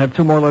that time they'll have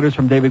 2 more letters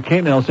from David Kane,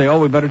 and they'll say, oh,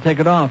 we better take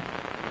it off.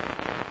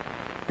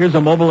 Here's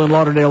a mobile in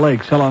Lauderdale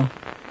Lakes. Hello.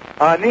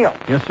 Neil.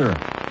 Yes, sir.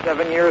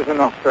 7 years in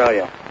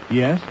Australia.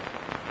 Yes?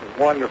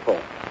 Wonderful.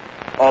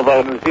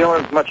 Although New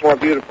Zealand's much more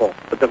beautiful.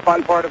 But the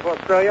fun part of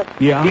Australia,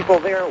 people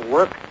there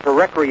work to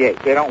recreate.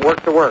 They don't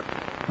work to work.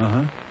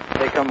 Uh-huh.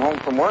 They come home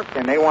from work,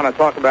 and they want to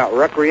talk about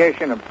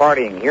recreation and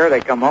partying. Here they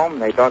come home,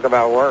 and they talk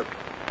about work.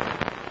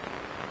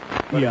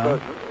 But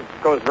it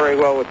goes very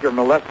well with your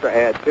molester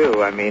ad,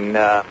 too. I mean,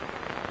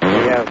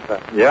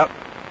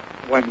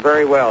 went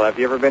very well. Have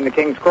you ever been to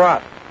King's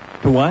Cross?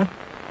 To what?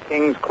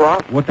 King's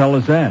Cross What the hell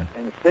is that?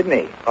 in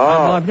Sydney.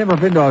 Well, I've never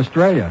been to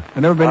Australia.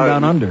 I've never been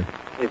down under.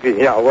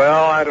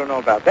 Well, I don't know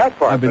about that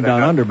part. I've been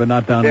down under, but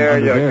not down there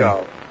under you there.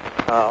 go.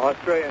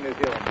 Australia and New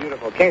Zealand,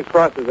 beautiful. King's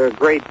Cross is a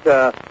great,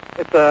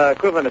 it's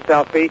equivalent of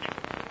South Beach.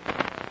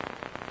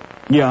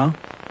 Yeah.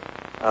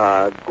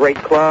 Great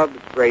clubs,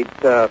 great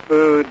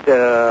food,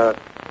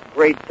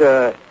 great,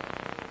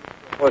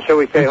 well, shall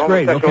we say, It's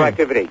great, homosexual okay.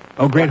 activity.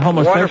 Oh, great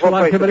Wonderful homosexual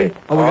place to activity? be.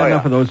 Oh, we got yeah.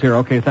 enough of those here.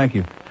 Okay, thank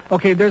you.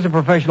 Okay, there's a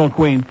professional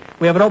queen.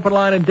 We have an open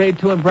line in Day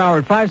 2 in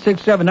Broward,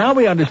 567. Now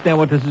we understand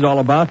what this is all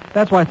about.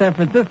 That's why San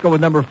Francisco was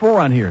number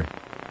 4 on here.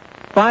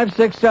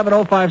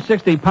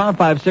 5670560, pound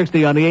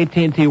 560 on the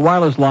AT&T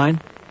wireless line.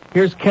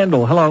 Here's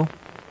Kendall. Hello.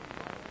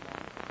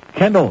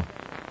 Kendall.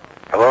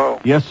 Hello?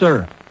 Yes,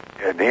 sir.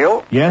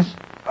 Neil? Yes?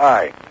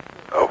 Hi.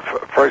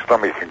 First,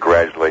 let me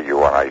congratulate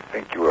you on, I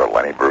think you were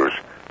Lenny Bruce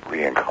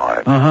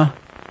reincarnate. Uh-huh.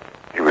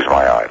 He was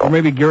my idol. Or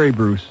maybe Gary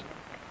Bruce.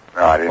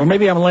 No, I didn't. Or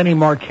maybe I'm Lenny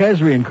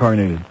Marquez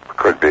reincarnated.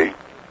 Could be,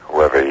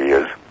 whoever he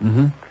is.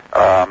 Mm-hmm.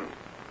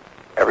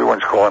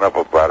 Everyone's calling up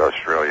about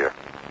Australia.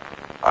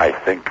 I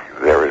think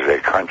there is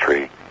a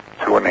country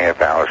 2.5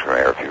 hours from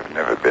here, if you've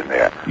never been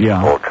there,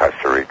 called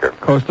Costa Rica.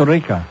 Costa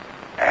Rica.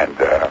 And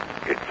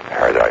it's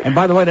paradise. And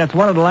by the way, that's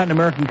one of the Latin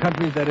American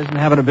countries that isn't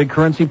having a big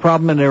currency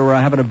problem, and they're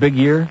having a big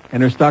year,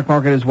 and their stock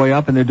market is way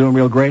up, and they're doing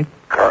real great.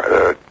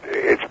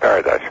 It's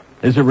paradise.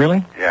 Is it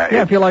really? Yeah.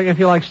 Yeah, if you like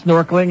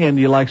snorkeling and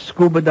you like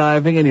scuba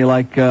diving and you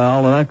like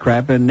all of that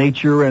crap and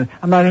nature, and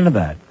I'm not into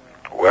that.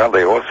 Well,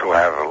 they also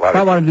have a lot If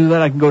I want to do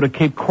that, I can go to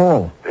Cape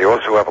Coral. They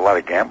also have a lot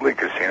of gambling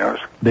casinos.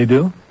 They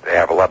do? They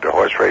have a lot of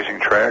horse racing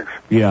tracks.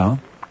 Yeah.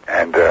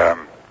 And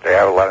they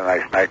have a lot of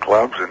nice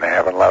nightclubs, and they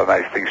have a lot of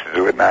nice things to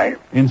do at night.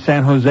 In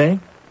San Jose?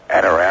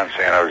 And around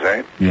San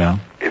Jose. Yeah.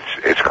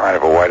 It's kind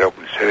of a wide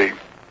open city.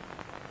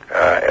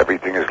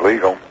 Everything is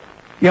legal.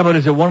 Yeah, but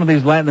is it one of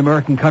these Latin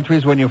American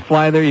countries when you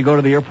fly there, you go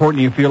to the airport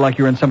and you feel like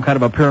you're in some kind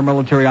of a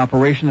paramilitary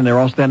operation and they're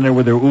all standing there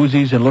with their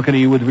Uzis and looking at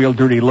you with real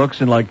dirty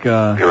looks and like...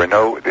 There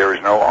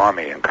is no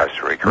army in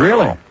Costa Rica.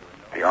 Really?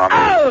 The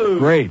army...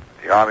 Great.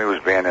 The army was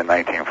banned in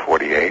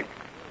 1948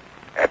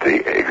 at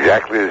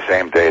exactly the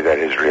same day that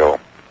Israel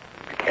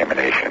became a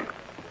nation.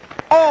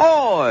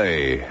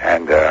 Ahoy!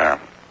 And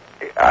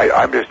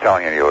I'm just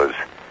telling you,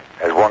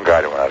 as one guy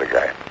to another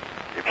guy,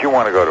 if you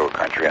want to go to a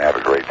country and have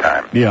a great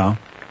time... Yeah.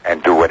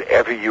 And do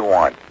whatever you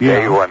want,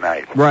 day or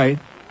night. Right.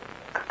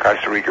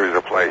 Costa Rica is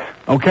a place.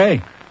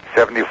 Okay.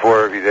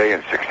 74 every day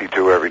and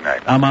 62 every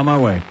night. I'm on my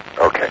way.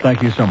 Okay.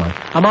 Thank you so much.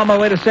 I'm on my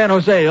way to San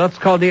Jose. Let's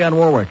call Dionne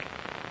Warwick.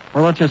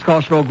 Or let's just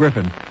call Schmo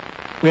Griffin.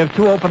 We have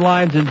 2 open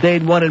lines in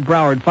Dade, 1 in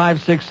Broward,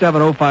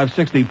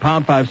 5670560,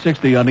 pound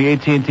 560 on the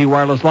AT&T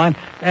wireless line.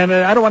 And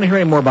I don't want to hear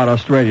any more about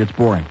Australia. It's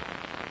boring.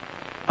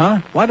 Huh?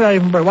 Why did I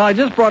even... Well, I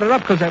just brought it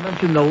up because I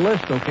mentioned the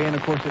list, okay? And,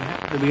 of course, it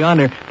happened to be on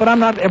there. But I'm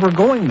not ever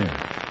going there.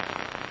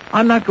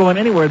 I'm not going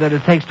anywhere that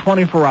it takes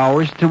 24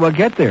 hours to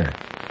get there.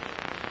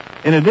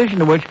 In addition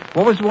to which,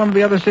 what was one of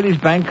the other cities?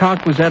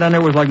 Bangkok, was that on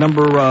there? Was like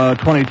number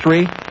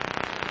 23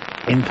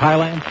 in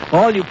Thailand?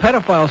 All you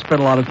pedophiles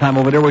spend a lot of time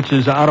over there, which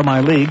is out of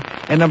my league.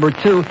 And number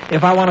 2,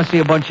 if I want to see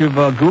a bunch of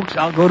gooks,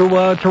 I'll go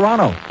to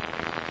Toronto.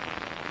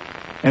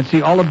 And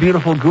see all the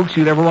beautiful gooks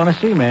you'd ever want to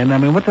see, man. I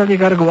mean, what the hell you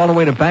got to go all the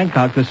way to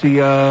Bangkok to see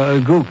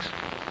gooks?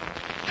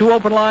 2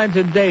 open lines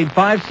in Dade,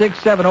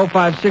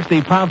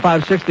 5670560, pound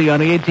 560 on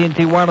the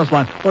AT&T wireless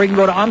line. Or you can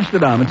go to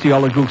Amsterdam and see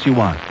all the gooks you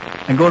want.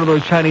 And go to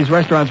those Chinese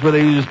restaurants where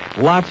they use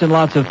lots and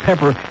lots of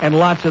pepper and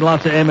lots of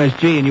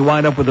MSG, and you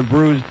wind up with a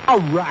bruised... All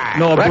right.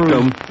 No, a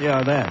Rectum. bruised...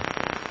 Yeah, that.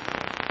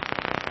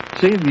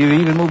 See, you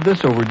even moved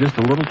this over just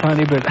a little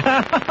tiny bit. I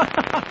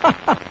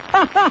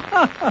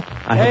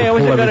had to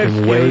pull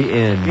everything way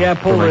in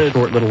pull for my this.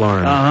 short little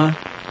arm. Uh-huh.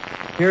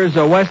 Here's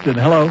Weston.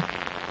 Hello.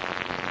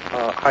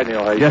 Hi,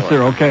 Neil. How you Yes,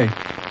 doing? sir. Okay.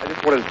 I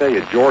just wanted to tell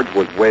you, George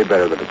was way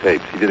better than the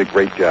tapes. He did a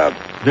great job.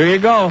 There you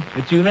go.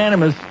 It's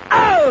unanimous.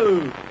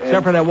 Oh!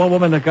 Except for that one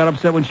woman that got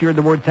upset when she heard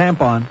the word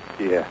tampon.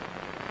 Yeah.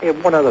 Hey,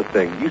 one other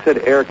thing. You said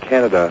Air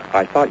Canada.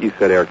 I thought you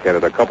said Air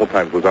Canada a couple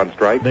times was on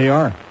strike. They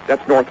are.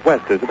 That's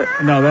Northwest, isn't it?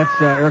 No,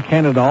 that's Air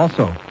Canada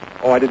also.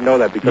 Oh, I didn't know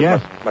that because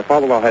Yes. my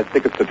father-in-law has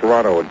tickets to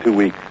Toronto in 2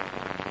 weeks.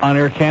 On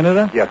Air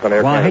Canada? Yes, on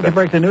Air Well, I hate Canada. to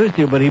break the news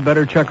to you, but he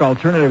better check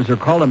alternatives or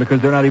call them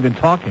because they're not even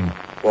talking.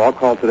 Well, I'll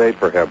call today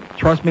for him.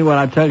 Trust me when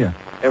I tell you.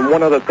 And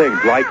one other thing,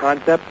 Dry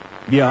Concept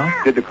Yeah.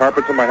 did the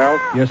carpets in my house.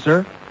 Yes,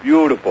 sir.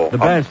 Beautiful. The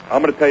best.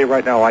 I'm going to tell you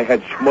right now, I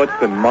had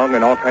schmutz and mung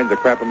and all kinds of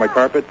crap in my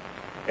carpet,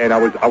 and I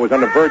was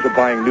on the verge of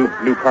buying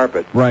new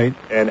carpet. Right.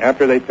 And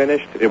after they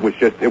finished, it was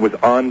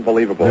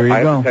unbelievable. There you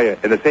I go. have to tell you,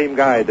 and the same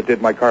guy that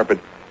did my carpet,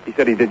 he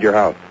said he did your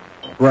house.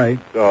 Right.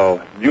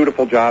 So,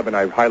 beautiful job, and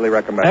I highly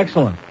recommend it.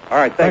 Excellent. All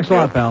right, Thanks a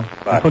lot, pal.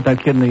 Bye. I'll put that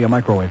kid in the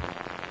microwave.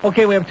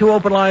 Okay, we have 2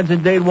 open lines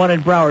in Dade, 1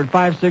 in Broward,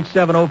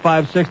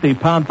 5670560,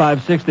 pound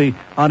 560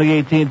 on the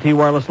AT&T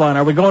wireless line.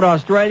 Are we going to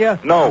Australia?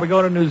 No. Are we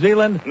going to New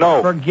Zealand?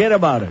 No. Forget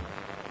about it.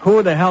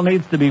 Who the hell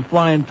needs to be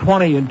flying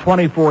 20 and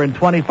 24 and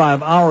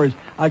 25 hours?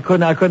 I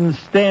couldn't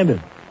stand it.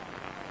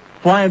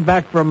 Flying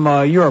back from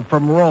Europe,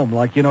 from Rome,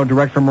 like,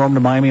 direct from Rome to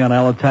Miami on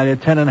Alitalia,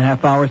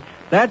 10.5 hours.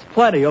 That's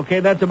plenty,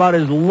 okay? That's about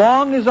as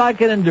long as I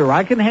can endure.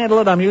 I can handle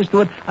it. I'm used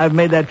to it. I've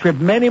made that trip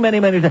many,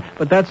 many, many times.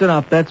 But that's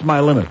enough. That's my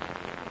limit.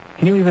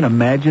 Can you even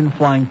imagine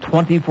flying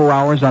 24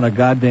 hours on a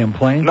goddamn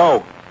plane?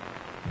 No.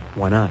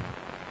 Why not?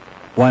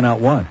 Why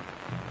not what?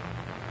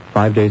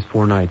 5 days,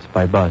 4 nights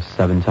by bus,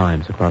 7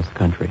 times across the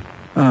country.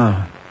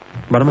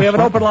 But we have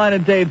an open line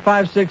in Dade,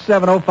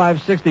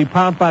 5670560,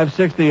 pound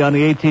 560 on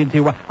the AT&T.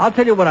 I'll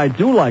tell you what I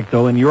do like,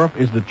 though, in Europe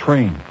is the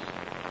trains.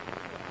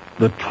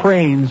 The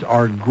trains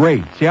are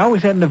great. See, I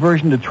always had an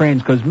aversion to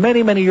trains because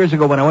many, many years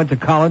ago when I went to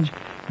college,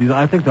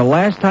 I think the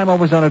last time I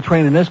was on a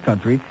train in this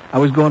country, I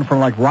was going from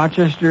like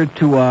Rochester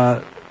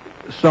to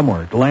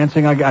somewhere,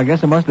 Lansing, I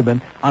guess it must have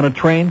been, on a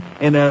train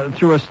and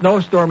through a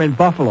snowstorm in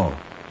Buffalo.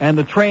 And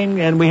the train,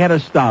 and we had to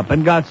stop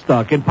and got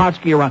stuck and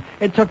potchkey around.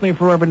 It took me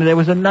forever and it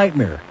was a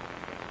nightmare.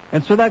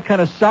 And so that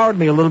kind of soured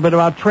me a little bit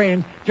about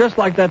trains, just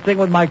like that thing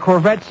with my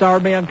Corvette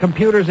soured me on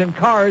computers and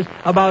cars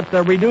about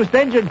reduced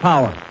engine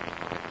power.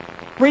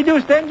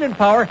 Reduced engine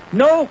power?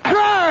 No. Good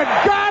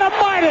God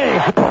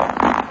Almighty!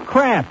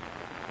 Crap.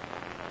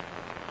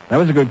 That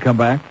was a good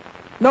comeback.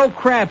 No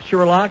crap,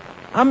 Sherlock.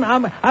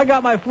 I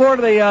got my floor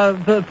to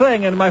the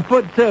thing and my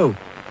foot too.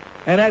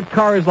 And that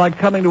car is like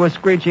coming to a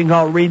screeching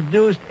halt.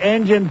 Reduced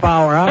engine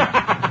power,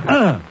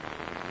 huh?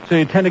 So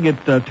you tend to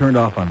get turned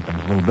off on things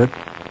a little bit.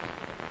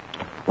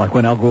 Like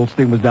when Al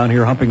Goldstein was down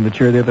here humping the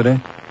chair the other day.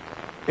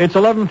 It's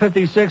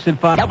 11:56 at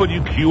 5.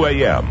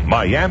 WQAM,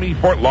 Miami,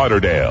 Fort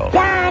Lauderdale.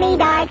 Johnny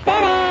Dykes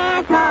and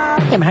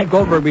asshole. Hank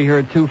Goldberg will be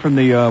here too from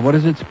the,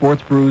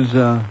 Sports Brews,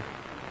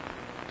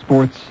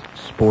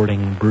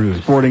 Sporting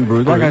Brews. Sporting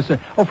Brews. Like I said,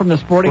 from the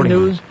Sporting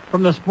News,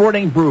 from the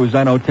Sporting Brews.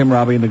 I know Tim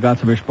Robbie and the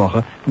Gods of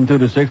Mishpacha from 2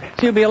 to 6. See,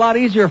 it'd be a lot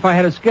easier if I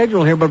had a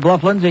schedule here, but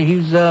Bluff Lindsay,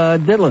 he's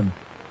diddling.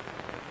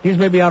 He's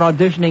maybe out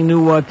auditioning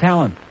new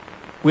talent.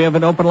 We have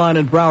an open line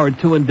in Broward,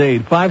 2 in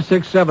Dade,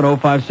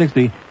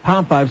 5670560,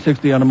 pound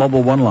 560 on the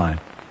mobile 1 line.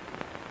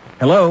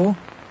 Hello?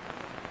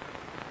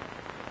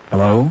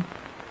 Hello?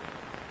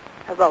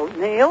 Hello,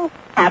 Neil.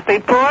 Happy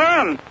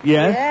Purim.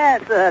 Yes?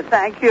 Yes,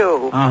 thank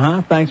you.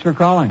 Uh-huh. Thanks for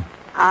calling.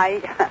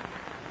 I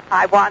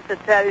want to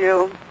tell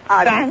you...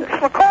 Thanks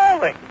for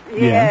calling.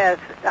 Yes,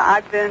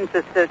 I've been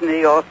to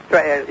Sydney,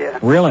 Australia.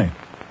 Really?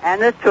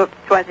 And it took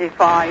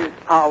 25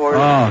 hours.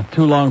 Oh,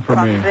 too long for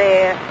me. From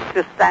there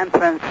to San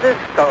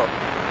Francisco.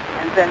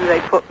 And then they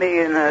put me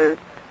in a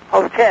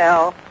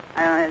hotel,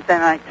 and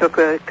then I took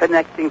a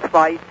connecting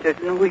flight to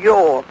New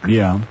York.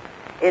 Yeah.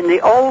 In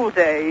the old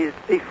days,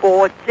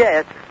 before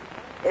jets,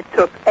 it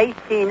took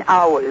 18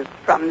 hours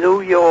from New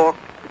York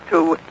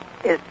to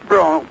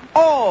Rome.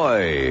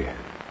 Oi!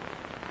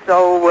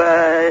 So,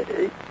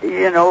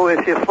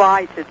 if you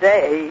fly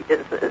today,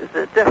 it's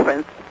a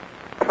difference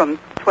from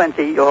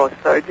 20 or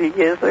 30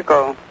 years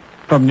ago.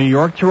 From New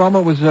York to Rome,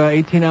 it was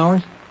 18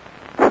 hours?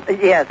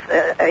 Yes,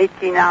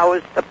 18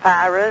 hours to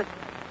Paris.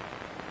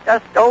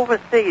 Just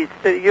overseas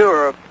to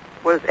Europe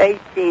was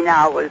 18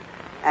 hours,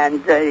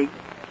 and it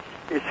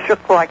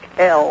shook like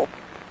hell,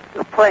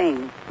 the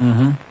plane.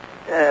 Mm-hmm.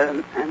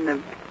 And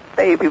the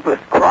baby was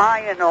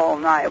crying all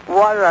night.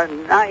 What a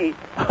night.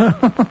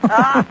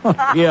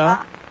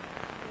 Yeah.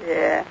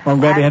 Yeah. Well,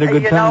 I'm glad you had a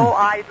good time.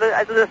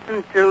 I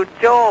listened to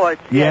George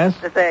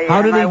yesterday.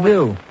 How did he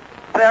do?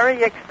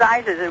 Very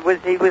excited.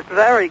 He was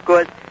very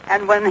good.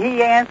 And when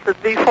he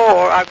answered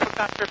before, I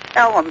forgot to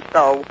tell him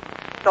so.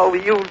 So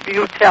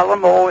you tell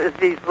him all if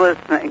he's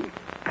listening.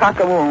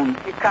 Cockamoon.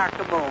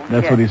 Cockamoon.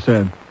 That's what he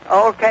said.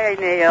 Okay,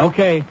 Neil.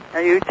 Okay. Now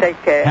you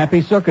take care.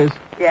 Happy Sukkot.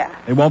 Yeah.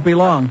 It won't be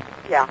long.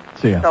 Yeah.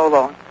 See ya. So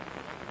long.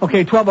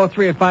 Okay,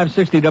 1203 at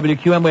 560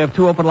 WQM. We have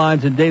 2 open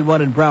lines in Dade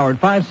 1 in Broward.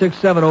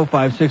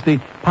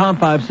 5670560, pound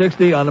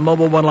 560 on the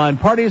mobile 1 line.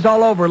 Party's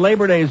all over.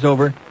 Labor Day's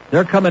over.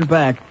 They're coming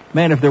back.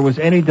 Man, if there was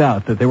any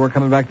doubt that they were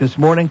coming back this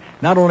morning,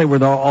 not only were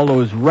there all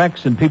those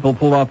wrecks and people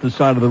pulled off the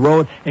side of the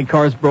road and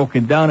cars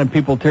broken down and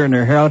people tearing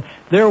their hair out,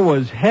 there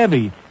was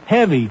heavy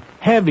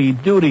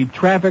duty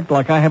traffic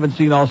like I haven't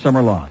seen all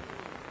summer long.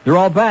 They're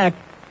all back.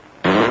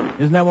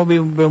 Isn't that what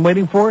we've been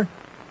waiting for?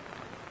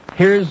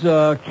 Here's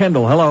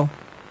Kendall. Hello.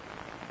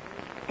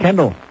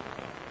 Kendall.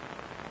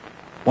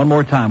 One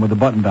more time with the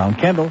button down.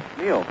 Kendall.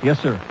 Neil. Yes,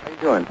 sir. How you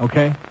doing?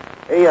 Okay.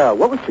 Hey,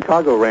 what was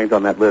Chicago ranked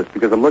on that list?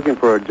 Because I'm looking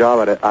for a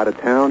job out of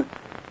town,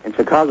 and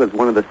Chicago is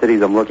one of the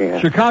cities I'm looking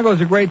at.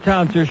 Chicago's a great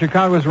town, sir.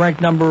 Chicago's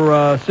ranked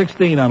number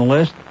 16 on the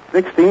list.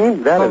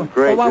 16? That is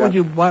great. Well, why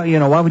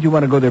would you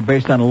want to go there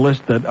based on a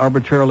list that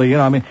arbitrarily,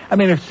 I mean,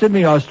 if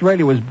Sydney,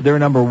 Australia was their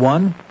number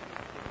 1,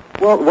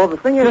 Well, the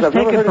thing is, Just I've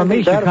take never it heard from me,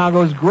 anything bad.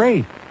 Chicago's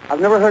great. I've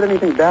never heard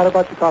anything bad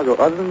about Chicago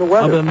other than the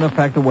weather. Other than the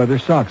fact the weather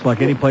sucks,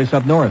 like any place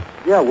up north.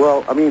 Yeah,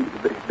 well, I mean,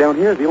 down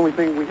here, the only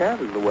thing we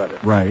have is the weather.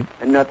 Right.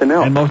 And nothing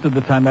else. And most of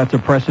the time, that's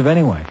oppressive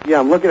anyway. Yeah,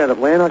 I'm looking at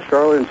Atlanta,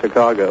 Charlotte, and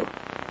Chicago.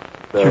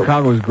 So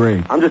Chicago's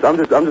great. I'm just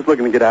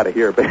looking to get out of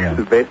here,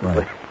 basically.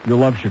 Right. You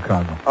love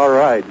Chicago. All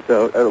right.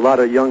 So a lot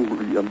of young,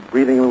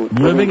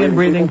 Living and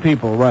breathing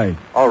people, right.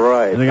 All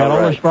right. And they got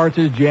all the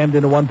Schwarzes jammed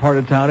into one part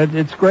of town.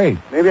 It's great.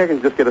 Maybe I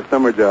can just get a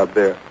summer job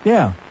there.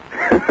 Yeah.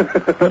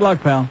 Good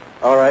luck, pal.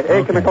 All right.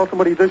 Hey, can I call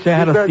somebody a Say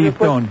hi to Steve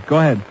Stone. Go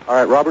ahead. All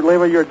right, Robert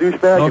Leva, you're a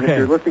douchebag. And if Okay.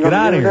 you're listening Get on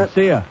out the of here. internet,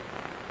 See ya.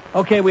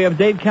 Okay, we have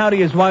Dade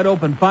County is wide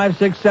open.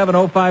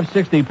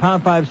 567-0560,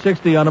 pound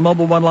 560 on the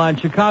mobile one line.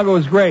 Chicago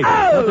is great.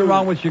 Nothing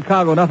wrong with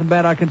Chicago. Nothing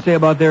bad I can say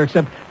about there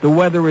except the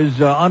weather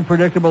is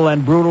unpredictable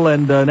and brutal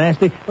and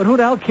nasty. But who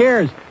the hell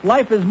cares?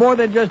 Life is more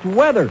than just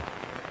weather.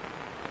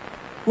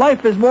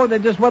 Life is more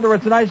than just whether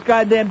it's a nice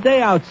goddamn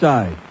day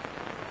outside.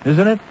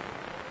 Isn't it?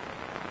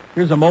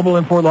 Here's a mobile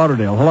in Fort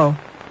Lauderdale. Hello.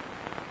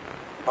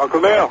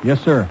 Uncle Neil,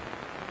 Yes, sir.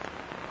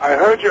 I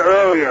heard you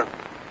earlier.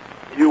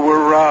 You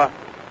were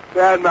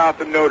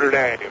bad-mouthing Notre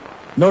Dame.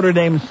 Notre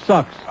Dame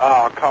sucks.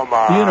 Oh, come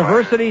on. The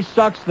university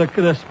sucks.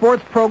 The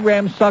sports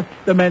program sucks.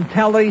 The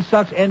mentality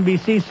sucks.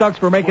 NBC sucks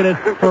for making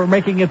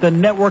it the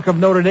network of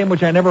Notre Dame,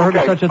 which I never heard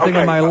of such a thing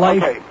in my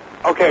life.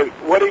 Okay,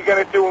 what are you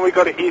going to do when we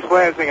go to East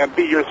Lansing and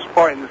beat your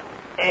Spartans'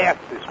 ass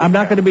this weekend? I'm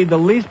not going to be the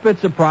least bit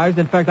surprised.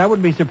 In fact, I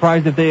wouldn't be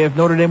surprised if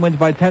Notre Dame wins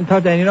by 10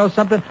 touchdowns. And you know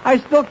something?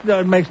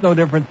 It makes no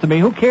difference to me.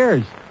 Who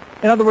cares?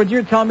 In other words,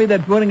 you're telling me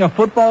that winning a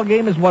football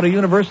game is what a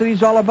university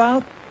is all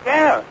about?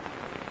 Yeah.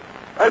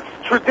 That's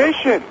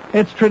tradition.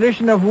 It's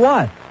tradition of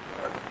what?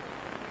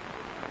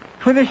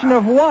 Tradition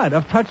of what?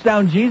 Of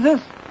touchdown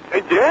Jesus?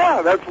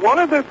 Yeah, that's one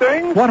of the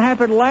things. What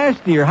happened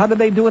last year? How did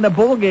they do in a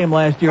bowl game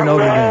last year,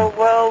 Notre Dame?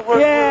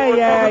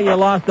 Yeah, you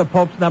lost the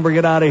Pope's number.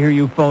 Get out of here,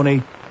 you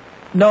phony.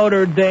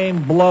 Notre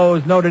Dame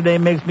blows. Notre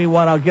Dame makes me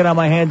want to get on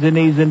my hands and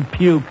knees and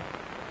puke.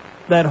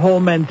 That whole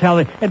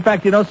mentality. In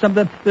fact, you know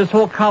something? This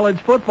whole college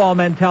football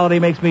mentality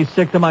makes me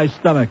sick to my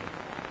stomach.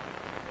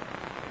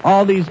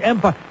 All these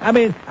empire. I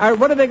mean,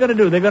 what are they going to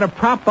do? They're going to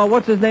prop,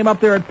 what's his name up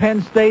there at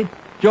Penn State?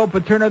 Joe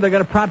Paterno. They're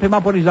going to prop him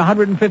up when he's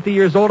 150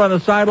 years old on the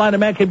sideline. The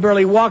man can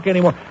barely walk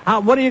anymore.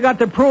 What do you got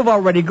to prove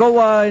already?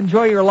 Go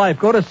enjoy your life.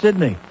 Go to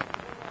Sydney.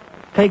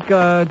 Take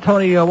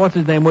Tony, what's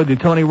his name with you?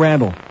 Tony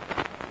Randall.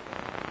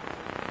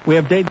 We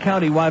have Dade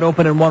County wide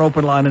open and one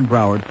open line in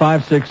Broward.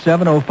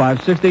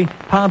 567-0560,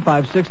 pound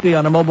 560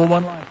 on the mobile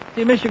one line.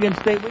 See, Michigan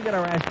State, we get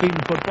our ass beat in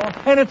football,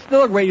 and it's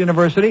still a great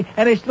university,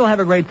 and they still have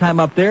a great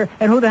time up there,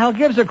 and who the hell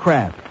gives a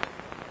crap?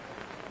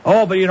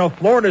 Oh, but,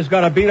 Florida's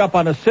got to beat up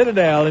on the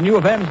Citadel, and U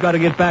of M's got to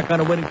get back on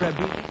a winning track.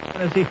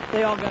 See,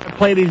 they all got to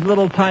play these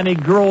little tiny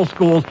girls'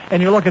 schools,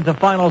 and you look at the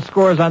final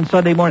scores on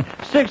Sunday morning,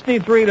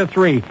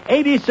 63-3,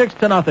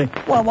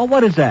 86-0. Well,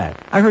 what is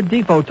that? I heard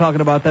Defoe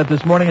talking about that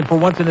this morning, and for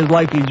once in his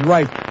life, he's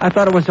right. I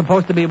thought it was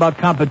supposed to be about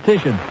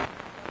competition.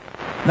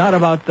 Not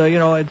about,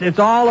 it's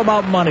all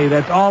about money.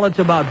 That's all it's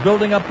about.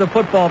 Building up the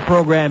football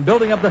program,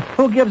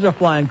 who gives a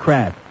flying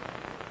crap?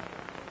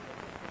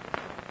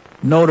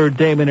 Notre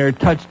Dame and their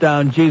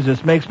touchdown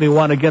Jesus makes me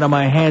want to get on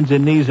my hands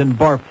and knees and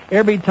barf.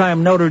 Every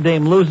time Notre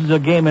Dame loses a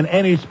game in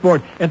any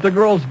sport, if the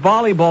girls'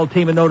 volleyball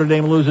team in Notre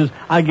Dame loses,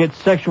 I get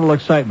sexual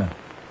excitement.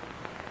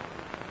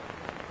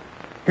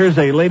 Here's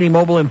a lady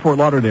mobile in Fort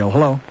Lauderdale.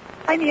 Hello.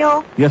 Hi,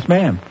 Neil. Yes,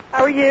 ma'am.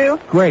 How are you?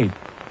 Great.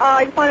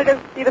 I just wanted to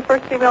be the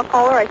first female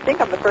caller. I think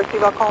I'm the first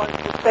female caller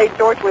to say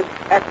George was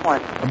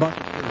excellent. About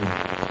the third.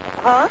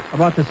 Huh?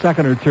 About the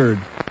second or third.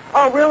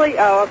 Oh, really?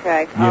 Oh,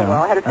 okay. Yeah. Oh,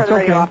 well, I had to turn the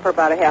radio off for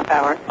about a half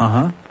hour.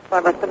 Uh-huh. So I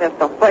must have missed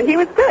him. But he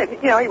was good.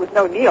 He was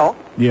no Neil.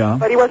 Yeah.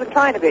 But he wasn't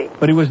trying to be.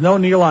 But he was no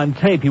Neil on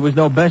tape. He was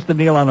no best of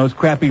Neil on those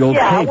crappy old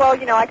tapes. Yeah, well,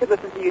 I could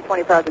listen to you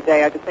 24 hours a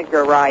day. I just think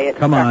you're a riot.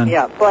 Come on.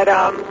 Yeah, but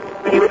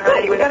he was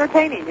good. He was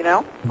entertaining,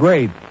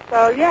 Great.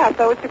 So, yeah,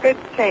 so it's a good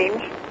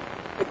change.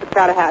 It's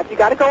got to have. You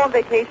got to go on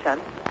vacation.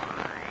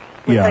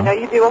 Which Yeah. I know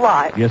you do a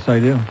lot. Yes, I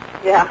do.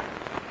 Yeah.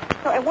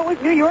 So, and what was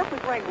New York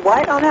was ranked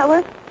what on that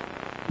list?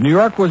 New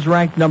York was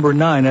ranked number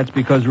 9. That's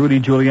because Rudy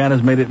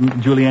Giuliani's made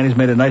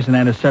it nice and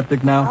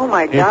antiseptic now. Oh,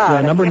 my It's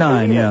God. number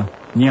 9, yeah.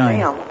 9.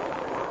 Damn.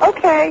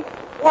 Okay.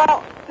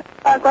 Well,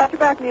 glad you're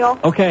back, Neil.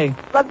 Okay.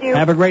 Love you.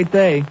 Have a great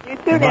day. You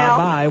too now.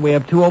 Bye-bye. We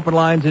have 2 open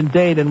lines in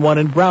Dade and 1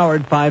 in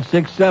Broward.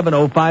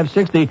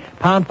 567-0560,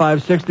 pound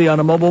 560 on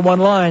the mobile 1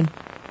 line.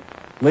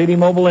 Lady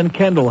mobile in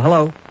Kendall.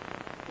 Hello.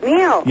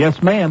 Neil.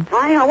 Yes, ma'am.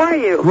 Hi, how are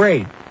you?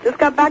 Great. Just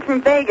got back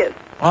from Vegas.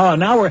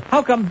 Oh,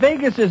 how come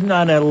Vegas isn't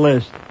on that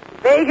list?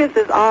 Vegas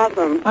is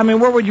awesome. I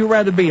mean, where would you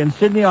rather be, in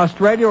Sydney,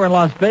 Australia, or in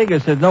Las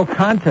Vegas? There's no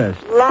contest.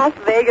 Las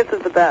Vegas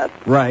is the best.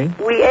 Right.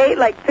 We ate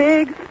like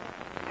pigs,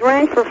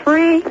 drank for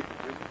free,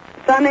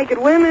 saw naked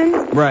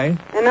women, Right.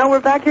 and now we're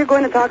back here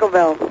going to Taco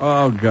Bell.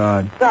 Oh,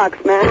 God.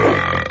 Sucks, man.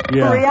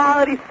 Yeah.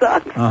 Reality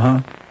sucks.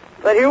 Uh-huh.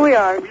 But here we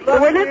are.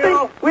 We're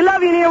listening. We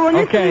love you, Neil.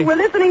 We're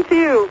listening to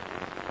you.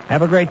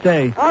 Have a great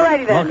day. All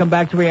righty then. Welcome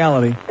back to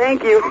reality.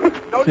 Thank you.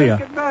 See ya.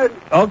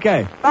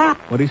 Okay. Bye.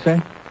 What'd he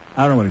say?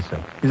 I don't know what he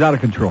said. He's out of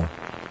control.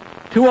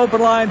 2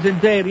 open lines in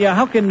Dade. Yeah,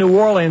 how can New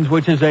Orleans,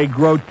 which is a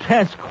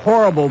grotesque,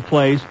 horrible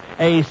place,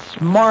 a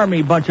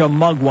smarmy bunch of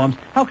mugwumps,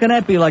 how can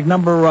that be like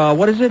number,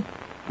 what is it?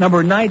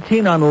 Number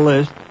 19 on the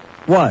list.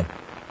 What?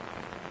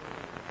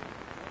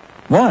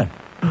 What?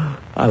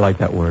 I like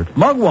that word.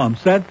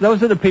 Mugwumps.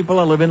 Those are the people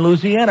that live in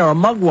Louisiana, are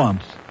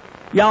mugwumps.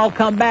 Y'all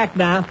come back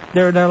now.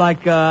 They're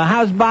like,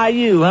 how's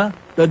Bayou, huh?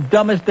 The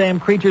dumbest damn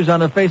creatures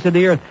on the face of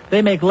the earth.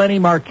 They make Lenny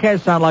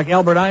Marquez sound like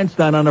Albert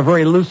Einstein on a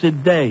very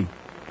lucid day.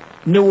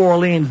 New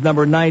Orleans,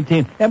 number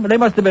 19. And they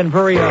must have been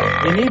very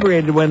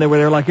inebriated when they were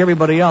there like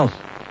everybody else.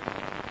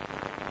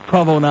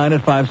 12:09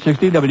 at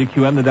 560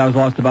 WQM. The Dow's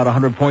lost about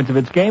 100 points of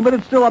its game, but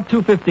it's still up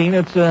 215.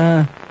 It's,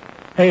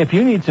 hey, if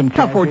you need some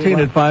top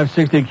 14 at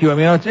 560 QM. You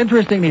know, it's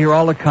interesting to hear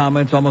all the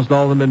comments. Almost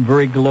all of them been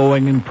very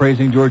glowing and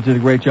praising George did a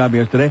great job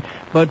yesterday.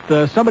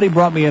 But somebody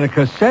brought me in a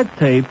cassette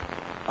tape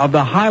of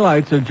the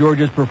highlights of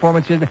George's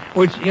performance,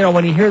 which, you know,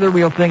 when you hear the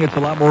real thing, it's a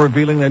lot more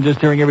revealing than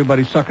just hearing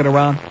everybody sucking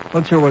around.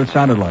 Let's hear what it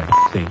sounded like.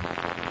 See.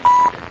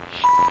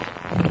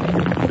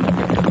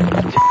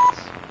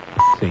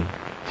 See.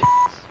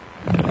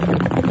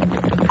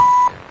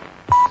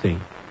 See.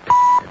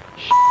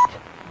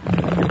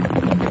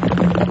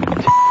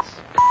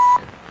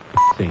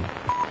 See.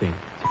 See.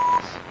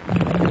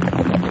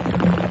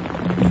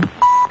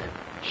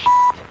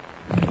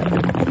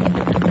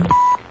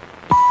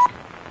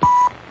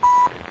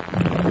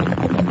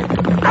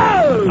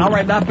 All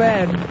right, not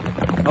bad.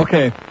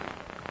 Okay.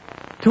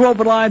 2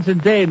 open lines in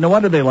Dade. No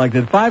wonder they liked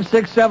it.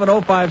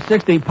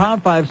 5670560,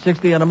 pound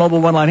 560 on a mobile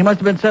 1 line. He must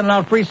have been sending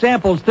out free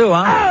samples, too,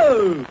 huh?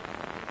 Oh!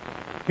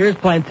 Here's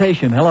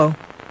Plantation. Hello.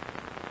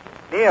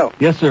 Neil.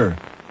 Yes, sir.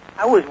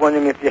 I was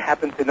wondering if you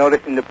happened to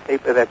notice in the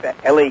paper that the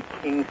L.A.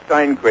 Kings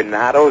signed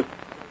Granados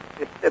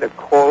instead of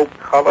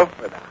color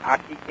for the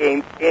hockey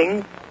game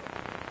Kings.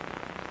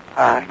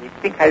 You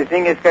think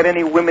Huizinga's got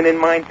any women in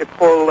mind to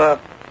call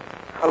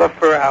color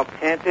for our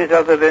Panthers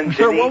other than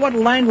Sir, Denise? what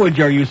language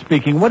are you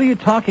speaking? What are you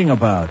talking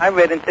about? I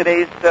read in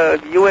today's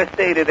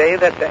USA Today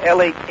that the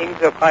L.A. Kings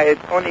have hired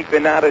Tony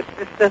Granado's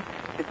sister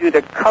to do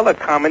the color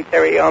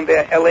commentary on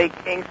their L.A.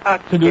 Kings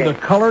hockey To do game. the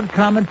colored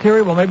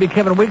commentary? Well, maybe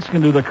Kevin Weeks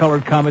can do the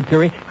colored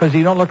commentary because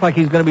he don't look like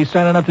he's going to be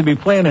signing up to be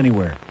playing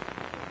anywhere.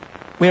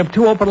 We have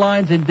 2 open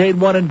lines in Dade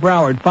 1 and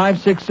Broward.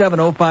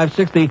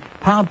 5670560,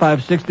 pound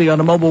 560 on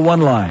the mobile 1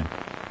 line.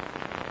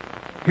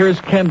 Here's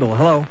Kendall.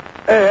 Hello.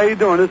 Hey, how you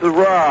doing? This is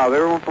Rob.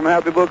 Everyone from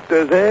Happy Book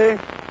says, hey.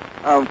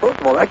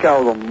 First of all, that guy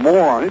was a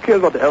moron. Who cares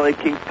about the L.A.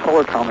 Kings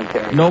color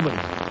commentary? Nobody.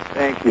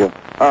 Thank you.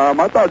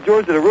 I thought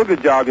George did a real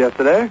good job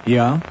yesterday.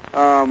 Yeah.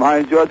 I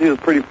enjoyed it. He was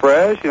pretty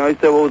fresh. You know, he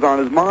said what was on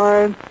his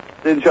mind.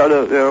 Didn't try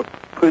to,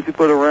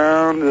 pussyfoot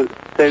around to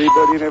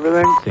anybody and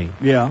everything. See.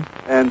 Yeah.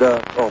 And,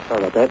 sorry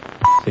about that.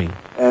 See.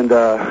 And,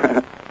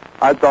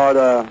 I thought,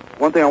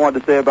 one thing I wanted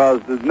to say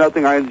about is there's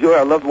nothing I enjoy.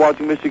 I loved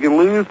watching Michigan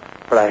lose,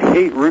 but I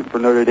hate rooting for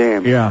Notre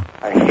Dame. Yeah.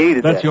 I hated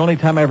that. That's the only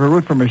time I ever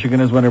root for Michigan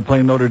is when they're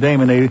playing Notre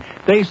Dame, and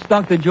they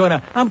stunk the joint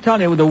out. I'm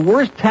telling you, the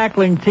worst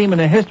tackling team in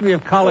the history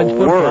of college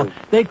football.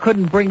 They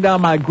couldn't bring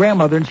down my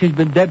grandmother, and she's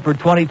been dead for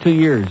 22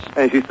 years.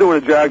 And she still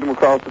would have dragged them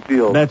across the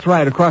field. That's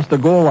right, across the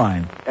goal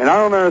line. And I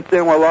don't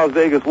understand why Las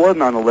Vegas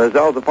wasn't on the list.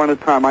 That was the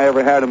funnest time I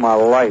ever had in my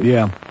life.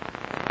 Yeah.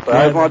 But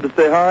I just wanted to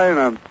say hi,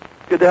 and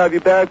good to have you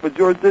back, but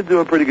George did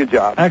do a pretty good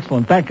job.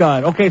 Excellent. Thank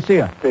God. Okay, see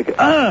ya. Take it.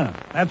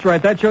 That's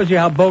right. That shows you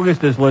how bogus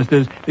this list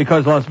is,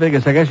 because Las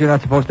Vegas, I guess you're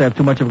not supposed to have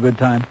too much of a good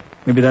time.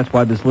 Maybe that's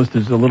why this list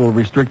is a little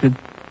restricted.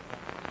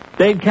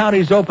 Dade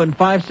County's open,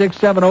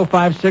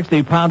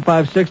 5670560, pound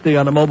 560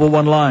 on the mobile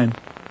 1 line.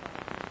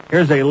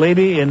 Here's a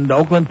lady in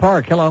Oakland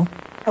Park. Hello.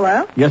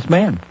 Hello? Yes,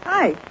 ma'am.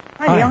 Hi,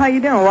 Neil. How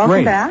you doing? Welcome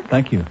Great. back.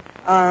 Thank you.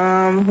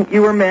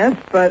 You were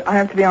missed, but I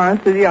have to be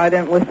honest with you, I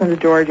didn't listen to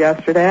George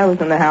yesterday. I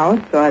was in the house,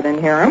 so I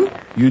didn't hear him.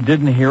 You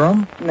didn't hear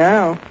him?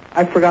 No.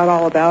 I forgot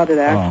all about it,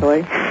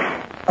 actually.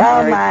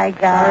 Oh, my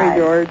God. Sorry,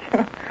 George.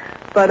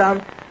 But, I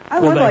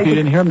well, would like if you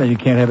to... didn't hear him, then you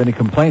can't have any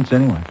complaints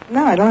anyway.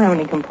 No, I don't have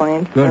any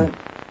complaints. Good.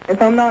 But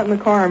if I'm not in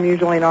the car, I'm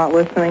usually not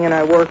listening, and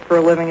I work for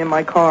a living in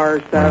my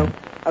car, so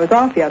I was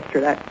off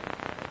yesterday.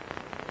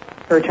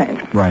 For a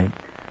change. Right.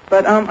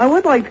 But I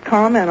would like to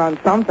comment on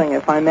something,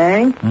 if I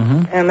may,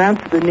 and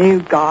that's the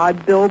new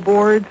God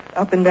billboards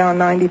up and down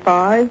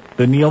 95.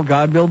 The Neil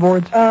God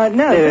billboards?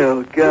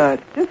 No.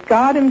 Just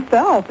God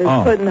himself is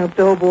putting up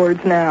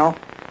billboards now,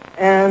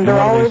 and they're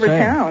all over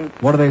town.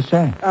 What do they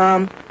say?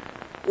 One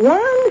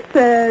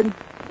said,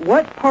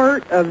 "What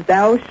part of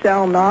thou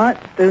shalt not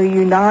do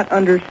you not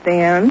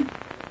understand?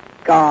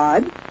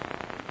 God."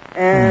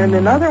 And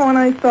another one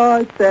I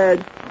saw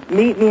said,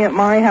 "Meet me at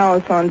my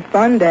house on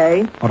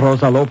Sunday."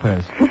 Rosa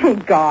Lopez.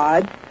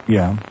 God.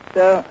 Yeah.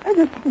 So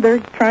they're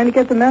trying to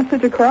get the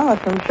message across,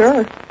 I'm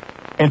sure.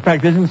 In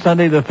fact, isn't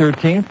Sunday the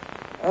 13th?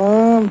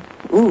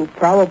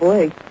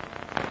 Probably.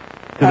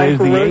 Today's Time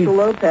for the Rosa 8th.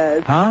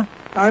 Lopez. Huh?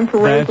 Time for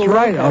Rosa That's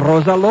right. Lopez.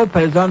 Rosa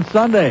Lopez on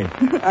Sunday.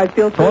 I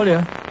feel Told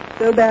you.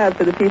 so bad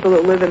for the people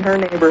that live in her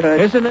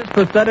neighborhood. Isn't it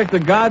pathetic? The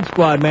God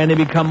Squad, man, they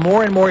become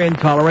more and more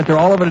intolerant. They're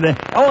all over today.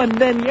 Oh, and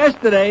then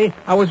yesterday,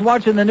 I was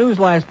watching the news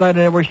last night, and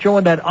they were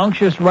showing that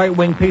unctuous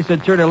right-wing piece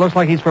of dirt. It looks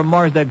like he's from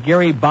Mars, that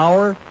Gary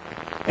Bauer.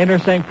 And they're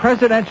saying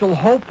presidential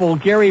hopeful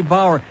Gary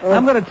Bauer.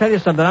 I'm going to tell you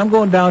something. I'm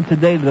going down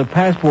today to the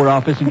passport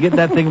office and get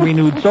that thing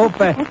renewed so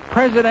fast.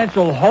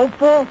 Presidential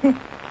hopeful?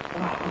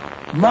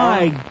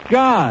 My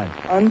God.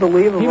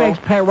 Unbelievable. He makes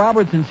Pat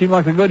Robertson seem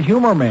like a good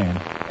humor man.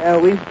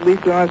 At least we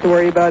don't have to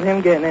worry about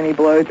him getting any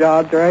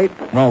blowjobs, right?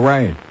 All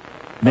right.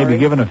 Maybe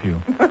giving a few.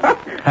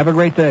 Have a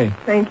great day.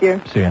 Thank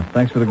you. See ya.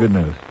 Thanks for the good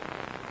news.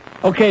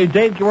 Okay,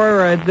 Dave,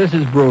 this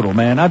is brutal,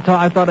 man. I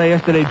thought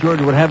yesterday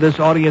George would have this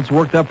audience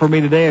worked up for me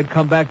today. I'd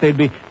come back, there'd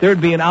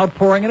be an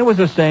outpouring, and it was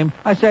the same.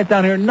 I sat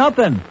down here,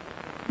 nothing.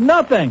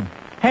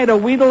 Had to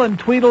wheedle and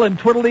tweedle and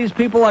twiddle these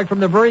people like from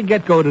the very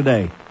get-go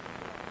today.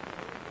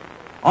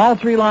 All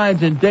 3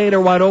 lines in Dade are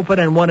wide open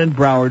and 1 in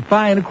Broward.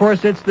 Fine, of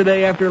course, it's the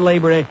day after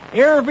Labor Day.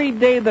 Every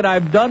day that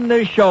I've done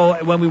this show,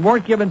 when we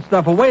weren't giving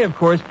stuff away, of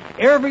course,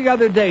 every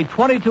other day,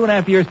 22 and a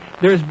half years,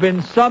 there's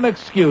been some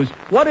excuse.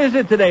 What is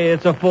it today?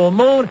 It's a full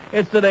moon.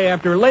 It's the day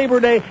after Labor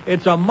Day.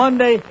 It's a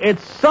Monday.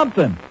 It's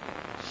something.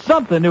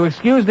 Something to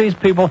excuse these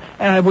people.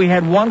 And we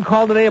had one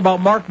call today about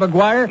Mark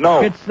McGwire.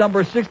 No. It's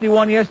number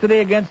 61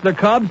 yesterday against the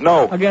Cubs.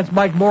 No. Against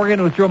Mike Morgan,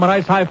 who threw him a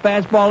nice high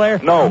fastball there.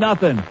 No.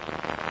 Nothing.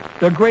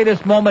 The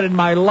greatest moment in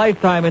my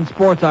lifetime in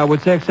sports, I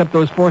would say, except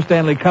those 4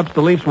 Stanley Cups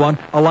the Leafs won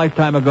a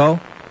lifetime ago.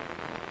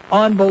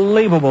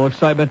 Unbelievable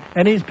excitement.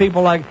 And these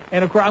people and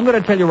of course, I'm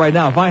going to tell you right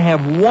now, if I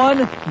have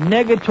one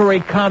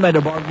negatory comment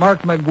about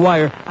Mark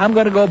McGwire, I'm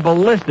going to go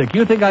ballistic.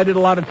 You think I did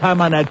a lot of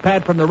time on that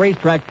Pat from the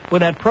racetrack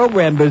with that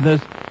program business.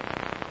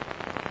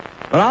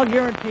 But I'll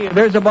guarantee you,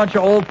 there's a bunch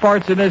of old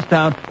farts in this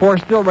town who are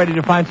still ready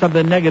to find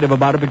something negative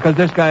about it because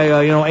this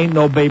guy, ain't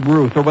no Babe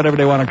Ruth or whatever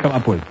they want to come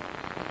up with.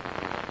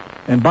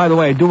 And by the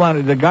way,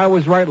 the guy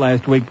was right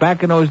last week.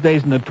 Back in those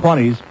days in the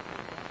 20s,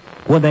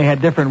 when they had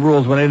different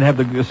rules, when they didn't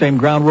have the same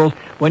ground rules,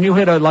 when you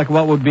hit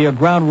what would be a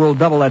ground rule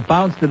double that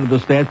bounced into the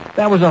stands,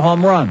 that was a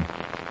home run.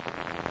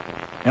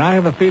 And I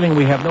have a feeling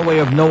we have no way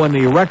of knowing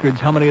the records,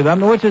 how many of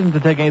them, which isn't to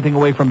take anything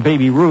away from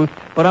Baby Ruth,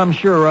 but I'm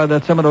sure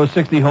that some of those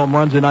 60 home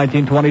runs in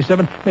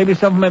 1927, maybe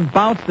some of them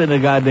bounced into the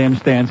goddamn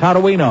stands. How do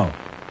we know?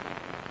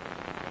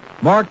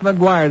 Mark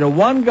McGwire, the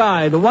one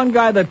guy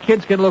that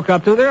kids can look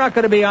up to. They're not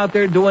going to be out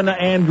there doing the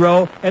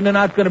Andro, and they're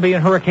not going to be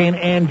in Hurricane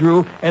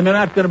Andrew, and they're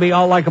not going to be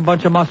all like a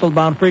bunch of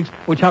muscle-bound freaks,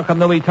 which how come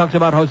nobody talks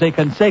about Jose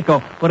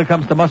Canseco when it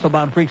comes to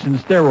muscle-bound freaks and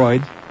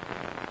steroids?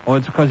 Oh,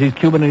 it's because he's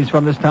Cuban and he's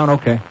from this town?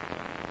 Okay.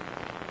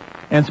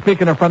 And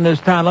speaking of from this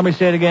town, let me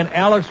say it again.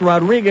 Alex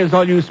Rodriguez,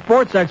 all you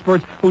sports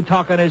experts who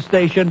talk on his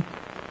station,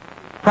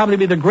 probably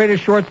be the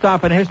greatest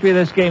shortstop in the history of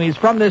this game. He's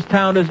from this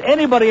town. Does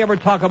anybody ever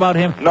talk about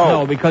him?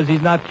 No, because he's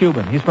not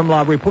Cuban. He's from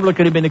La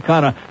República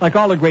Dominicana, like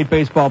all the great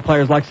baseball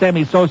players, like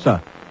Sammy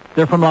Sosa.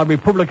 They're from La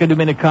República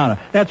Dominicana.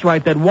 That's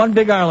right, that one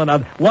big island.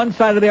 On one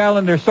side of the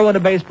island, they're sowing the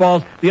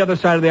baseballs. The other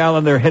side of the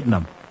island, they're hitting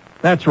them.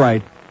 That's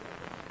right.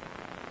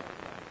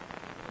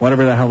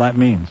 Whatever the hell that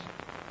means.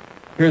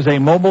 Here's a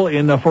mobile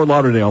in Fort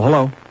Lauderdale.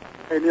 Hello.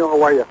 Hey, Neil,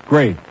 how are you?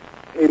 Great.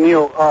 Hey,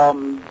 Neil,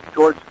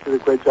 George did a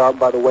great job,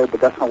 by the way,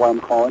 but that's not why I'm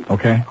calling.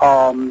 Okay.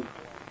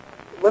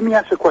 Let me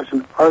ask you a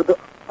question.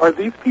 Are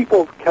these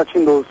people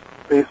catching those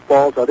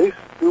baseballs, are they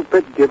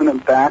stupid giving them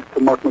back to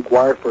Mark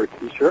McGwire for a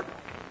T-shirt?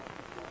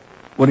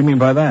 What do you mean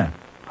by that?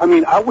 I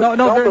mean, I would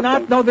they're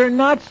not. No, they're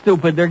not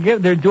stupid.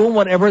 They're doing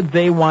whatever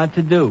they want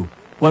to do.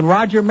 When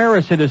Roger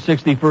Maris hit his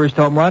 61st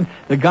home run,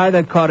 the guy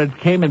that caught it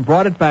came and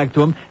brought it back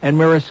to him, and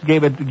Maris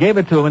gave it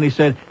to him, and he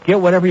said,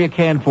 "Get whatever you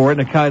can for it."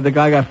 And the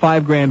guy got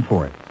 $5,000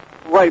 for it.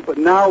 Right, but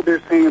now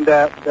they're saying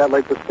that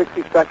like the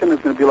 62nd is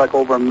going to be like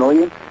over $1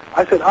 million.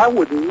 I said I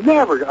would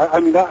never.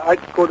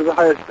 I'd go to the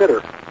highest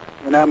bidder,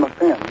 and I'm a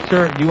fan.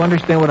 Sir, do you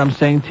understand what I'm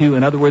saying to you?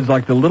 In other words,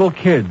 like the little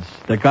kids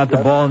that got the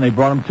ball and they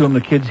brought them to him, the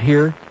kids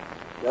here,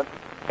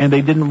 and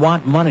they didn't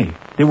want money.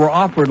 They were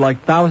offered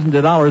like thousands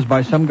of dollars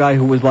by some guy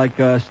who was like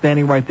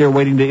standing right there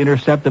waiting to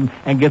intercept them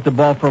and get the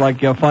ball for like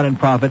fun and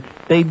profit.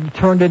 They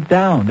turned it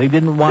down. They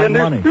didn't want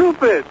money. And they're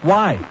stupid.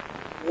 Why?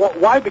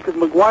 Why? Because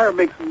McGwire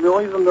makes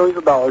millions and millions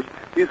of dollars.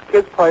 These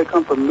kids probably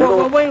come from middle...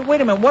 Well,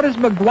 wait a minute. What does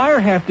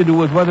McGwire have to do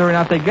with whether or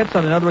not they get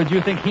something? In other words,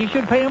 you think he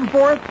should pay him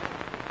for it?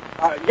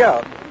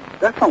 Yeah,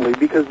 definitely,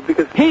 because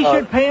he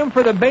should pay him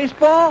for the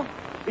baseball?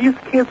 These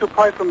kids are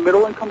probably from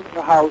middle-income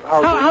housing.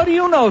 How do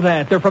you know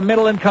that? They're from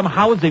middle-income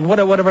housing,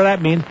 whatever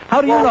that means. How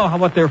do you know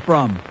what they're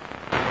from?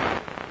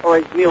 All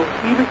right, Neil,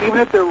 even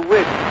if they're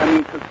rich, I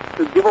mean,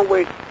 to give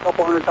away a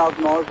couple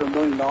 $100,000 or $1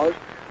 million,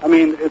 I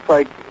mean, it's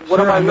like...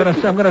 Sir, I'm going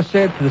to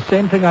say it the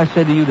same thing I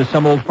said to you to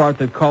some old fart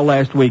that called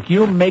last week.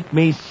 You make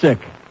me sick.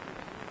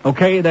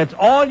 Okay? That's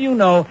all you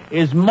know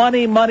is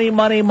money, money,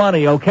 money,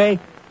 money, okay?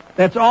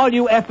 That's all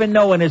you effing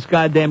know in this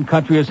goddamn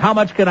country is how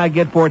much can I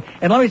get for it.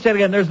 And let me say it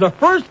again. There's the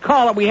first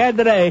call that we had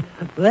today.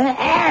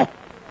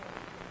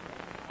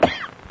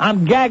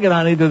 I'm gagging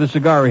on either the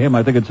cigar or him.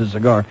 I think it's a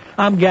cigar.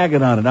 I'm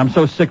gagging on it. I'm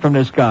so sick from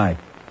this guy.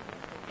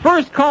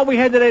 First call we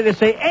had today to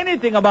say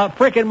anything about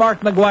frickin'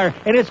 Mark McGuire.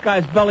 And this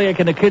guy's bellyache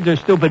and the kids are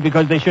stupid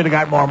because they should have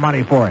got more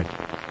money for it.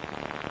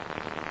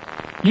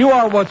 You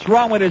are what's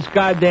wrong with this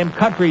goddamn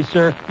country,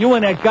 sir. You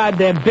and that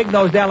goddamn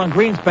big-nosed Alan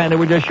Greenspan that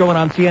were just showing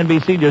on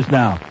CNBC just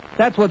now.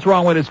 That's what's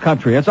wrong with this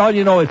country. That's all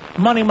you know is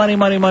money, money,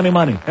 money, money,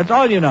 money. That's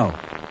all you know.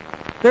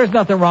 There's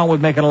nothing wrong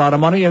with making a lot of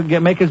money. You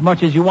can make as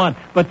much as you want.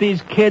 But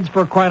these kids,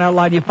 for crying out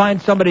loud, you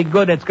find somebody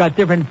good that's got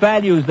different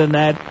values than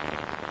that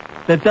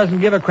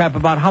doesn't give a crap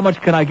about how much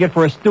can I get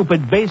for a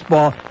stupid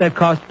baseball that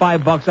costs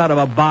 $5 out of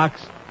a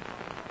box.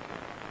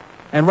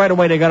 And right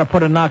away they got to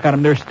put a knock on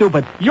them. They're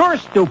stupid. You're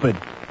stupid.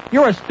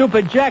 You're a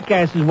stupid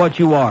jackass is what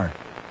you are.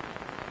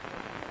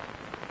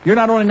 You're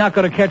not only not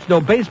going to catch no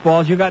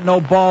baseballs, you got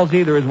no balls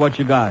either is what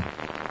you got.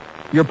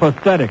 You're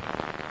pathetic.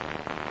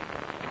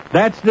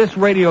 That's this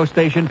radio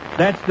station.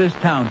 That's this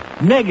town.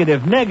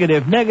 Negative,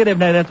 negative, negative.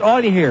 That's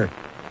all you hear.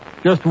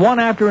 Just one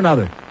after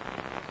another.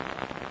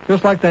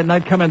 Just like that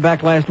night coming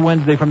back last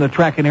Wednesday from the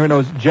track and hearing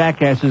those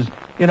jackasses.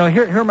 You know,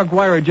 here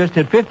McGuire just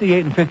hit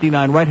 58 and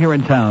 59 right here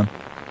in town.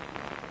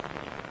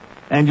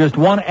 And just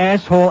one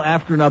asshole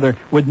after another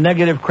with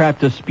negative crap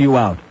to spew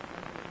out.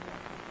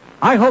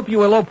 I hope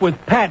you elope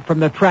with Pat from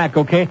the track,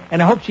 okay?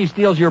 And I hope she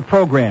steals your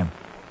program.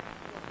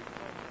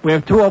 We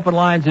have 2 open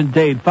lines in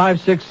Dade,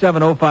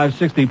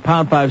 5670560,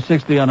 pound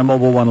 560 on the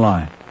Mobile One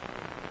line.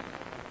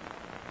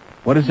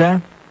 What is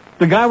that?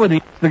 The guy with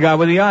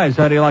the eyes.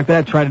 How do you like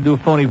that? Trying to do a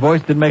phony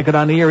voice, didn't make it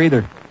on the air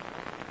either.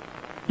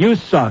 You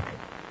suck.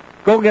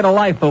 Go get a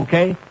life,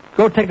 okay?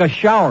 Go take a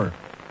shower.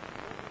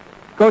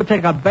 Go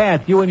take a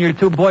bath, you and your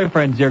 2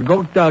 boyfriends there.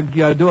 Go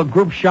do a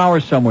group shower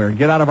somewhere.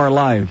 Get out of our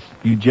lives,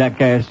 you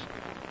jackass.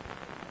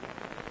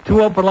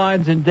 2 open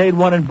lines in Dade,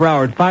 1 in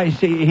Broward.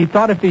 He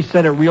thought if he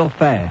said it real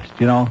fast,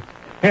 you know.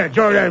 Here,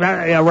 George,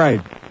 yeah,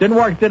 right. Didn't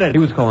work, did it? He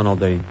was calling all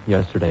day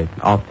yesterday,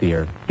 off the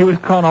air. He was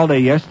calling all day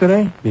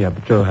yesterday? Yeah,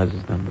 but Joe has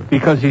his number.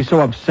 Because he's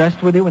so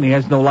obsessed with you and he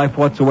has no life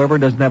whatsoever,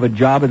 doesn't have a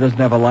job, and doesn't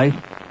have a life,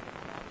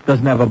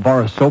 doesn't have a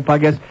bar of soap, I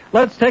guess.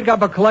 Let's take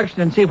up a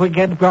collection and see if we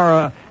can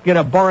get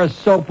a bar of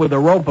soap with a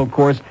rope, of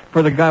course,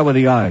 for the guy with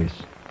the eyes.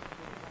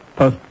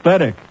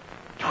 Pathetic.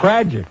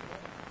 Tragic.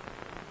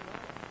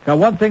 Got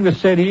one thing to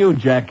say to you,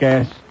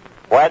 jackass.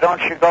 Why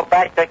don't you go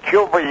back to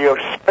Cuba, you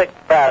spick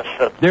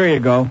bastard? There you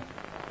go.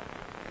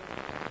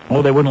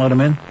 Oh, they wouldn't let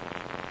him in?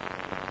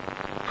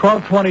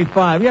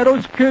 12:25. Yeah,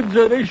 those kids,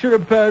 they should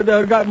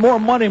have got more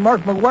money.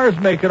 Mark McGuire's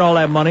making all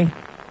that money.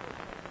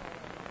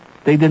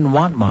 They didn't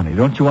want money.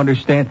 Don't you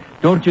understand?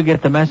 Don't you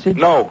get the message?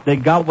 No. They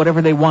got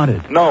whatever they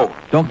wanted. No.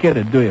 Don't get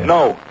it, do you?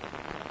 No.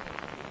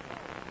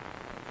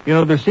 You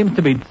know, there seems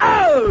to be...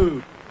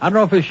 Oh! I don't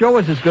know if his show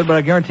was as good, but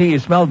I guarantee you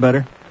smelled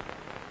better.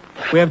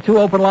 We have 2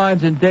 open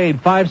lines in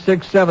Dade,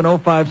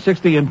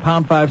 5670560 and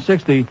pound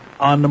 560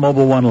 on the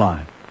Mobile One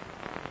line.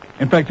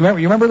 In fact, you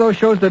remember those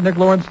shows that Nick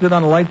Lawrence did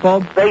on the light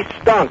bulb? They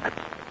stunk.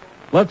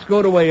 Let's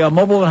go to a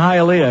Mobile in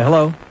Hialeah.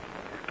 Hello.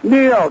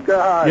 Neil,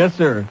 God. Yes,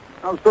 sir.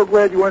 I'm so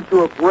glad you went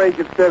to a break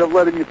instead of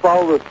letting me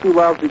follow those 2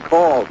 lousy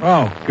calls.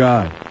 Oh,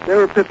 God. They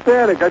were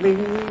pathetic. I mean,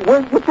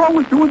 what's wrong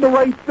with doing the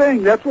right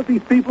thing? That's what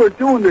these people are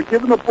doing. They're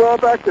giving the ball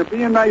back. They're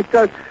being nice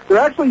guys. They're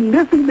actually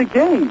missing the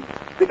game.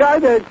 The guy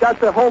that got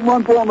the home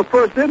run ball in the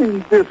first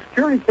inning, the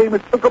security came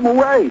and took him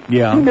away.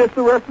 Yeah. He missed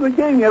the rest of the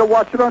game. He had to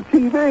watch it on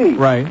TV.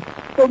 Right.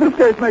 So this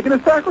guy's making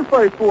a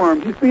sacrifice for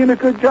him. He's being a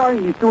good guy,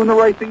 and he's doing the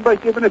right thing by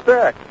giving it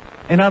back.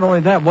 And not only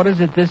that, what is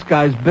it this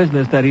guy's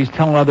business that he's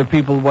telling other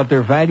people what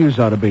their values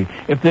ought to be?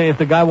 If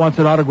the guy wants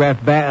an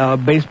autographed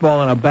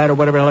baseball and a bat or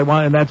whatever they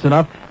want, and that's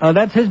enough,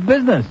 that's his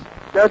business.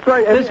 That's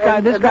right.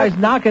 This guy's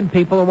knocking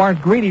people who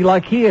aren't greedy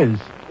like he is.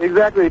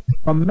 Exactly.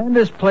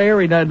 Tremendous player.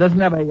 He doesn't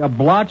have a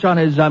blotch on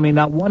his,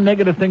 not one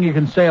negative thing you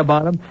can say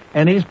about him.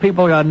 And these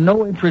people got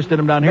no interest in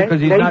him down here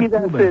because he's not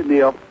Cuban. Maybe that's it,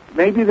 Neil.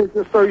 Maybe they're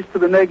just so used to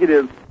the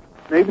negatives.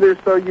 Maybe they're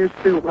so used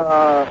to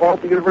all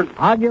the universe.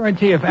 I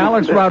guarantee if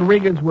Alex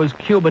Rodriguez was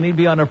Cuban, he'd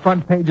be on the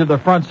front page of the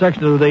front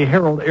section of the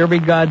Herald every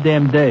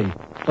goddamn day.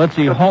 Let's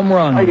see, home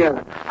runs.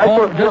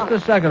 Just a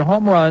second,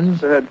 home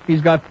runs.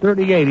 He's got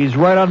 38. He's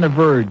right on the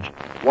verge.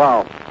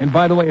 Wow. And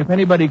by the way, if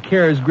anybody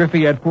cares,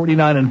 Griffey had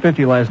 49 and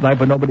 50 last night,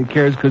 but nobody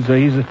cares because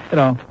he's,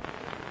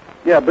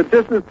 Yeah, but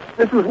this is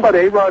what,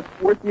 A-Rod's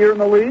 4th year in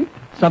the league?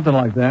 Something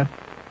like that.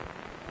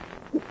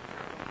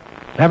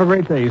 Have a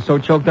great day. He's so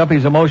choked up,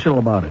 he's emotional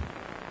about it.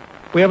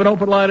 We have an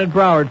open line in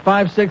Broward,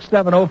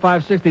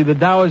 5670560. The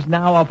Dow is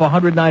now up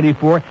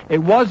 194. It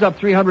was up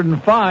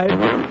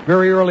 305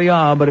 very early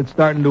on, but it's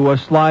starting to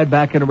slide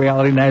back into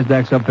reality.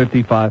 NASDAQ's up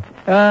 55.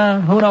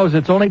 Who knows?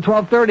 It's only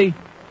 12:30.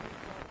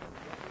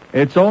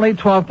 It's only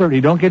 12:30.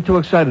 Don't get too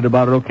excited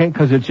about it, okay?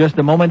 Because it's just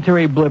a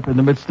momentary blip in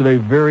the midst of a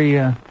very...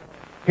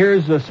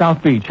 Here's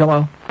South Beach.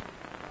 Hello.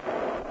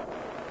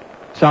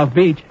 South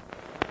Beach.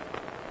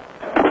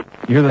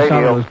 You hear the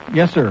sound of those?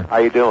 Yes, sir. How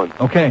you doing?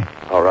 Okay.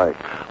 All right.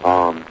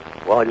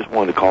 Well, I just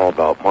wanted to call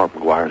about Mark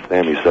McGuire and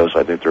Sammy Sosa.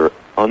 I think they're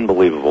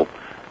unbelievable,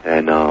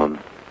 and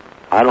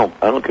I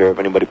don't care if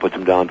anybody puts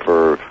them down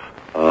for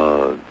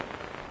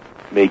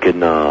making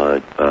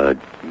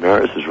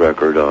Maris's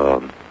record,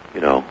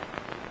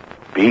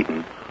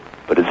 beaten.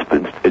 But it's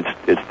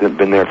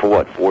been there for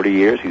what, 40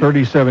 years?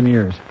 37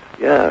 years.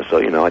 Yeah, so,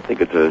 I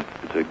think it's a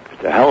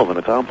hell of an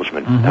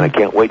accomplishment, and I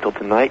can't wait till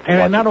tonight.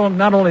 And not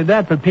only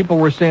that, but people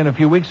were saying a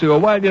few weeks ago,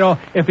 well,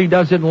 if he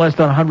does it in less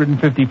than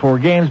 154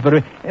 games,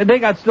 but they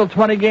got still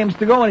 20 games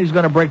to go, and he's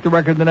going to break the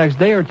record the next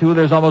day or two.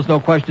 There's almost no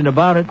question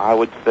about it. I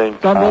would think...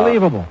 It's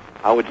unbelievable.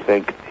 I would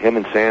think him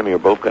and Sammy are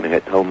both going to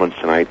hit home runs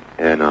tonight,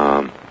 and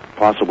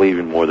possibly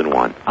even more than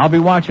one. I'll be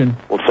watching.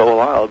 Well, so will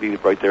I. I'll be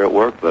right there at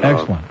work. But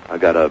excellent. I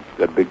got a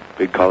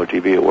big color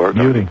TV at work.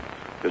 Beauty.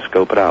 Just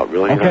scope it out.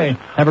 Really okay.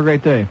 Nice. Have a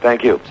great day.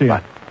 Thank you. See ya.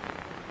 Bye.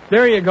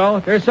 There you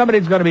go. There's somebody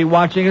who's going to be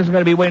watching. Who's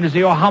going to be waiting to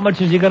see, how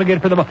much is he going to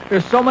get for the ball?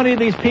 There's so many of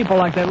these people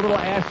like that little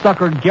ass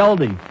sucker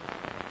Geldy.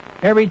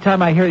 Every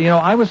time I hear,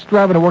 I was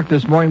driving to work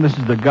this morning. This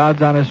is the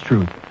God's honest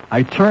truth.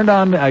 I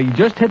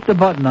just hit the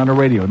button on the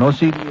radio. No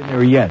CD in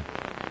there yet.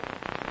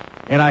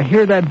 And I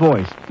hear that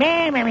voice.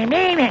 And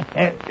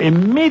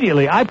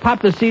immediately, I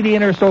popped the CD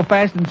in there so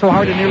fast and so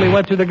hard it nearly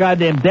went through the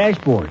goddamn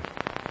dashboard.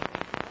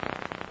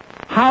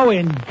 How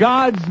in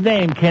God's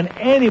name can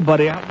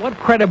anybody, what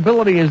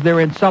credibility is there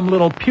in some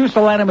little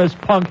pusillanimous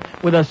punk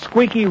with a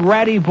squeaky,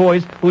 ratty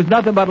voice who's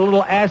nothing but a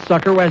little ass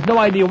sucker who has no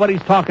idea what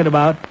he's talking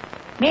about?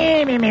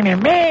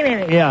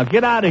 Yeah,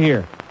 get out of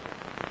here.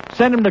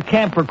 Send him to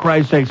camp, for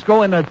Christ's sakes.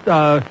 Go in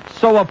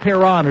sew up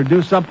here on or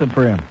do something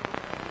for him.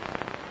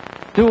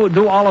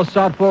 Do all of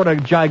South Florida a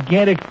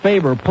gigantic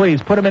favor,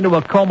 please. Put him into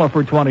a coma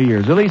for 20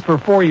 years, at least for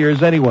 4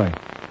 years anyway.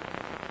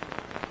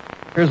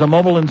 Here's a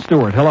Mobile and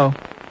Stewart. Hello.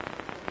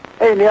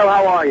 Hey, Neil,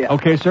 how are you?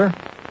 Okay, sir.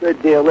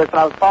 Good deal. Listen,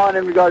 I was calling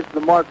in regards to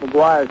the Mark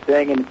McGwire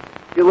thing, and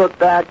if you look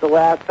back the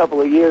last couple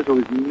of years, there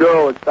was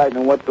no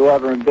excitement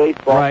whatsoever in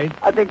baseball. Right.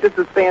 I think this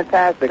is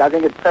fantastic. I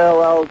think it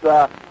parallels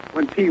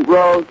when Pete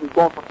Rose was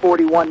going for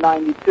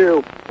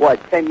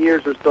 41.92, 10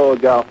 years or so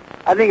ago.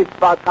 I think it's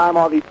about time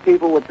all these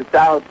people with the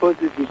sour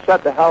pussies you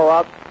shut the hell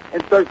up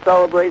and start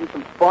celebrating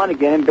some fun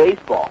again in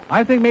baseball.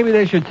 I think maybe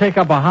they should take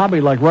up a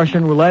hobby like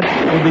Russian roulette.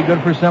 It would be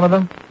good for some of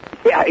them.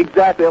 Yeah,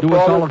 exactly. Do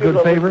us all a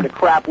good favor. The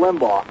crap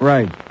Limbaugh.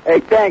 Right.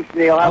 Hey, thanks,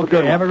 Neil. Have a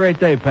good one. Have a great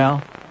day,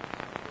 pal.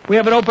 We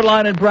have an open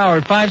line in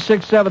Broward,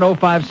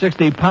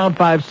 567-0560, pound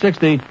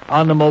 560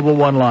 on the Mobile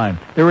One line.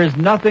 There is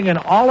nothing in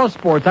all of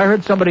sports. I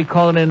heard somebody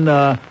calling in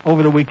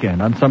over the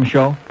weekend on some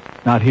show,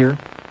 not here.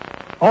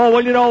 Oh,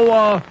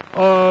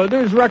 well,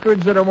 there's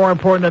records that are more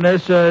important than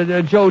this.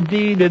 Joe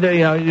D.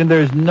 And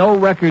there's no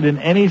record in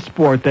any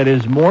sport that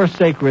is more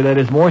sacred, that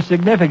is more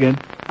significant.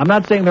 I'm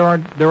not saying there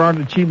aren't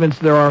achievements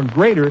that are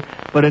greater,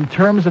 but in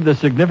terms of the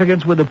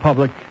significance with the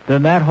public,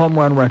 than that home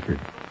run record.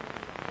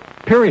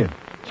 Period.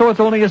 So it's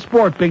only a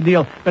sport, big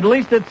deal. But at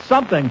least it's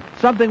something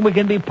we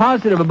can be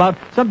positive about,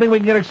 something we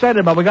can get excited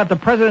about. We got the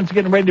president's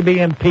getting ready to be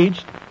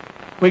impeached.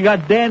 We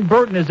got Dan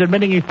Burton is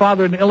admitting he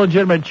fathered an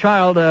illegitimate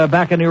child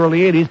back in the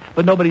early 80s,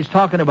 but nobody's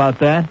talking about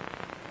that.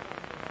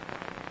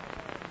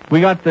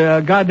 We got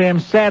the goddamn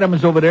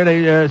Saddams over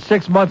there.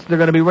 6 months, they're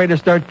going to be ready to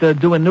start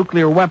doing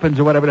nuclear weapons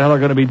or whatever the hell they're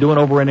going to be doing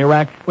over in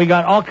Iraq. We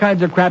got all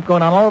kinds of crap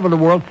going on all over the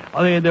world.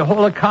 The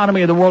whole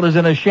economy of the world is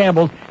in a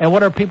shambles. And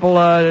what are people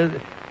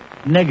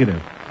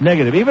negative?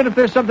 Even if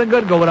there's something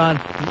good going on,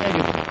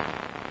 negative.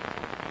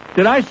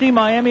 Did I see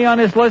Miami on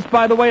this list,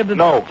 by the way, of the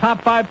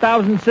top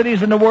 5,000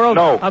 cities in the world?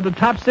 No. Of the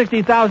top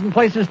 60,000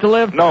 places to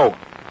live? No.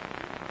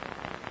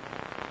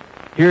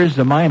 Here's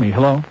Miami.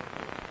 Hello.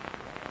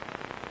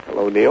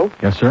 Hello, Neil.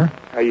 Yes, sir.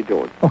 How you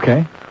doing?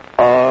 Okay.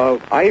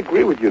 I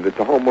agree with you that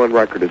the home run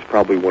record is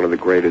probably one of the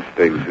greatest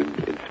things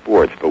in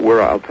sports, but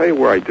I'll tell you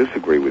where I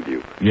disagree with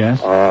you.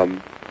 Yes.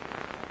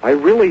 I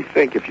really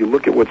think if you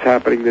look at what's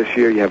happening this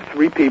year, you have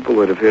 3 people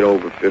that have hit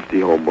over 50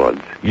 home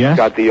runs. Yes. You've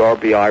got the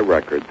RBI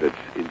record that's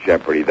in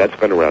jeopardy. That's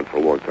been around for a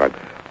long time.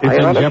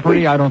 It's in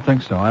jeopardy? I don't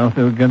think so. I don't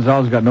think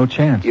Gonzalez got no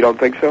chance. You don't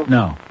think so?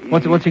 No.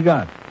 What's he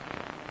got?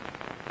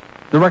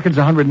 The record's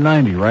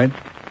 190, right?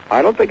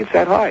 I don't think it's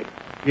that high.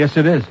 Yes,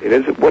 it is. It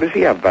is. What does he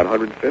have, about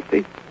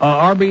 150?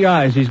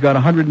 RBIs, he's got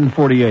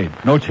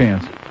 148. No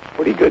chance.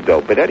 Pretty good,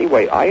 though. But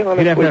anyway, I honestly...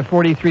 He'd have to have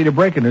 43 to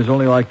break, and there's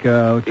only like...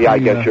 20, yeah, I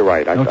guess you're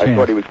right. No I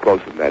thought he was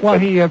close to that. Well,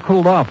 he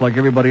cooled off like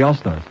everybody else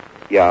does.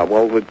 Yeah,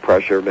 well, with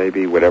pressure,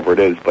 maybe, whatever it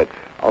is. But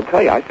I'll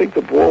tell you, I think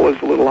the ball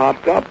is a little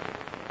hopped up.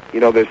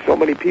 There's so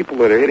many people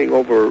that are hitting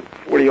over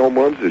 40 home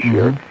runs this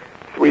year,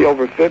 3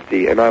 over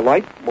 50, and I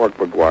like Mark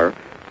McGwire.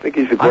 I think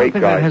he's a great guy. I don't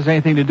think that has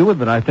anything to do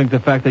with it. I think the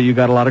fact that you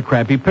got a lot of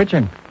crappy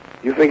pitching.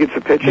 You think it's the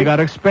pitching? You got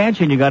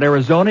expansion. You got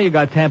Arizona. You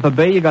got Tampa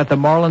Bay. You got the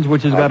Marlins,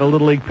 which has got a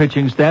little league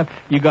pitching staff.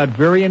 You got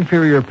very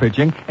inferior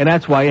pitching, and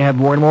that's why you have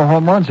more and more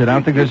home runs. And I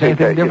don't think there's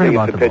anything different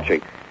about the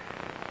pitching.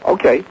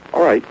 Okay,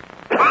 all right.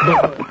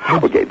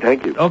 Okay,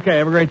 thank you. Okay,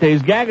 have a great day.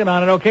 He's gagging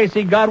on it. Okay,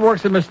 see, God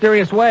works in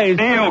mysterious ways.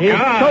 He's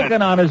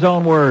choking on his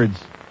own words.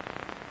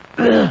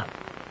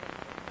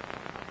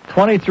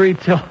 23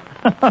 till...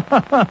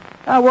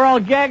 We're all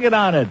gagging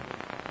on it.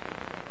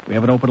 We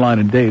have an open line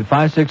in Dave,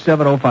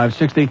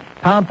 567-0560,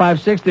 pound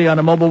 560 on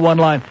the Mobile One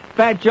line.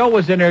 Fat Joe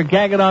was in there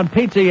gagging on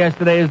pizza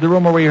yesterday, is the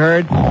rumor we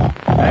heard.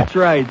 That's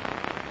right.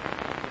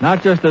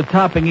 Not just the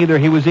topping either,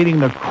 he was eating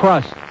the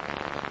crust.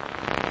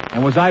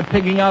 And was I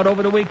pigging out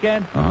over the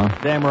weekend? Uh-huh.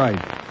 Damn right.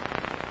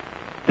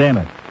 Damn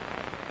it.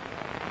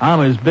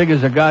 I'm as big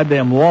as a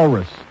goddamn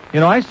walrus. You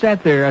know, I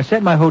sat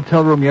in my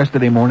hotel room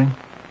yesterday morning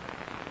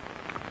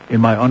in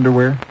my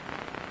underwear,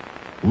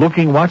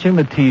 watching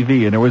the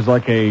TV, and there was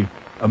like a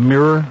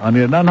mirror,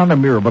 not a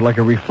mirror, but like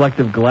a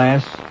reflective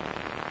glass.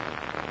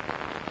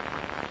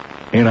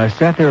 And I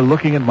sat there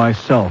looking at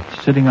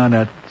myself, sitting on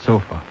that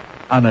sofa,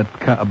 on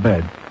that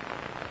bed.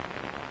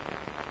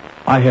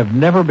 I have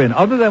never been,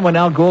 other than when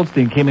Al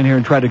Goldstein came in here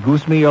and tried to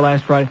goose me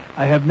last Friday,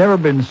 I have never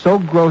been so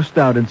grossed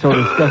out and so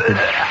disgusted.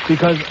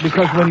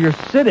 Because when you're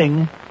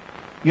sitting,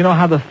 you know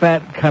how the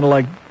fat kind of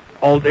like,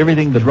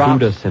 everything drops.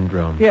 Buddha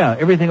syndrome. Yeah,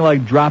 everything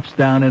like drops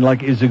down and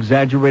like is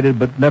exaggerated,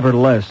 but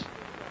nevertheless.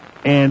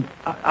 And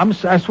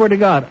I swear to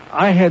God,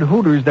 I had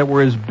hooters that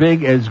were as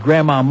big as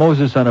Grandma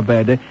Moses on a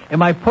bad day, and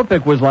my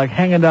pupik was like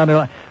hanging down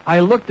there. I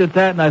looked at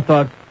that and I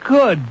thought,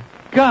 good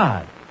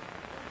God.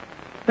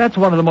 That's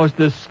one of the most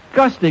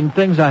disgusting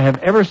things I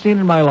have ever seen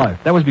in my life.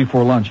 That was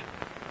before lunch.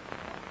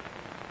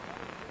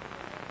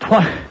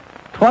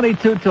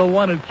 22 till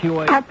 1 at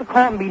QA. You have to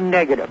call and be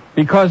negative.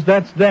 Because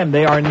that's them.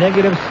 They are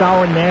negative,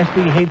 sour,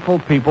 nasty, hateful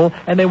people,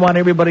 and they want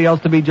everybody else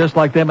to be just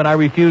like them, and I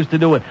refuse to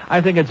do it.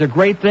 I think it's a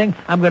great thing.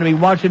 I'm going to be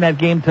watching that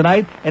game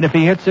tonight, and if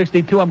he hits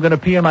 62, I'm going to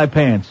pee in my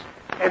pants.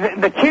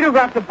 And the kid who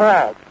got the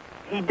ball,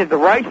 he did the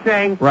right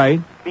thing. Right.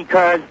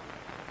 Because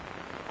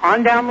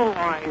on down the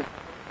line,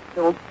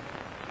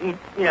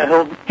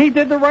 he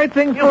did the right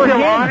thing for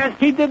him. Honest.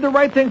 He did the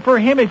right thing for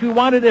him.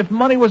 If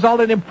money was all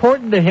that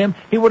important to him,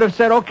 he would have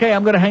said, okay,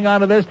 I'm going to hang on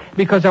to this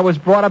because I was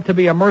brought up to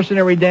be a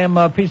mercenary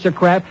damn piece of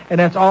crap, and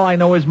that's all I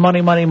know is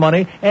money, money,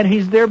 money. And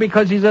he's there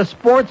because he's a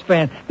sports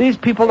fan. These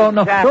people don't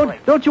know.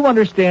 Don't you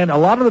understand? A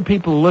lot of the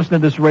people who listen to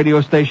this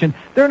radio station,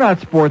 they're not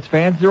sports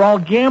fans. They're all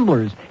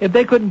gamblers. If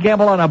they couldn't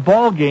gamble on a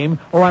ball game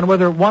or on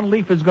whether one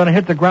leaf is going to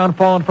hit the ground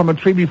falling from a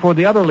tree before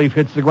the other leaf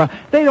hits the ground,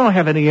 they don't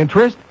have any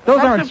interest.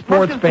 Those aren't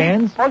sports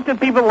fans. Most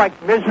of people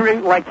like misery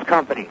likes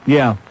company.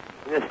 Yeah.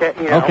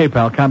 Okay,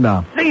 pal, calm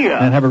down. See ya.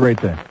 And have a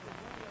great day.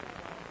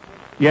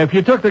 Yeah, if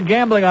you took the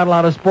gambling out of a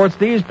lot of sports,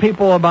 these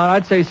people,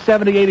 I'd say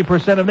 70, 80%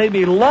 of them, they'd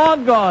be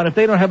long gone if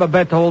they don't have a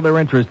bet to hold their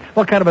interest.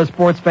 What kind of a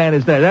sports fan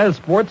is that? Is that a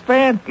sports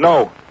fan?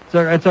 No.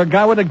 It's a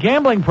guy with a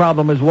gambling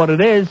problem is what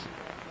it is.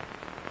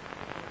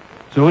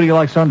 So who do you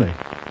like Sunday?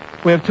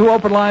 We have 2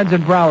 open lines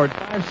in Broward,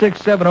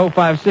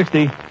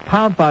 5670560,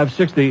 pound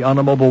 560 on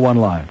the Mobile One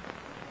Line.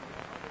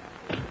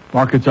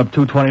 Market's up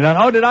 229.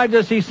 Oh, did I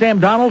just see Sam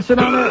Donaldson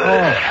on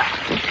there?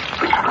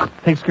 Oh.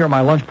 Takes care of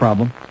my lunch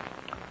problem.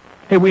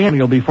 Hey,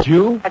 you'll be for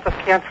Jew? I just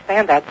can't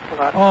stand that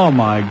slut. Oh,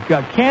 my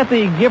God.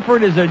 Kathy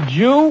Gifford is a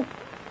Jew?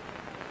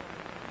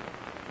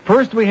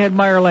 First we had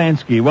Meyer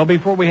Lansky. Well,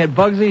 before we had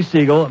Bugsy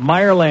Siegel,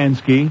 Meyer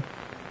Lansky,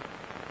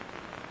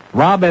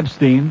 Rob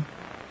Epstein,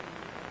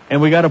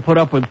 and we got to put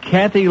up with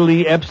Kathy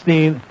Lee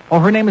Epstein. Oh,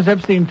 her name is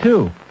Epstein,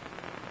 too.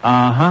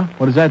 Uh-huh.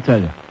 What does that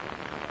tell you?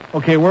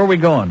 Okay, where are we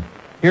going?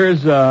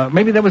 Here's,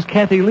 maybe that was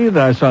Kathy Lee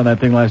that I saw in that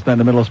thing last night in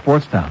the middle of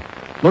Sportstown.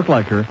 Looked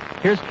like her.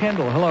 Here's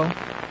Kendall. Hello.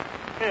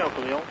 Hey,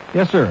 Uncle Neil.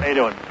 Yes, sir. How you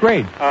doing?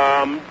 Great. 2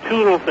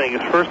 little things.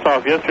 First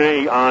off,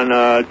 yesterday on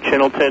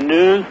Channel 10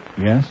 News,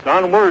 yes,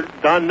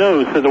 Don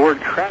Knows said the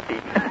word crappy.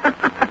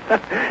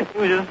 It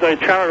was just like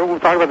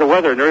talking about the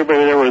weather, and everybody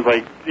there was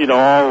like,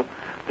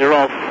 they're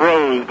all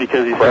froze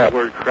because he said the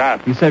word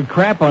crap. He said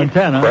crap on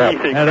 10, huh?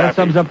 Yeah, that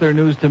sums up their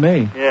news to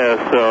me.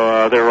 Yeah,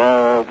 so they're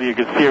all, you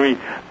could see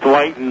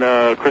Dwight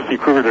and Christy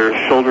Kruger,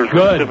 their shoulders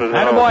good. Were stiff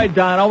as Attaboy,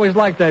 Don. Always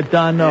like that,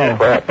 Don. No.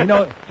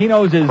 Yeah. He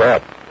knows his...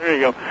 Crap. There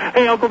you go.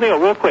 Hey, Uncle Neil,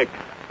 real quick.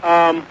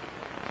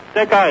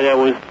 That guy that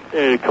was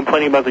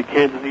complaining about the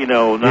kids,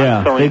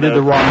 not selling they did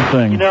the wrong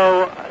thing.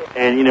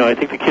 I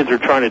think the kids are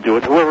trying to do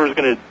it. Whoever's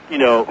going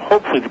to,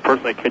 hopefully the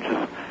person that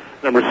catches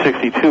number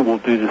 62 will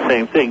do the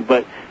same thing.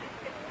 But,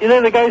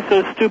 the guy's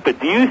so stupid.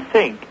 Do you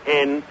think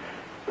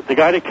the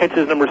guy that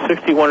catches number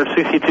 61 or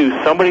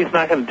 62, somebody's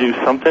not going to do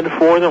something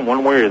for them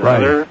one way or the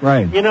other?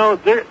 Right.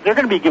 They're going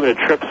to be given a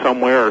trip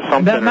somewhere or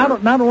something.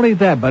 Not only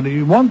that, but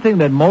one thing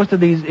that most of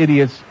these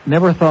idiots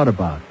never thought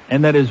about,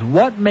 and that is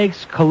what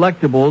makes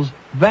collectibles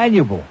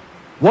valuable.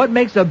 What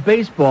makes a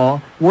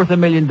baseball worth $1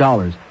 million?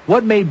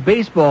 What made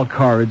baseball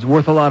cards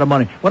worth a lot of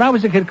money? When I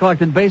was a kid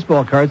collecting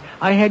baseball cards,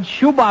 I had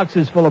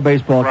shoeboxes full of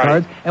baseball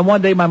cards, and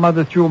one day my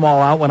mother threw them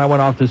all out when I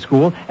went off to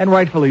school, and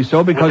rightfully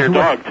so, because... With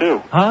your dog, too.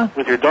 Huh?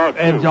 With your dog,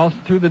 too. And also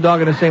threw the dog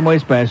in the same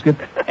wastebasket.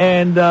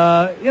 And,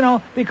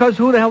 because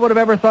who the hell would have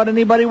ever thought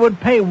anybody would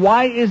pay?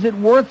 Why is it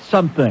worth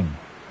something?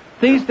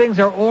 These things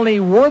are only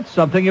worth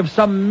something if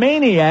some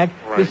maniac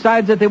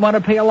decides that they want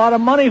to pay a lot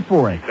of money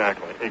for it.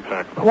 Exactly.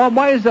 Well,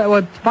 why is that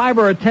a $5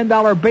 or a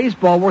 $10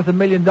 baseball worth $1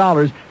 million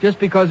just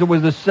because it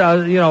was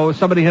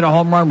somebody hit a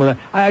home run with it?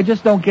 I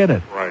just don't get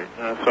it. Right.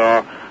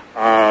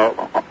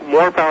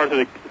 More power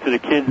to the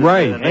kids.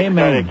 Right. The next Amen.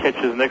 guy that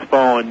catches the next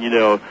ball and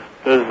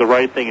does the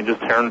right thing and just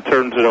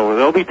turns it over.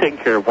 They'll be taken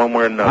care of one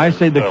way or another. I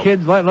say the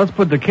kids. Let's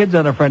put the kids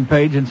on the front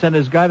page and send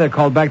this guy that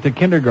called back to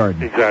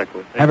kindergarten.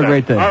 Exactly. Have a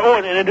great day.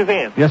 And in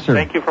advance. Yes, sir.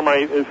 Thank you for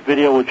my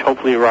video, which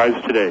hopefully arrives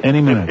today.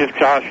 Any minute. If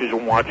Josh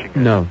isn't watching it.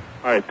 No.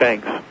 All right.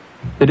 Thanks.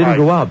 They didn't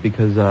go out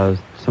because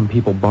some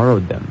people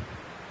borrowed them.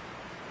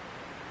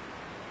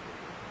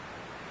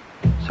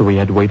 So we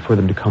had to wait for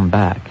them to come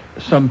back.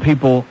 Some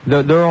people...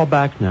 They're all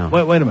back now.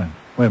 Wait a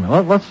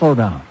minute. Let's slow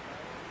down.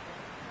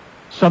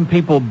 Some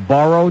people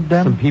borrowed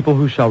them? Some people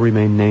who shall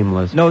remain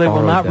nameless. No, they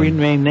will not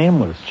remain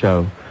nameless.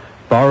 Joe.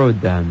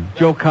 Borrowed them.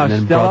 Joe Costello?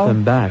 And then brought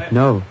them back.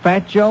 No.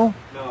 Fat Joe?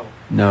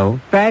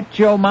 No. Fat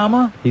Joe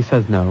Mama? He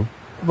says no.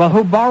 Well,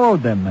 who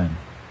borrowed them then?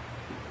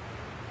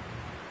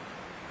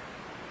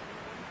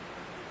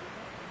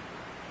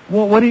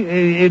 Well, what do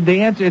you,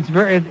 the answer?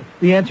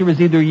 The answer is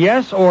either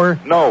yes or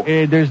no.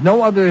 There's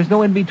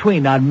no in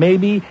between. Not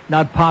maybe,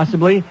 not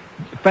possibly.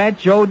 Fat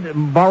Joe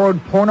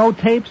borrowed porno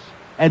tapes,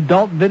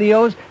 adult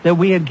videos that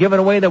we had given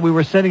away that we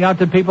were sending out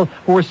to people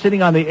who were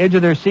sitting on the edge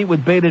of their seat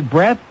with bated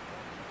breath,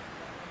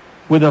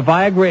 with a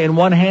Viagra in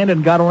one hand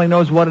and God only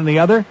knows what in the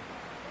other.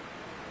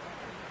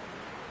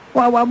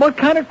 Well, what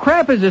kind of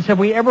crap is this? Have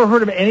we ever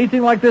heard of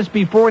anything like this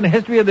before in the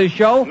history of this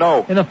show?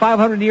 No. In the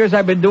 500 years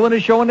I've been doing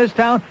this show in this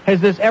town,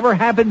 has this ever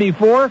happened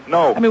before?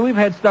 No. I mean, we've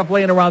had stuff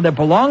laying around that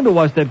belonged to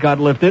us that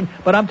got lifted,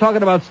 but I'm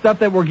talking about stuff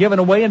that we're giving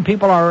away and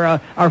people are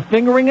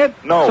fingering it,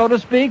 so to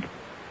speak.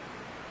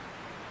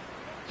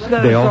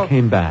 They all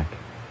came back.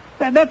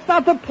 That's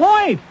not the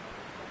point.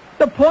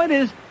 The point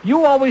is,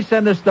 you always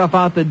send this stuff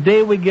out the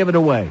day we give it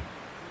away.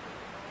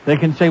 They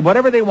can say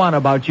whatever they want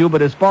about you,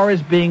 but as far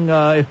as being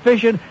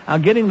efficient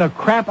on getting the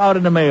crap out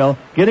in the mail,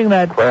 getting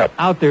that crap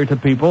out there to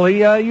people,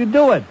 you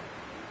do it.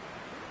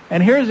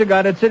 And here's a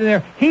guy that's sitting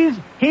there. He's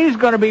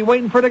going to be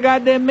waiting for the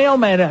goddamn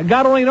mailman.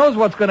 God only knows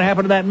what's going to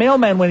happen to that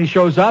mailman when he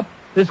shows up.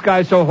 This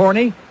guy's so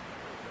horny.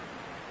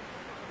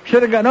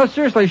 Should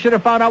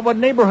have found out what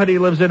neighborhood he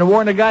lives in and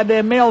warned the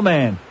goddamn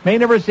mailman. May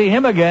never see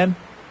him again.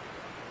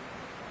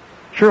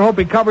 Sure hope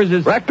he covers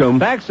his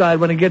backside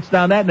when he gets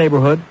down that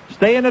neighborhood.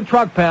 Stay in the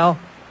truck, pal.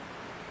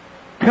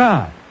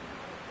 God.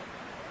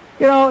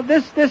 You know,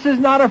 this is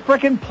not a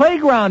frickin'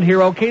 playground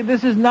here, okay?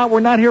 We're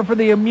not here for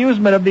the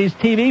amusement of these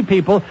TV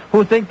people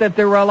who think that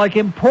they're,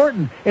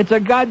 important. It's a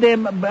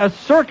goddamn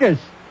circus.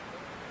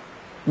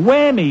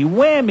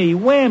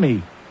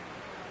 Whammy.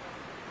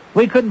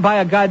 We couldn't buy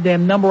a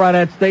goddamn number on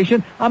that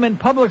station. I'm in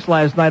Publix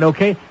last night,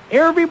 okay?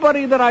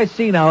 Everybody that I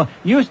see now,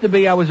 used to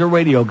be I was a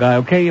radio guy,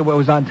 okay? I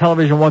was on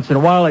television once in a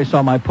while. They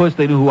saw my puss.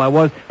 They knew who I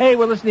was. Hey,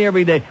 we're listening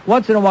every day.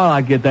 Once in a while I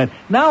get that.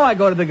 Now I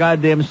go to the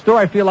goddamn store.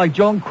 I feel like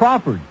Joan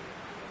Crawford.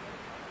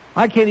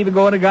 I can't even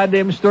go in a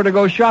goddamn store to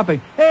go shopping.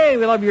 Hey,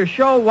 we love your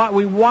show.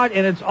 We watch,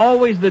 and it's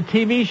always the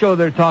TV show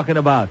they're talking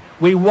about.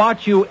 We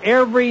watch you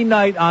every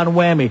night on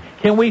Whammy.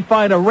 Can we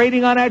find a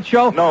rating on that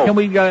show? No. Can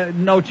we?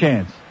 No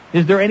chance.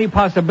 Is there any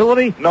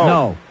possibility?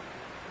 No.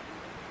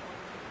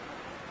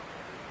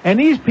 And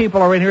these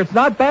people are in here. It's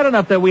not bad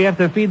enough that we have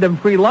to feed them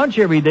free lunch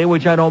every day,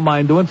 which I don't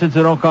mind doing since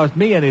it don't cost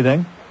me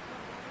anything.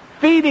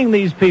 Feeding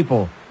these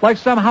people like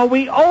somehow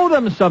we owe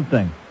them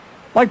something.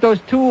 Like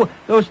those two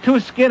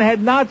skinhead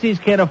Nazis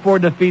can't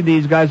afford to feed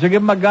these guys. They're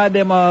giving them a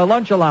goddamn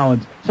lunch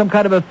allowance, some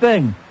kind of a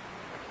thing.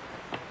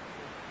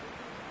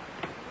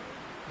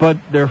 But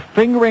they're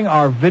fingering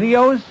our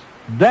videos?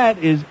 That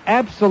is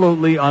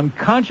absolutely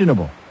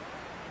unconscionable.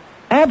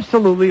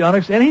 Absolutely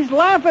unacceptable. And he's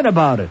laughing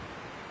about it.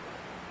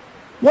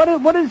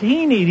 What does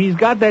he need? He's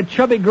got that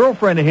chubby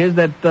girlfriend of his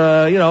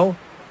that,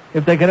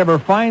 if they can ever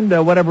find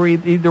whatever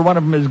either one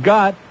of them has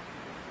got.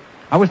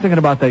 I was thinking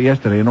about that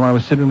yesterday. You know, I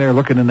was sitting there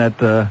looking in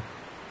that,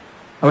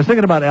 I was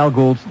thinking about Al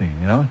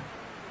Goldstein, you know.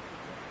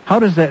 How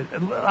does that,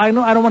 I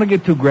don't want to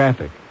get too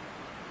graphic.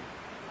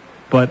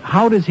 But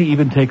how does he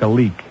even take a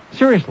leak?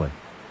 Seriously.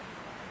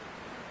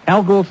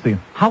 Al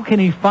Goldstein, how can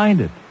he find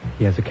it?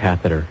 He has a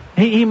catheter.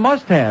 He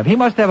must have. He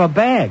must have a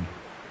bag.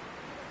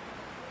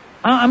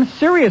 I'm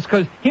serious,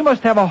 because he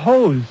must have a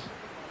hose.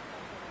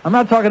 I'm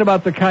not talking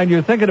about the kind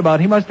you're thinking about.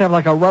 He must have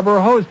like a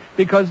rubber hose,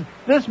 because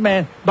this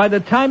man, by the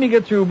time you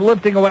get through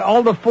lifting away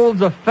all the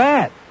folds of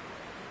fat,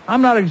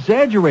 I'm not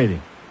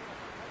exaggerating.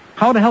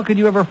 How the hell could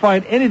you ever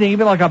find anything,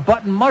 even like a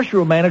button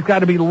mushroom, man? It's got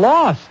to be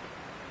lost.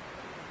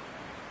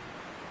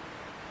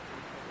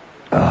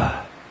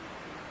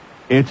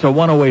 It's a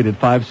 108 at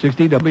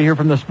 560. They'll be here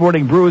from the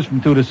Sporting Brews from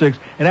 2 to 6.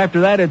 And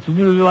after that, it's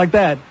usually like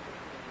that.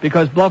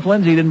 Because Bluff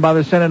Lindsay didn't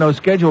bother sending no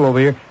schedule over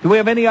here. Do we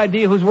have any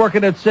idea who's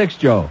working at 6,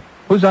 Joe?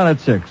 Who's on at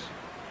 6?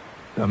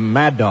 The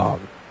Mad Dog.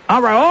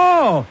 All right.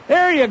 Oh,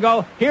 there you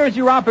go. Here's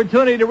your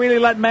opportunity to really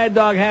let Mad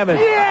Dog have it.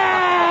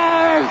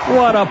 Yes!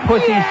 What a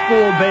pussy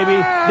school,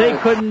 baby. They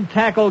couldn't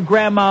tackle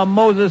Grandma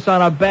Moses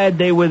on a bad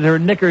day with her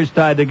knickers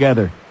tied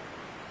together.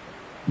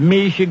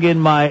 Michigan,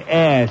 my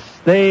ass.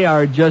 They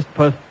are just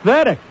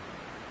pathetic.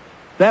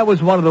 That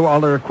was one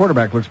of their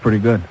quarterback looks pretty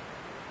good.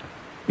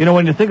 You know,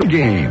 when you think of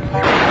game,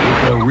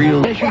 it's a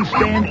real concession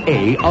stand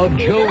A of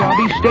Joe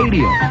Robbie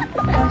Stadium,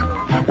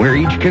 where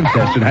each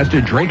contestant has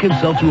to drink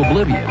himself to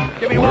oblivion.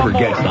 Whoever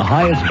gets the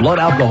highest blood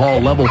alcohol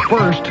level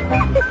first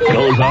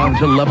goes on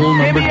to level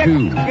number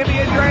 2. Give me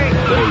a drink.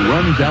 So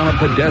runs down a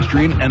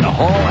pedestrian and the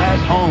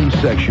haul-ass home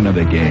section of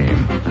the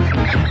game.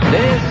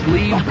 This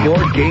leaves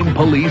board game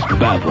police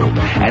baffled,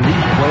 and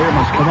each player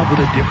must come up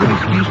with a different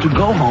excuse to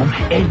go home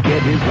and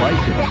get his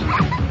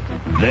license.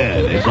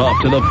 Then it's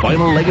off to the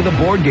final leg of the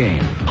board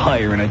game.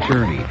 Hire an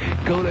attorney,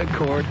 go to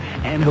court,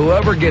 and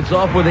whoever gets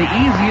off with the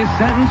easiest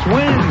sentence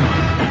wins.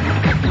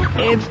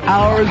 It's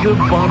hours of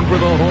fun for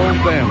the whole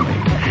family.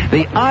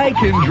 The I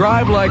Can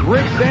Drive Like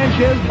Rick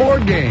Sanchez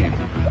board game.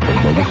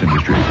 Lotus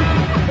Industries.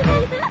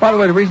 By the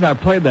way, the reason I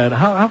played that,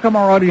 how come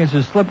our audience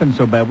is slipping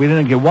so bad? We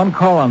didn't get one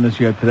call on this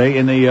yet today.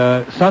 In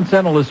the Sun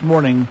Sentinel this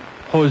morning,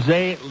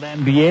 Jose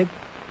Lambiet,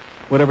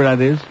 whatever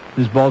that is,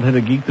 this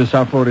bald-headed geek, the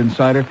South Florida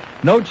Insider,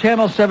 no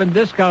Channel 7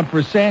 discount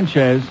for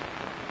Sanchez,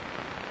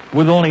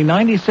 with only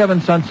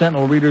 97 Sun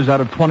Sentinel readers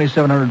out of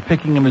 2,700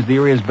 picking him as the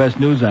area's best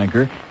news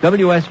anchor.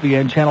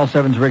 WSVN Channel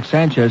 7's Rick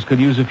Sanchez could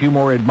use a few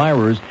more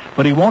admirers,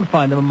 but he won't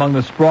find them among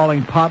the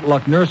sprawling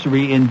Potluck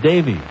Nursery in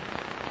Davie.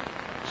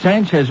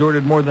 Sanchez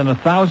ordered more than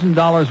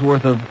 $1,000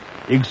 worth of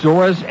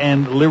Ixoras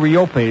and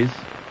Liriopes.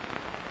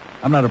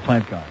 I'm not a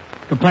plant guy.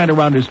 To plant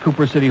around his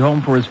Cooper City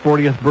home for his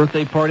 40th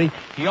birthday party.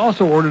 He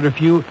also ordered a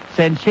few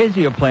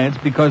Sanchezia plants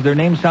because their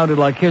name sounded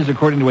like his,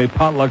 according to a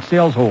Potluck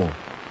sales hole.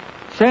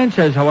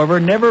 Sanchez,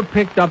 however, never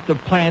picked up the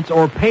plants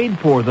or paid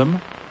for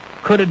them.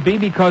 Could it be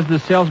because the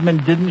salesman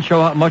didn't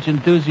show much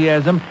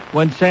enthusiasm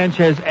when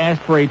Sanchez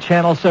asked for a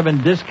Channel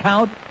 7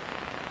 discount?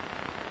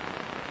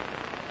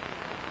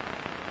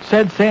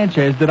 Said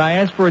Sanchez, did I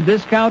ask for a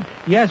discount?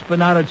 Yes, but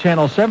not a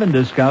Channel 7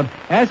 discount.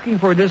 Asking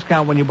for a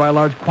discount when you buy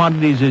large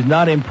quantities is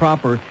not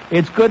improper.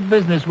 It's good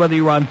business whether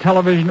you're on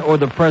television or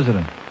the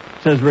president,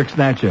 says Rick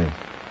Sanchez.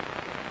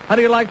 How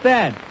do you like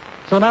that?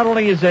 So not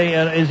only is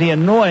he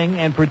annoying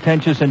and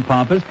pretentious and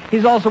pompous,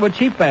 he's also a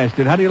cheap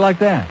bastard. How do you like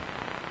that?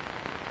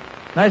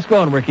 Nice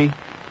going, Ricky.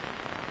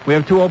 We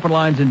have 2 open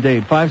lines in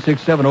Dade,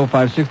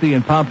 567-0560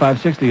 and pound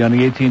 560 on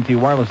the AT&T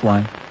wireless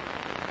line.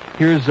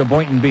 Here's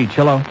Boynton Beach.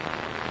 Hello.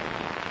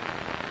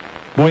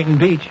 Boynton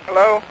Beach.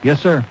 Hello?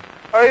 Yes, sir.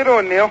 How you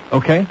doing, Neil?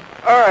 Okay.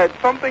 All right,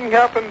 something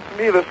happened to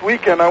me this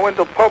weekend. I went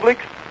to Publix.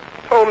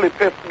 Totally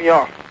pissed me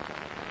off.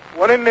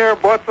 Went in there,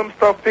 bought some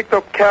stuff, picked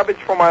up cabbage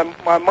for my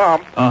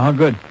mom. Uh-huh,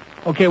 good.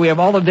 Okay, we have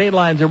all the date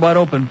lines are wide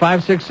open.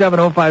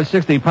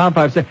 567-0560, pound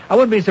 560. I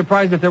wouldn't be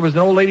surprised if there was an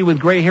old lady with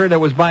gray hair that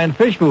was buying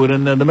fish food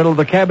in the middle of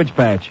the cabbage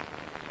patch.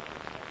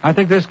 I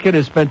think this kid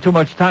has spent too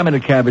much time in the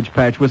cabbage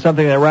patch with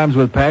something that rhymes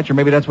with patch, or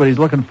maybe that's what he's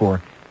looking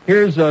for.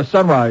 Here's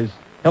Sunrise.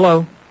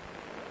 Hello.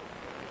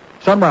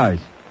 Sunrise.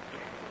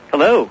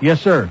 Hello.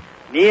 Yes, sir.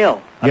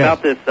 Neil,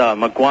 about this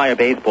McGuire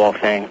baseball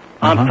thing.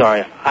 I'm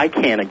sorry. I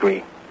can't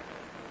agree.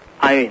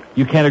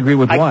 You can't agree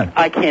with what?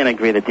 I can't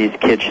agree that these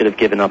kids should have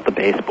given up the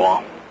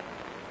baseball.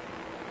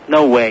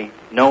 No way.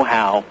 No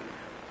how.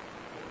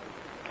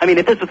 I mean,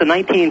 if this was the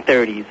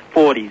 1930s,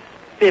 40s,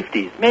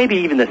 50s, maybe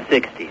even the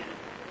 60s,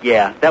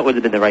 yeah, that would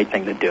have been the right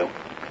thing to do.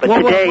 But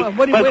today,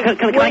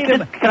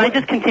 can I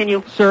just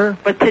continue? Sir,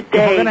 but today, if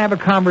we're going to have a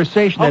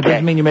conversation, that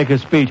doesn't mean you make a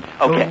speech.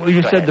 Okay.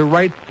 You said the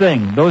right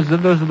thing. Those are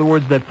the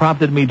words that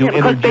prompted me to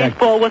interject. Because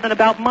baseball wasn't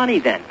about money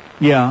then.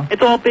 Yeah.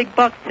 It's all big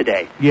bucks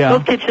today. Yeah.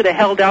 Those kids should have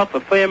held out for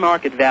fair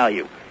market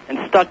value and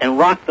stuck and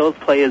rocked those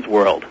players'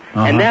 world.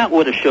 And that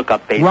would have shook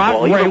up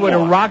baseball even more. Would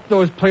have rocked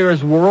those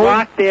players' world?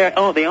 Rocked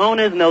the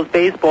owners in those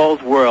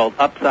baseball's world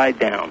upside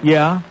down.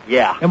 Yeah?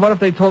 Yeah. And what if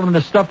they told him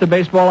to stuff the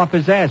baseball up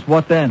his ass?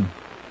 What then?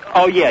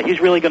 Oh, yeah, he's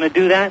really going to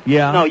do that?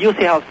 Yeah. No, you'll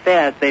see how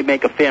fast they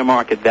make a fair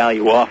market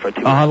value offer to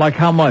him. Like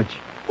how much?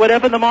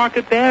 Whatever the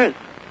market bears.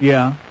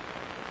 Yeah.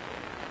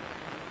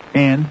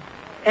 And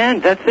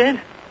that's it.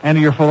 And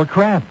you're full of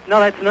crap. No,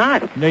 that's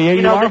not. No,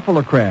 you are full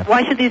of crap.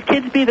 Why should these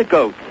kids be the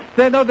goats?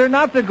 They're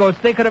not the goats.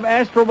 They could have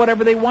asked for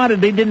whatever they wanted.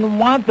 They didn't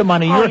want the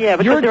money. But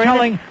they're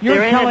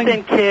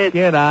innocent kids.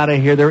 Get out of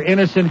here. They're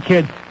innocent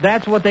kids.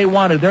 That's what they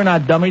wanted. They're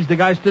not dummies. The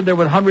guy stood there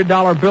with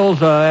 $100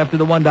 bills after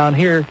the one down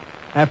here,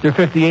 after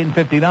 58 and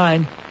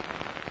 59.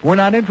 We're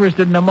not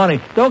interested in the money.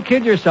 Don't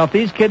kid yourself.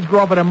 These kids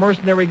grow up in a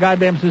mercenary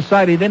goddamn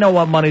society. They know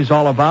what money's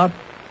all about.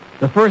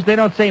 They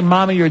don't say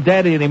mommy or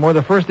daddy anymore.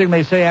 The first thing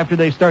they say after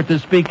they start to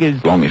speak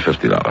is, loan me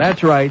 $50.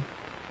 That's right.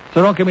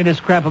 So don't give me this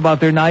crap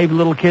about their naive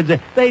little kids.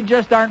 They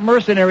just aren't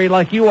mercenary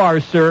like you are,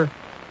 sir.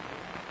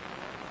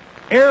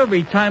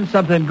 Every time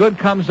something good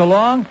comes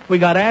along, we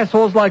got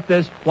assholes like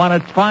this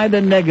want to find the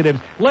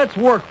negatives. Let's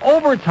work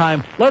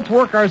overtime. Let's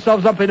work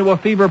ourselves up into a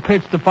fever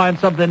pitch to find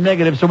something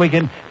negative so we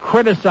can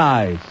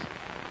criticize.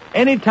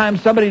 Anytime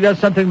somebody does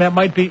something that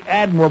might be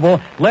admirable,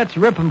 let's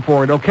rip them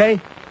for it, okay?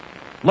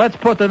 Let's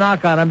put the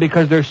knock on them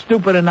because they're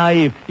stupid and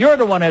naive. You're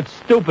the one that's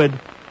stupid.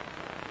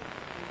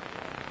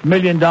 $1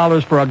 million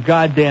for a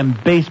goddamn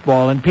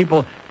baseball, and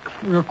people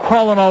are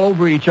crawling all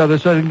over each other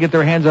so they can get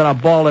their hands on a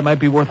ball that might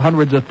be worth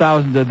hundreds of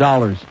thousands of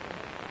dollars.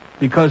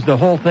 Because the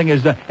whole thing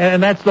is,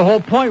 and that's the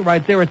whole point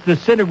right there. It's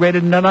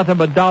disintegrated into nothing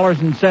but dollars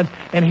and cents.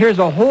 And here's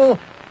a whole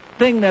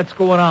thing that's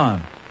going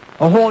on.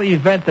 A whole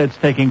event that's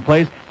taking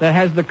place that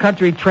has the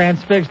country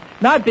transfixed,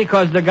 not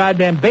because the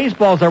goddamn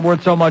baseballs are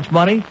worth so much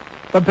money,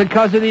 but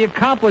because of the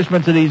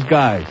accomplishments of these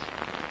guys.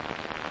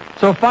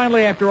 So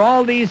finally, after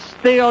all these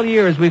stale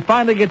years, we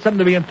finally get something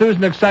to be enthused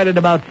and excited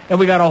about, and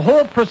we got a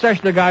whole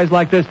procession of guys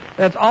like this.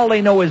 That's all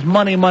they know is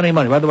money, money,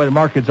 money. By the way, the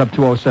market's up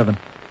 207.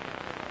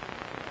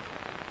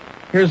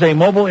 Here's a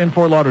mobile in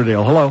Fort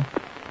Lauderdale. Hello.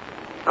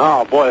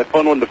 Oh, boy, a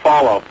fun one to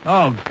follow.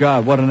 Oh,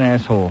 God, what an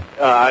asshole.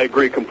 I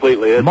agree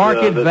completely. It's,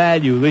 market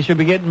value. They should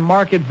be getting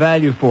market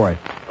value for it.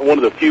 One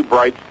of the few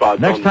bright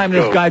spots. Next time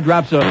this guy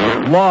drops a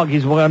log,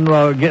 he's going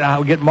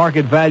to get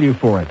market value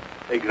for it.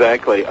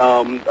 Exactly.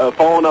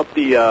 Following up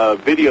the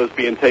videos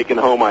being taken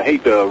home, I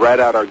hate to rat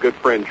out our good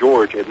friend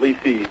George. At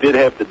least he did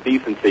have the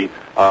decency.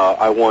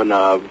 I won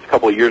a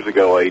couple of years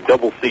ago a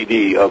double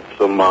CD of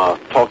some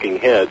Talking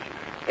Heads.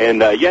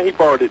 And, yeah, he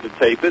borrowed it to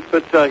tape it,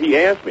 but he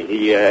asked me.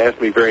 He asked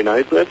me very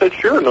nicely. I said,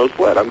 sure, no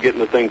sweat. I'm getting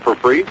the thing for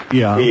free.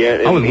 Yeah.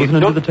 I was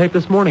listening to the tape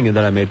this morning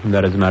that I made from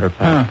that, as a matter of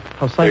fact.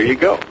 How psychic. There you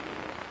go.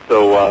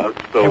 So,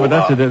 yeah, but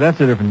that's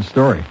a different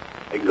story.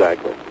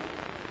 Exactly.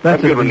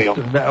 That's a different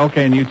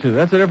okay, and you too.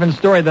 That's a different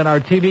story than our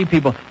TV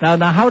people. Now,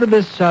 how did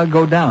this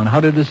go down?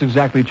 How did this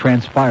exactly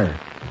transpire?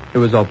 It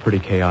was all pretty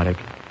chaotic.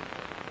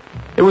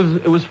 It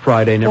was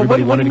Friday, and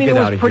everybody wanted to get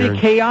out of here. It was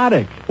pretty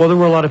chaotic. Well, there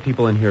were a lot of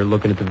people in here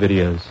looking at the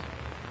videos,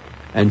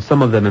 and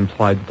some of them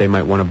implied that they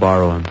might want to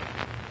borrow them.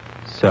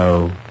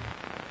 So,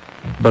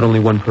 but only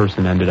one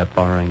person ended up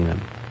borrowing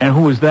them. And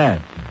who was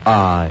that?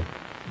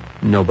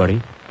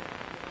 Nobody.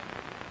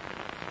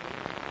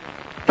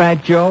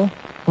 Fat Joe,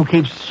 who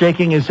keeps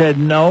shaking his head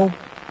no.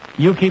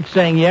 You keep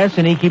saying yes,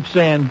 and he keeps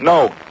saying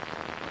no.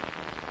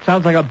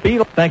 Sounds like a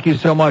Beatle. Thank you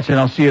so much, and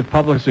I'll see you at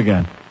Publix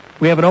again.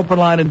 We have an open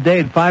line in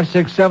Dade,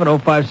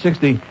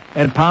 567-0560,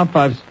 and pound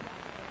 5.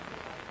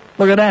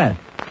 Look at that.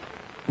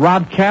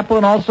 Rob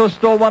Kaplan also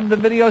stole one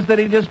of the videos that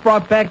he just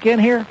brought back in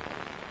here.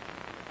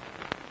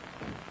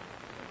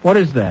 What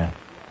is that?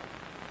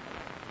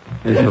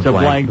 It's a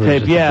blank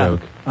tape, yeah.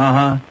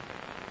 Uh-huh.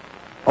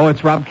 Oh,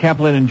 it's Rob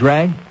Kaplan in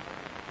drag?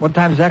 What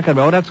time is that going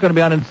to be? Oh, that's going to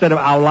be on instead of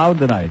Out Loud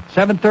tonight.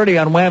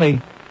 7:30 on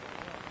Whammy.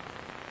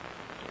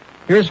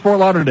 Here's Fort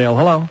Lauderdale.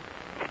 Hello.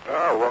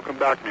 Welcome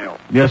back, Neil.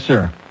 Yes,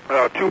 sir.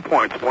 2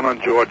 points, one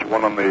on George,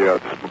 one on the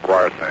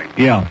McGuire thing.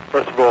 Yeah.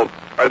 First of all,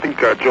 I think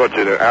George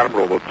did an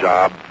admirable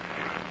job.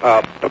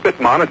 A bit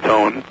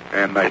monotone,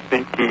 and I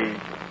think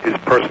his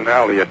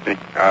personality,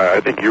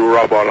 I think you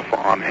rub off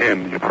on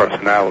him, your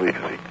personality,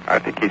 because I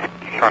think he's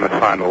trying to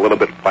sound a little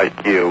bit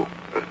like you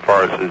as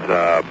far as his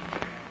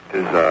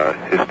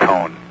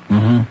tone.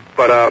 Mm-hmm.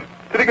 But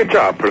did a good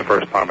job for the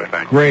first time, I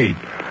think. Great.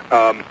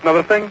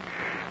 Another thing,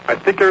 I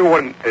think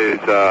everyone is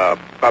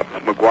about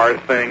this McGuire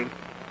thing.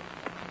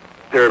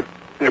 They're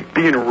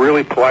being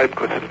really polite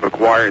because it's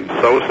McGuire and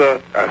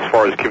Sosa as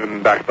far as giving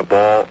them back the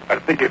ball. I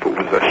think if it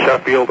was a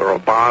Sheffield or a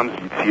Bonds,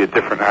 you'd see a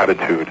different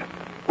attitude.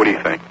 What do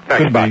you think?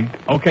 Thanks, Could be.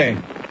 Okay.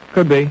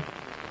 Could be.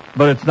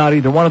 But it's not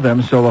either one of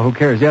them, so who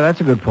cares? Yeah,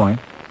 that's a good point.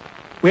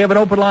 We have an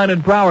open line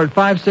in Broward,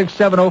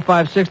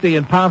 567-0560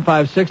 and pound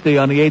 560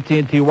 on the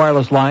AT&T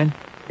wireless line.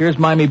 Here's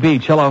Miami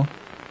Beach. Hello.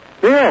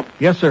 Yeah.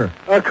 Yes, sir.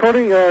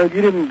 According, you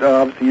didn't,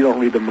 obviously you don't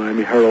read the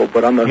Miami Herald,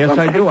 but on the... Yes,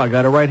 I do. I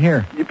got it right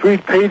here. You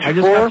read page 4? I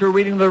just got through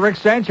reading the Rick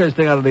Sanchez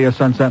thing out of the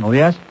Sun Sentinel,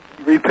 yes?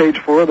 You read page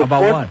 4.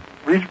 About what?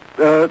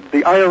 The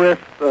IRS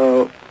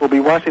will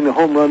be watching the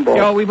home run ball.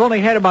 You know, we've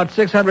only had about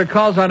 600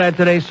 calls on that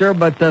today, sir,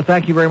 but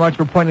thank you very much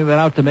for pointing that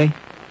out to me.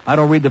 I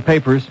don't read the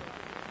papers.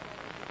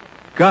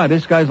 God,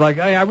 this guy's like,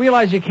 I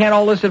realize you can't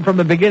all listen from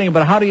the beginning,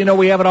 but how do you know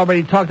we haven't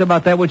already talked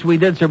about that, which we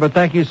did, sir? But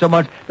thank you so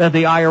much that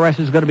the IRS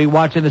is going to be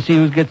watching to see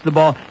who gets the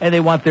ball, and they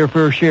want their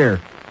fair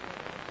share.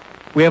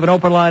 We have an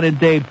open line in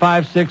Dade,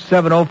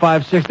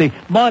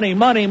 567-0560. Money,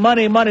 money,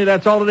 money, money.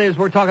 That's all it is.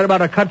 We're talking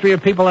about a country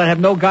of people that have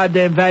no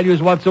goddamn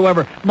values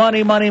whatsoever.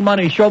 Money, money,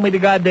 money. Show me the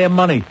goddamn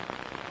money.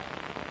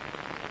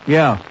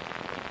 Yeah.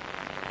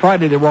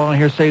 Friday they were on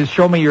here saying,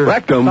 show me your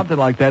rectum. Something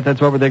like that.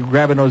 That's where they're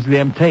grabbing those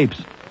damn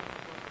tapes.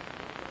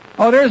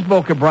 Oh, there's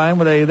Boca Brian.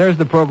 There's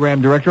the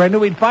program director. I knew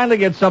we'd finally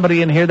get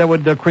somebody in here that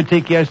would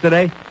critique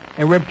yesterday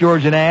and rip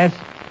George an ass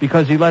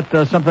because he let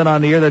something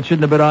on the air that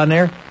shouldn't have been on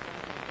there,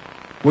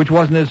 which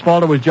wasn't his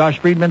fault. It was Josh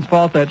Friedman's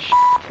fault. That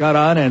got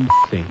on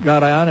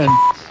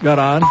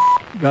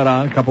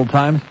a couple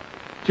times.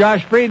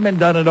 Josh Friedman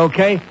done it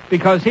okay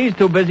because he's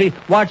too busy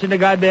watching the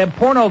goddamn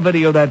porno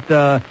video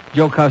that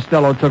Joe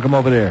Costello took him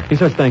over there. He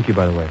says thank you,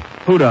 by the way.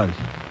 Who does?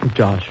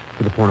 Josh,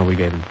 for the porno we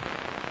gave him.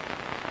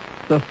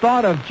 The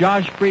thought of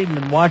Josh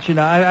Friedman watching,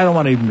 I don't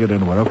want to even get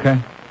into it, okay?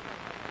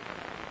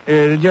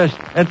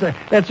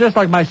 It's just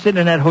like my sitting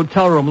in that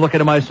hotel room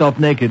looking at myself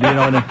naked, you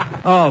know.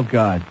 Oh,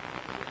 God.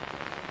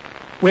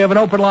 We have an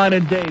open line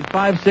in Dade,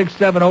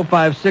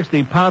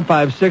 567-0560, pound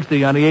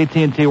 560 on the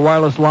AT&T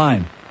wireless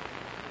line.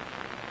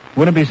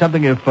 Wouldn't it be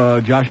something if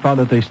Josh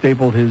found that they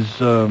stapled his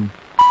to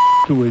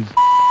his...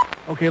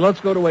 Okay, let's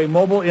go to a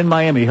mobile in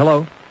Miami.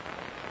 Hello.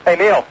 Hey,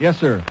 Neil. Yes,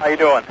 sir. How you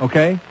doing?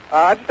 Okay.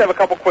 I just have a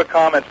couple quick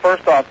comments.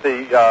 First off,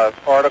 the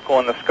article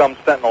in the Scum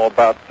Sentinel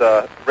about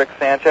Rick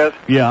Sanchez.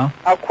 Yeah.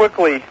 How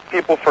quickly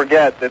people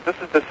forget that this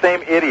is the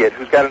same idiot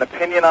who's got an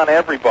opinion on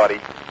everybody.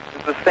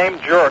 It's the same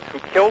jerk who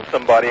killed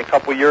somebody a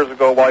couple years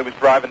ago while he was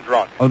driving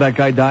drunk. Oh, that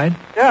guy died?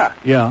 Yeah.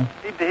 Yeah.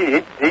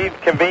 He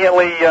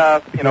conveniently,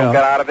 got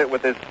out of it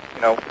with his,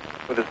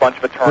 with his bunch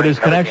of attorneys. With his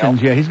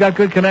connections, yeah. He's got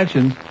good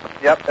connections.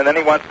 Yep, and then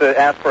he wants to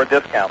ask for a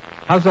discount.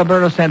 How's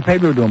Alberto San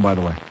Pedro doing, by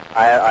the way?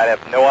 I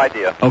have no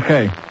idea.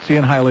 Okay. See you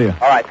in Hialeah.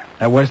 All right.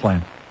 At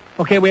Westland.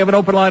 Okay, we have an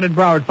open line in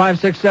Broward,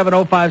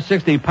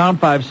 567-0560, pound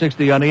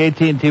 560 on the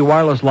AT&T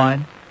wireless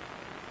line.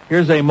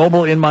 Here's a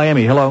mobile in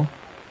Miami. Hello.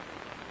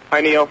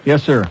 Hi, Neil.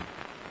 Yes, sir.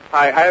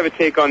 Hi, I have a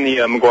take on the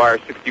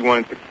McGuire 61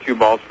 and 62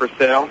 balls for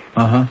sale.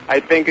 Uh-huh. I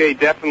think they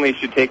definitely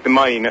should take the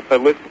money.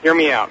 But listen, hear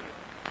me out.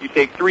 You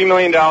take $3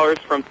 million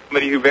from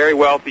somebody who's very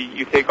wealthy.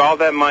 You take all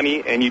that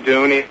money and you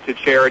donate it to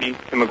charity,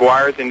 to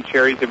McGuire's and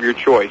charities of your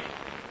choice.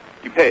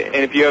 You pay, and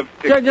if you have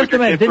just a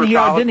minute, didn't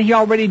he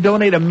already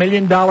donate $1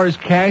 million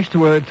cash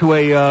to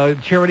a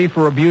charity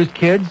for abused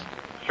kids?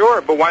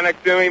 Sure, but why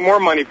not donate more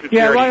money for charity?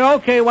 Yeah, right,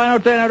 okay, why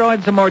don't I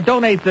donate some more?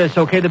 Donate this,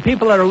 okay? The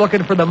people that are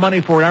looking for the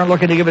money for it aren't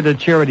looking to give it to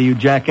charity, you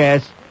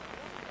jackass.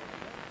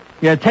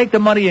 Yeah, take the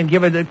money and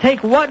give it.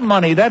 Take what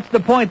money? That's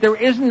the point. There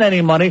isn't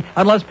any money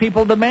unless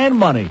people demand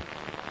money.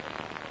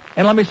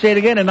 And let me say it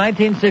again. In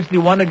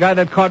 1961, the guy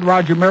that caught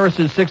Roger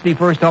Maris's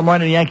 61st home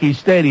run in Yankee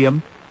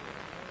Stadium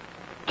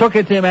took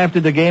it to him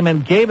after the game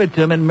and gave it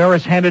to him, and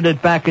Maris handed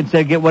it back and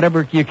said, get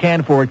whatever you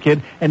can for it,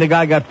 kid. And the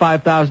guy got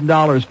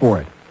 $5,000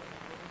 for it.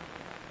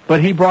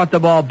 But he brought the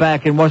ball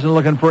back and wasn't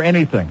looking for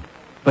anything.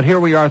 But here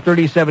we are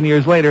 37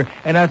 years later,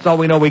 and that's all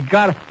we know. We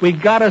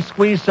gotta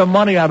squeeze some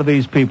money out of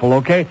these people,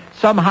 okay?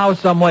 Somehow,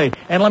 some way.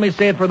 And let me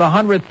say it for the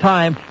 100th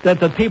time, that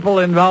the people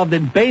involved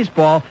in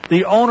baseball,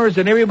 the owners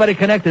and everybody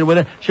connected with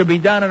it, should be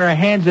down on their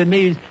hands and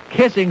knees,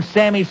 kissing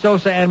Sammy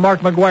Sosa and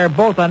Mark McGuire,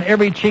 both on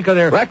every cheek of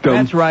their... Rectum.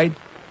 That's right.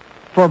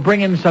 For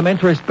bringing some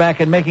interest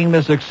back and making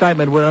this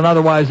excitement with an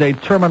otherwise a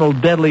terminal,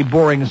 deadly,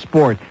 boring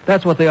sport.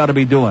 That's what they ought to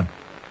be doing.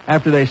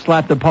 After they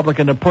slapped the public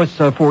in the puss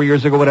 4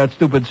 years ago with that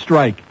stupid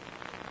strike.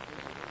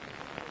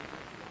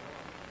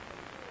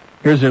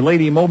 Here's a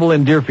lady mobile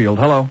in Deerfield.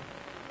 Hello.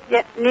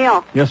 Yeah,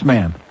 Neil. Yes,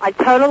 ma'am. I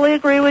totally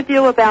agree with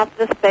you about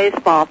this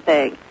baseball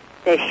thing.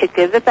 They should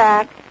give it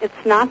back.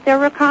 It's not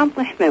their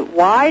accomplishment.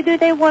 Why do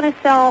they want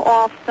to sell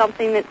off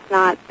something that's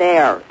not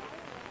theirs?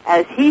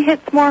 As he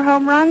hits more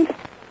home runs,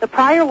 the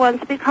prior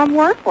ones become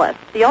worthless.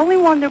 The only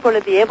one they're going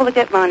to be able to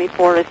get money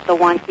for is the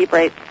one he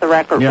breaks the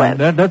record with.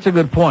 Yeah, that's a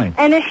good point.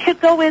 And it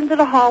should go into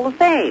the Hall of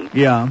Fame.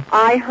 Yeah.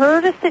 I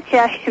heard a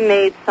suggestion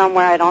made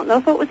somewhere. I don't know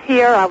if it was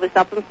here. I was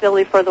up in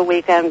Philly for the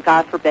weekend,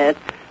 God forbid,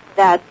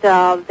 that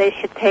they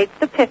should take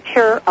the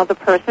picture of the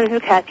person who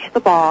catches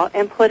the ball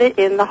and put it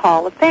in the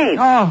Hall of Fame.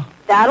 Oh.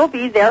 That'll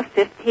be their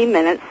 15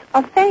 minutes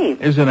of fame.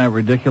 Isn't that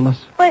ridiculous?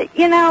 But,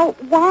 you know,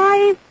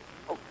 why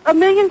 $1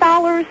 million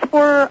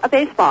for a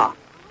baseball?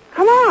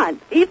 Come on.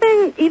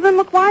 Even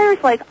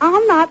McGuire's like,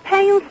 I'm not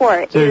paying for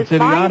it. It's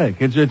idiotic.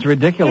 It's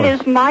ridiculous.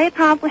 It is my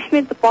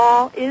accomplishment. The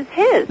ball is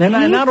his. And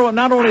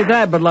not only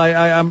that, but like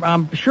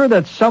I'm sure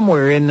that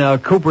somewhere in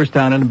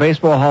Cooperstown in the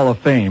Baseball Hall of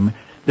Fame,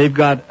 they've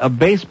got a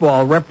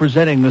baseball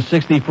representing the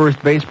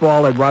 61st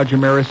baseball at Roger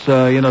Maris, the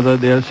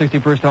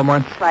 61st home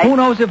run. Right. Who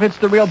knows if it's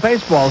the real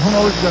baseball? Who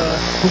knows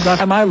who got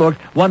time I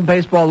looked, one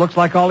baseball looks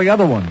like all the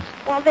other ones.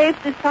 Well,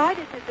 they've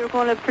decided that they're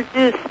going to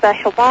produce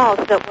special balls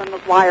that when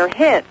McGuire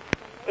hits,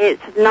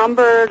 it's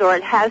numbered or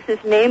it has his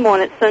name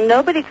on it, so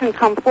nobody can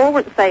come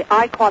forward and say,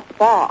 I caught the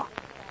ball.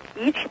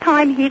 Each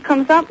time he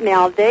comes up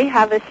now, they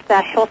have a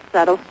special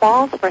set of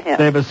balls for him.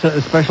 They have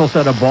a special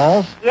set of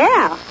balls?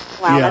 Yeah.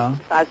 Well, that's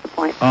besides the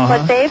point. Uh-huh.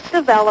 But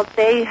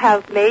they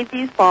have made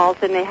these balls,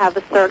 and they have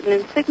a certain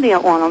insignia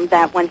on them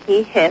that when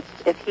he hits,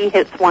 if he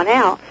hits one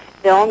out,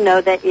 they'll know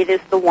that it is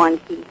the one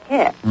he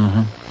hit.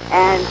 Mm-hmm.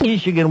 And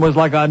Michigan was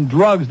like on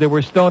drugs. They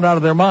were stoned out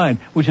of their mind,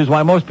 which is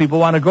why most people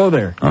want to go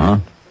there. Uh-huh.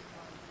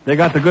 They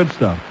got the good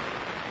stuff.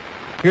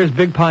 Here's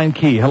Big Pine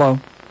Key. Hello.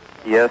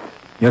 Yes.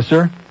 Yes,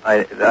 sir?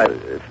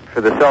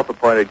 For the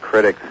self-appointed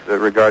critics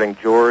regarding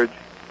George,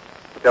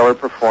 stellar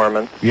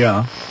performance.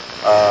 Yeah.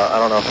 I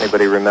don't know if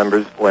anybody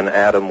remembers when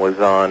Adam was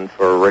on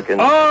for Rick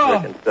and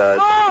Stud.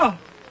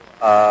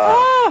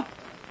 I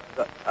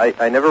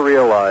never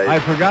realized...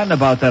 I've forgotten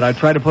about that. I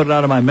tried to put it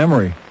out of my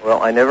memory.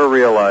 Well, I never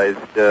realized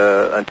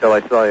until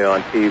I saw you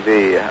on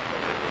TV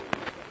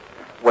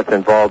what's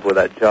involved with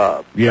that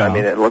job. Yeah. I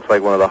mean, it looks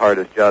like one of the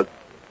hardest jobs.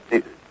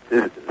 Sit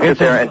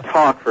there and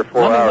talk for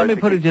 4 hours. Let me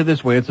put it to you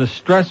this way. It's a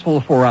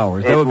stressful 4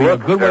 hours. That would be a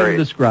good way to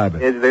describe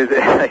it.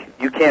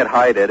 You can't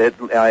hide it.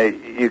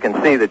 You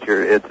can see that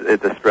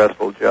it's a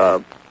stressful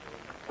job.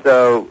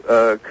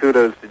 So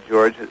kudos to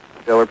George.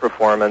 Stellar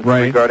performance.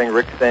 Right. Regarding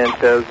Rick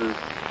Sanchez's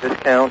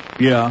discount.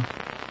 Yeah.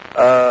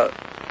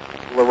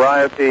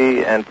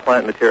 Liriope and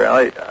plant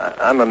material.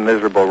 I'm a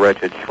miserable,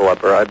 wretched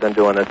schlepper. I've been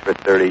doing this for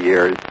 30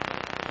 years.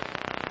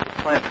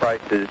 Plant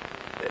prices.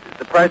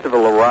 The price of a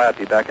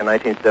Liriope back in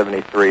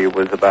 1973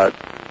 was about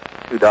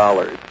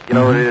 $2. You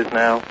know what it is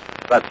now?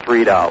 About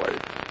 $3.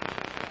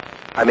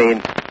 I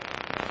mean,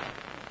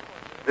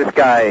 this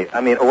guy,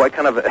 what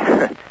kind of...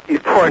 these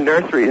poor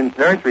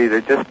nurseries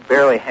are just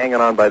barely hanging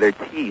on by their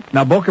teeth.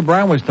 Now, Boca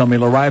Brown was telling me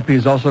Liriope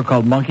is also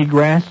called monkey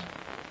grass. Is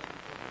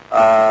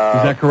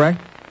that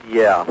correct?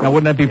 Yeah. Now,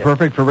 wouldn't that be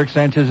perfect for Rick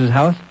Sanchez's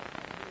house?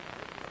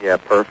 Yeah,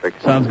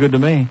 perfect. Sounds good to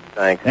me.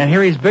 Thanks. And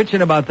here he's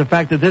bitching about the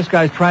fact that this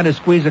guy's trying to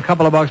squeeze a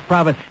couple of bucks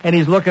profit, and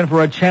he's looking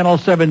for a Channel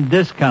 7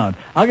 discount.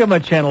 I'll give him a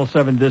Channel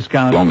 7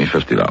 discount. Loan me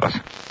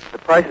 $50. The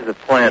prices of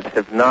plants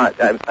have not.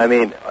 And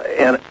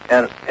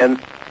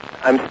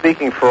I'm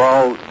speaking for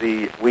all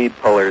the weed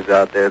pullers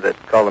out there that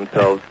call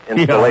themselves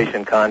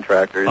installation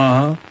contractors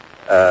or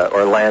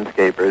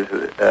landscapers.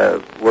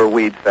 We're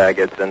weed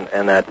faggots,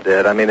 and that's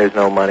it. I mean, there's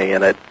no money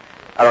in it.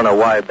 I don't know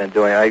why I've been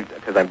doing it,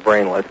 because I'm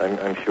brainless,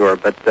 I'm sure.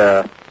 But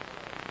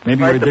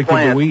maybe you're addicted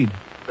to weed.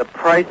 The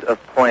price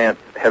of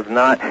plants have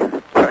not...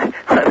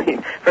 I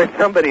mean, for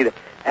somebody to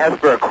ask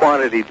for a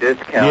quantity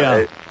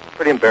discount, it's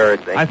pretty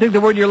embarrassing. I think the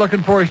word you're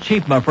looking for is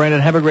cheap, my friend,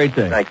 and have a great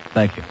day.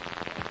 Thank you.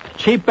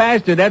 Cheap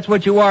bastard, that's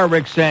what you are,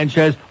 Rick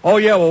Sanchez. Oh,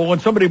 yeah, well, when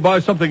somebody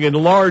buys something in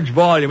large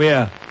volume,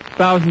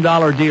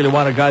 $1,000 deal, you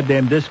want a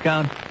goddamn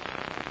discount?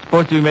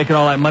 Supposed to be making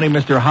all that money,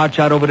 Mr.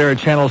 Hotshot over there at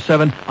Channel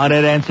 7 on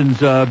Ed Anson's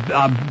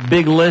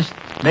big list,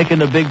 making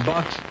the big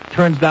bucks,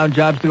 turns down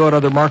jobs to go to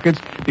other markets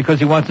because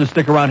he wants to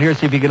stick around here,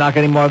 see if he can knock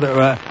any more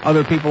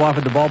other people off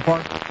at the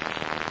ballpark.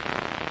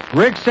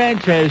 Rick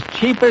Sanchez,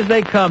 cheap as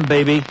they come,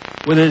 baby,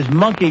 with his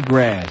monkey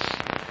grass.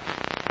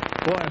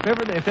 Boy,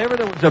 if ever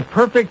there was a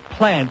perfect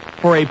plant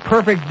for a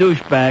perfect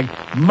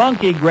douchebag,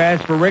 monkey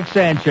grass for Rick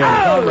Sanchez.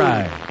 All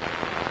right.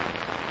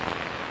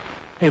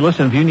 Hey,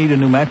 listen, if you need a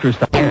new mattress,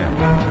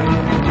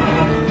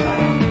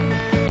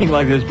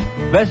 like this,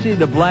 Bessie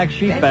the black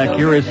sheep back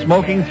here is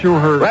smoking through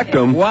her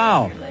rectum.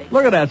 Wow.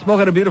 Look at that,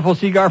 smoking a beautiful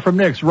cigar from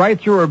Nick's right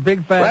through her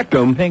big fat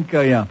rectum. Pink,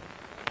 Look at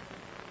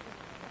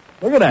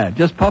that,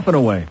 just puffing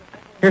away.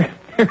 Here's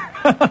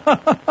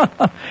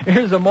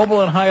a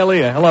mobile in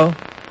Hialeah. Hello.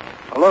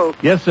 Hello.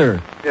 Yes,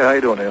 sir. Yeah, how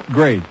you doing, Neil?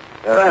 Great.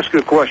 I'll ask you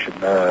a question.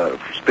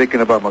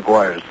 Speaking about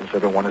McGuire, since I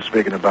don't want to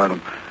speaking about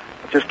him,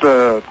 just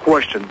a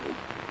question.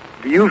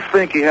 Do you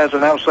think he has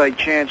an outside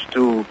chance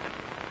to,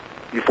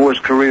 before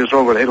his career is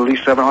over, to hit at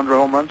least 700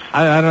 home runs?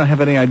 I don't have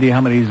any idea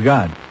how many he's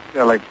got.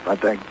 Yeah, I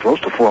think close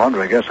to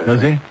 400, I guess.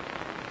 Does he?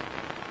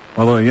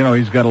 Well,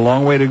 he's got a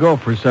long way to go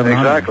for 700.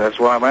 Exactly, that's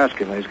why I'm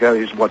asking. He's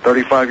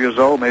 35 years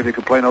old? Maybe he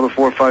could play another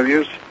 4 or 5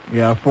 years?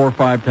 Yeah, 4 or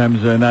 5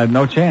 times,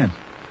 no chance.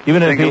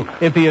 Even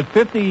if he had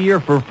 50 a year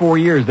for 4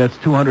 years, that's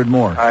 200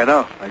 more. I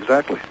know,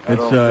 exactly.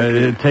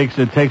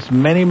 It takes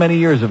many, many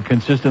years of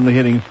consistently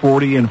hitting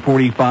 40 and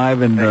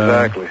 45 and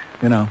exactly.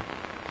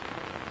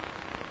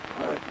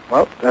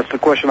 Well, that's the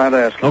question I'd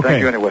ask. Okay.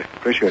 Thank you anyway.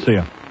 Appreciate it. See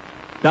ya.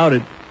 Doubt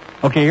it.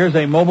 Okay, here's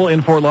a mobile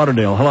in Fort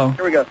Lauderdale. Hello.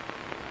 Here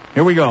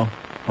we go.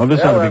 Oh,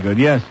 this ought to be good.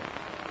 Yes.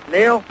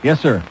 Neil?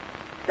 Yes, sir.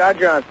 Scott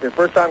Johnston,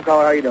 first time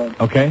caller. How you doing?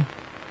 Okay.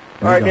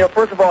 All right, Neil,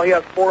 first of all, he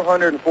has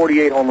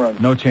 448 home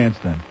runs. No chance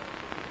then.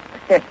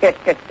 All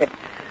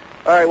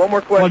right, one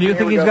more question. Well, do you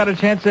think he's got a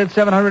chance at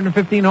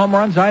 715 home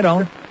runs? I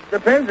don't.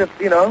 Depends if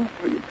he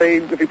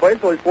plays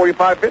till he's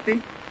 45,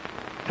 50.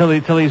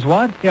 Till he's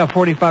what? Yeah,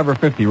 45 or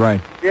 50,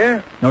 right.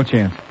 Yeah. No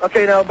chance.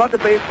 Okay, now about the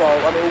baseball.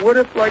 I mean, what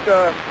if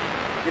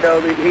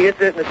he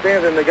hits it in the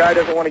stands and the guy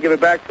doesn't want to give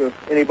it back to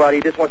anybody.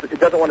 He doesn't want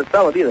to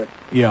sell it either.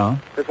 Yeah.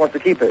 Just wants to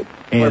keep it.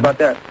 And what about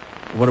that?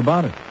 What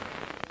about it?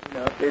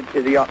 Is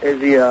he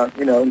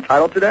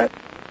entitled to that?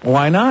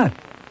 Why not?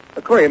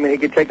 Of course. I mean, he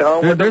could take the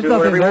home. There's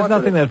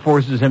nothing that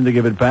forces him to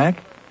give it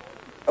back.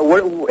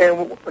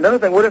 And another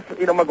thing, what if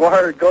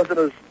McGuire goes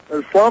in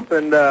a slump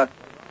and doesn't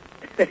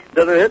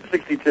hit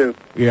 62?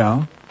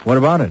 Yeah. What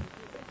about it?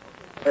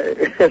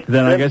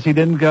 Then I guess he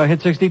didn't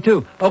hit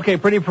 62. Okay,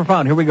 pretty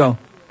profound. Here we go.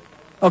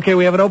 Okay,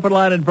 we have an open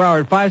line in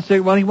Broward.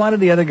 5-6. Well, he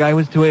wanted the other guy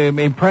was to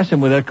impress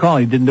him with that call.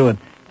 He didn't do it.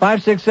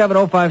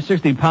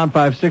 567-0560, pound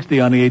 560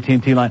 on the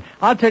AT&T line.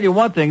 I'll tell you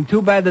one thing.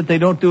 Too bad that they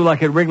don't do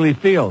like at Wrigley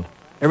Field.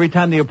 Every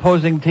time the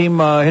opposing team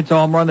hits a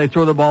home run, they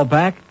throw the ball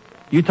back.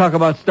 You talk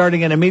about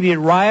starting an immediate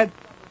riot.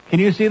 Can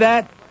you see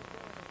that?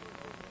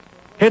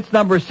 Hits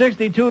number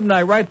 62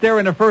 tonight, right there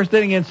in the first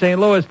inning in St.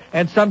 Louis,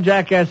 and some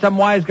jackass, some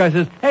wise guy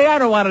says, hey, I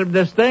don't want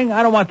this thing.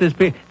 I don't want this.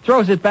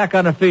 Throws it back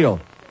on the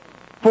field.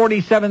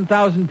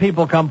 47,000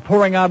 people come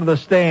pouring out of the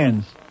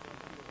stands.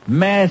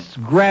 Mass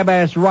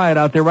grab-ass riot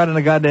out there right in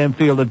the goddamn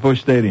field at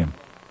Busch Stadium.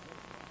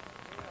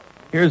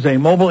 Here's a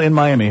mobile in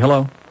Miami.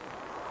 Hello.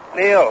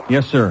 Neil.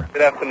 Yes, sir.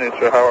 Good afternoon,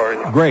 sir. How are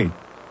you? Great.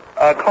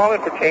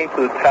 Comment pertains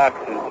to the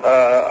taxes,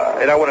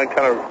 and I want to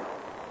kind of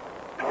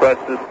express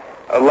this.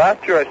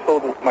 Last year I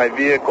sold my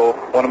vehicle,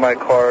 one of my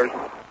cars,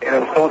 and it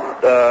was sold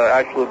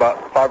actually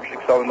about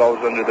 $5,000 or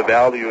 $6,000 under the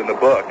value in the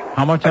book.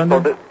 How much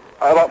under?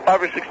 About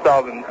 $5,000 or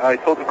 $6,000. I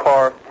sold the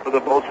car for the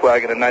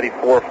Volkswagen in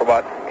 '94 for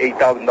about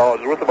 $8,000. It was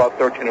worth about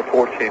 $13,000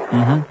 or $14,000.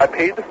 Mm-hmm. I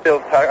paid the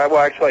sales tax. I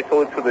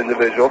sold it to the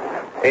individual,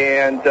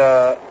 and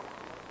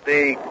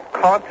they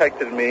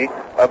contacted me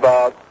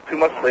about 2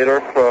 months later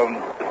from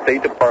the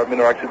State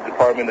Department, or actually the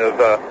Department of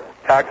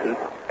Taxes,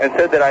 and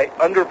said that I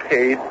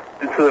underpaid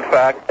due to the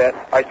fact that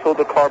I sold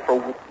the car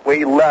for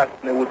way less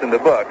than it was in the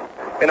book.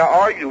 And I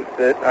argued with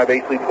it. I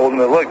basically told them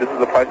that, look, this is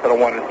the price that I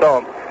wanted to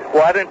sell them.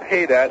 Well, I didn't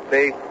pay that.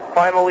 They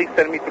finally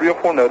sent me 3 or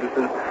 4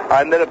 notices.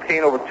 I ended up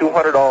paying over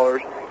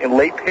 $200 in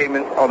late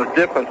payments on the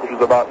difference, which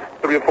was about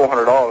 $300 or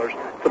 $400.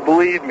 So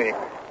believe me,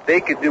 they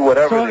could do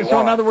whatever they want.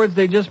 So in other words,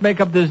 they just make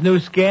up this new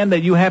scam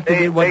that you have to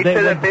get what they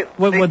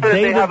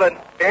have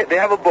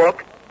a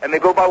book, and they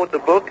go by what the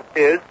book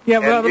is. Yeah,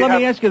 well, let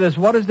me ask you this.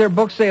 What does their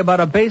book say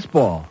about a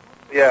baseball?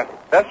 Yeah,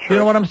 that's true. You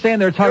know what I'm saying?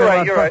 They're talking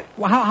about. You're right.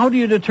 Well, how do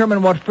you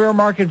determine what fair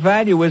market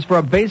value is for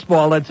a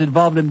baseball that's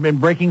involved in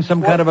breaking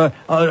some kind of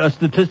a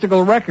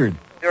statistical record?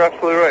 You're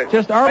absolutely right.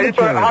 Just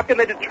arbitrary. How can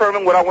they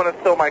determine what I want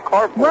to sell my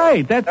car for?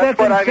 Right. That's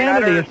what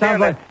insanity. It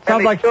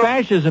sounds like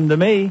fascism to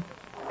me.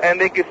 And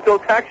they can still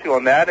tax you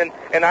on that, and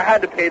I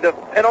had to pay the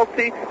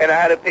penalty, and I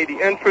had to pay the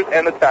interest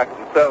and the taxes.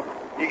 So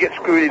you get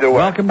screwed either way.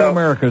 Welcome to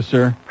America,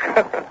 sir.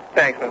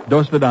 Thanks, man.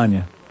 Dos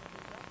vidania.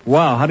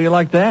 Wow, how do you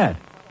like that?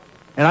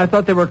 And I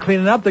thought they were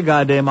cleaning up the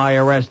goddamn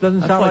IRS.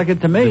 Doesn't sound like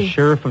it to me. The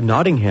sheriff of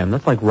Nottingham.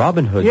 That's like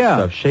Robin Hood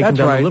stuff, shaking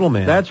down the little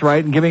man. That's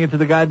right, and giving it to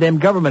the goddamn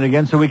government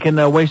again so we can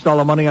waste all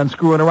the money on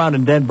screwing around,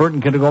 and Dan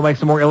Burton can go make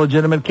some more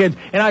illegitimate kids.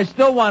 And I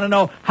still want to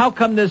know, how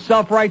come this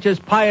self-righteous,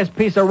 pious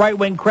piece of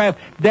right-wing crap,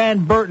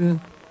 Dan Burton,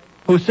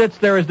 who sits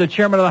there as the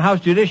chairman of the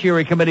House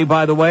Judiciary Committee,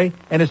 by the way,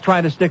 and is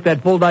trying to stick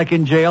that bulldyke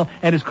in jail,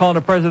 and is calling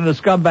the president a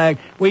scumbag,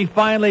 we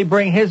finally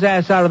bring his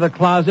ass out of the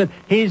closet.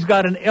 He's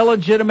got an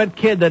illegitimate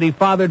kid that he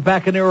fathered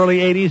back in the early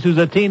 80s who's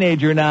a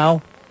teenager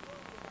now.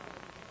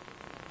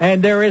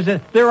 And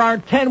there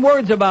aren't 10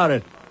 words about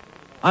it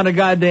on the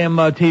goddamn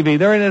TV.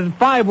 There ain't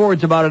 5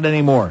 words about it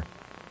anymore.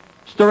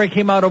 Story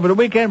came out over the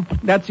weekend.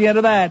 That's the end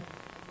of that.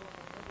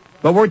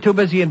 But we're too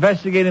busy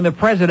investigating the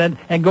president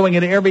and going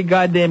into every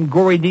goddamn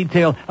gory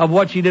detail of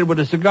what she did with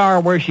the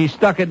cigar, where she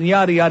stuck it, and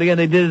yada, yada, and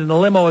they did it in the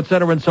limo, et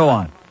cetera, and so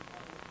on.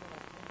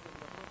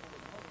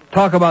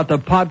 Talk about the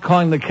pot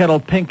calling the kettle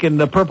pink and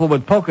the purple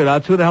with polka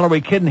dots. Who the hell are we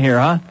kidding here,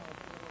 huh?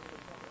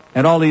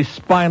 And all these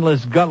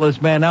spineless,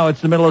 gutless, man, now it's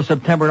the middle of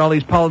September and all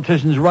these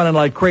politicians running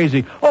like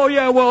crazy. Oh,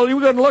 yeah, well,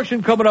 you got an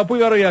election coming up. We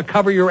got to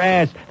cover your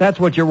ass. That's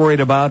what you're worried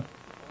about.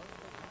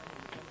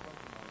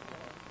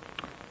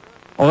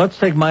 Oh, let's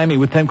take Miami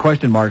with 10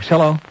 question marks.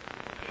 Hello.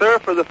 Sir,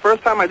 for the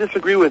first time, I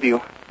disagree with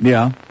you.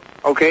 Yeah.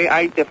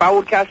 Okay, if I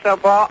would catch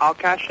that ball, I'll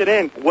cash it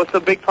in. What's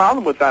the big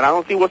problem with that? I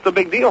don't see what's the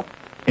big deal.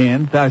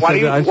 And I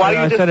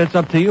said it's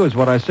up to you is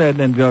what I said,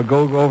 and go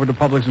over to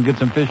Publix and get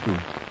some fish food.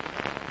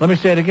 Let me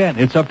say it again.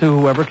 It's up to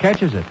whoever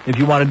catches it. If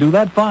you want to do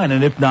that, fine.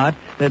 And if not,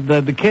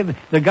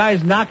 the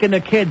guy's knocking the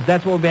kids.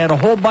 That's what we had, a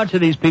whole bunch of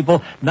these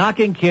people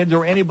knocking kids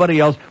or anybody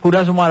else who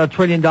doesn't want $1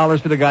 trillion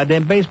for the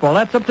goddamn baseball.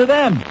 That's up to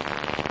them.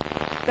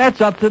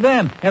 That's up to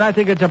them. And I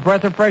think it's a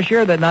breath of fresh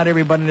air that not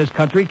everybody in this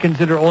country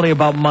consider only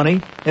about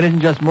money and isn't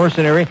just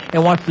mercenary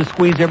and wants to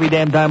squeeze every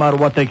damn dime out of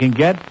what they can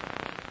get.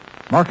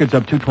 Market's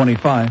up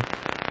 225.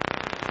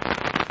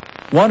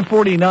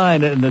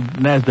 149 and the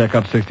NASDAQ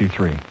up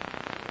 63.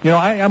 You know,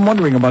 I'm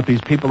wondering about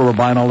these people who are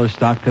buying all this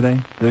stock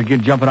today. They're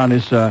jumping on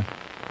this,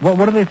 what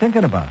are they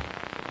thinking about?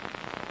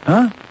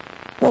 Huh?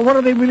 Well, what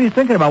are they really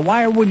thinking about?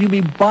 Why would you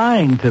be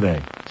buying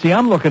today? See,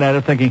 I'm looking at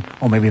it thinking,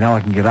 oh, maybe now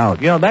I can get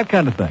out. You know, that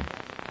kind of thing.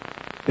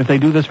 If they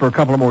do this for a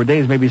couple of more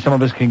days, maybe some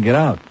of us can get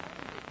out.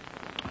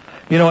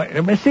 You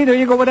know, see, there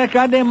you go with that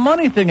goddamn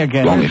money thing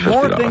again. There's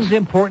more things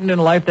important in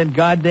life than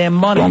goddamn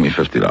money. Loan me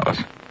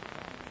 $50.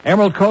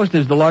 Emerald Coast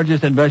is the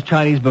largest and best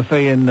Chinese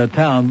buffet in the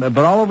town, but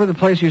all over the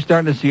place you're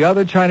starting to see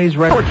other Chinese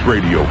restaurants.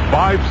 Sports Radio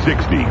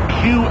 560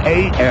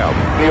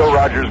 QAM. Neil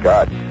Rogers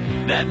God.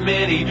 That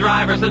mini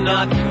driver's a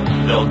nut.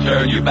 They'll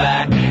turn your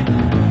back.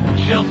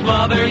 She'll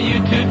smother you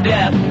to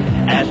death.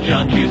 Ask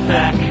John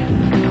Cusack.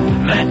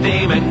 Matt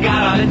Damon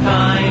got out in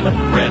time,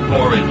 ran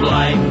for his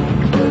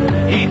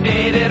life. He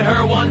dated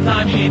her one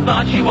time, she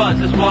thought she was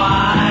his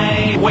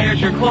wife.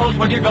 Wears your clothes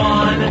when you're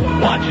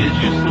gone, watches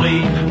you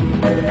sleep.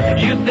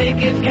 You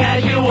think it's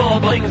casual,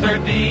 blings are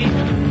deep.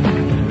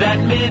 That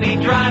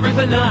mini driver's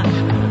a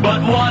nut,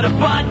 but what a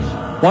butt.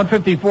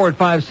 154 at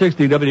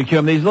 560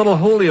 WQM. These little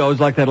Julios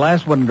like that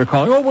last one they're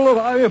calling. Oh,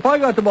 well, if I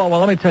got the ball,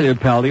 well, let me tell you,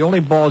 pal, the only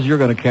balls you're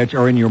going to catch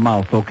are in your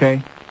mouth,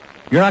 okay?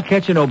 You're not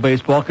catching no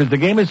baseball because the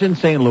game is in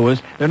St.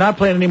 Louis. They're not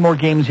playing any more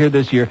games here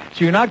this year.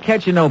 So you're not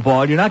catching no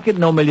ball. You're not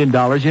getting no $1 million.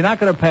 You're not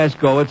going to pass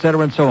go, et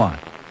cetera, and so on.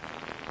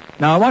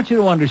 Now, I want you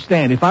to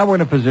understand, if I were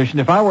in a position,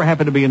 if I were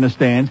happened to be in the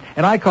stands,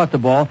 and I caught the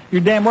ball,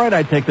 you're damn right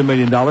I'd take the $1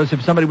 million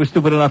if somebody was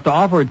stupid enough to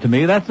offer it to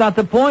me. That's not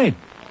the point.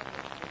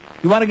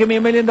 You want to give me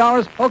 $1 million?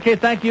 Okay,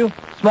 thank you.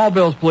 Small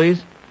bills,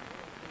 please.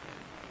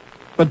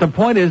 But the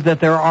point is that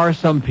there are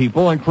some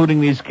people,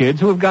 including these kids,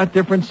 who have got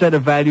different set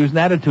of values and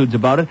attitudes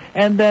about it,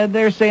 and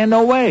they're saying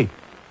no way.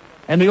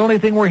 And the only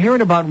thing we're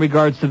hearing about in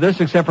regards to this,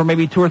 except for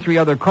maybe 2 or 3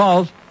 other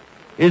calls,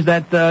 is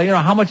that,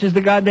 how much is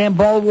the goddamn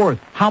ball worth?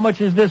 How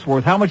much is this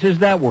worth? How much is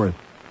that worth?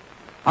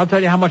 I'll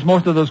tell you how much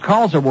most of those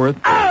calls are worth.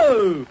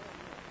 Oh!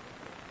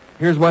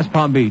 Here's West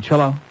Palm Beach.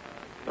 Hello.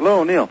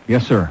 Hello, Neil.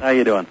 Yes, sir. How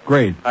you doing?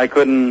 Great. I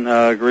couldn't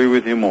agree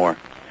with you more.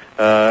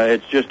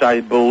 It's just,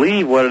 I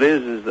believe what it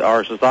is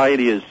our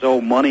society is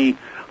so money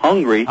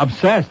hungry.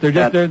 Obsessed.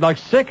 They're like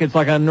sick. It's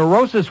like a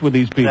neurosis with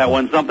these people. That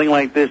when something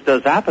like this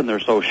does happen,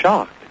 they're so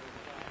shocked.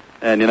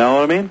 And you know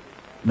what I mean?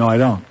 No, I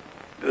don't.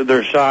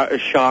 They're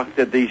shocked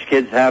that these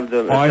kids have the...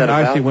 Oh,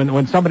 I see.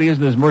 When somebody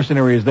isn't as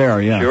mercenary as they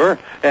are, yeah. Sure.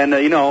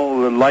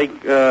 And,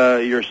 like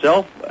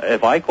yourself,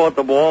 if I caught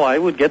the ball, I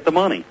would get the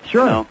money.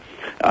 Sure. You know?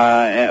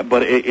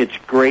 But it's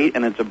great,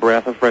 and it's a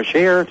breath of fresh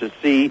air to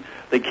see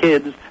the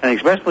kids, and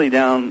especially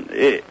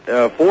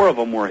 4 of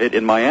them were hit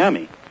in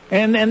Miami.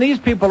 And these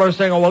people are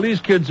saying, oh, well,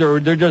 these kids they're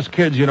just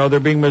kids, they're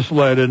being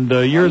misled. And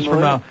years from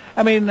now,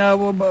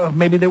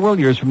 maybe they will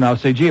years from now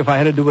say, gee, if I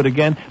had to do it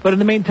again. But in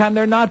the meantime,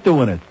 they're not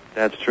doing it.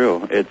 That's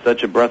true. It's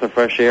such a breath of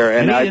fresh air.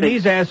 And I think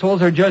these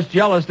assholes are just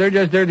jealous. They're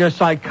just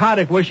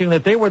psychotic, wishing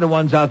that they were the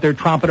ones out there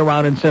tromping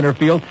around in center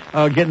field,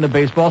 getting the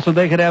baseball so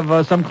they could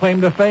have some claim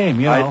to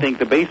fame, I think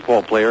the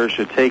baseball players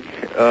should take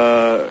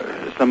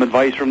some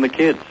advice from the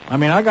kids. I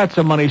mean, I got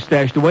some money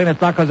stashed away, and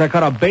it's not because I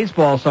caught a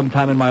baseball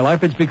sometime in my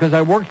life. It's because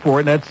I worked for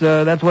it, and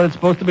that's what it's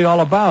supposed to be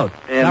all about.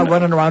 And not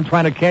running around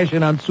trying to cash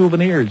in on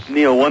souvenirs.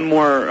 Neil, one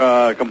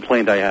more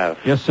complaint I have.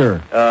 Yes,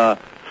 sir.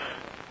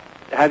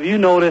 Have you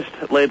noticed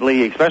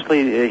lately,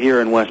 especially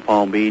here in West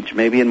Palm Beach,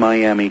 maybe in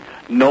Miami,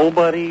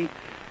 nobody,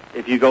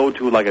 if you go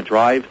to like a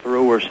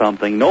drive-through or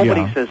something,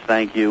 nobody says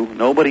thank you.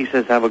 Nobody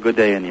says have a good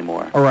day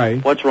anymore. All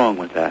right. What's wrong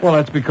with that? Well,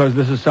 that's because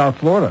this is South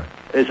Florida.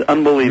 It's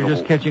unbelievable. You're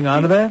just catching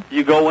on to that?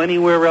 You go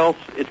anywhere else,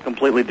 it's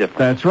completely different.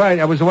 That's right.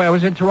 I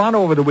was in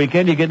Toronto over the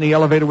weekend. You get in the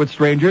elevator with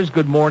strangers,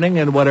 good morning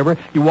and whatever.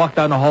 You walk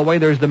down the hallway,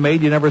 there's the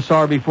maid you never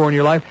saw her before in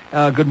your life.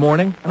 Good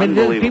morning. I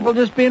mean, people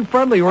just being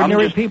friendly,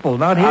 ordinary people,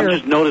 not here. I'm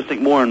just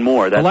noticing more and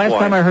more. That's the last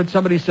time I heard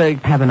somebody say,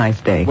 have a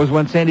nice day, was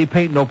when Sandy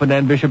Payton opened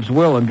Ann Bishop's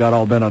will and got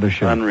all bent out of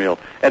shape. Unreal.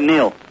 And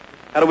Neil,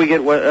 how do we get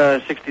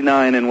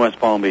 69 in West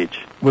Palm Beach?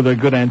 With a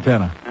good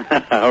antenna.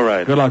 All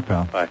right. Good luck,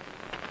 pal. Bye.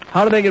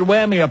 How do they get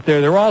Whammy up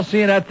there? They're all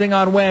seeing that thing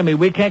on Whammy.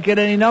 We can't get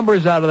any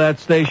numbers out of that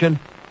station.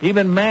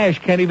 Even MASH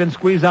can't even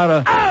squeeze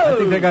out I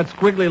think they got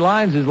squiggly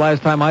lines as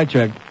last time I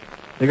checked.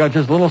 They got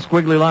just little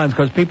squiggly lines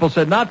because people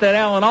said, not that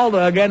Alan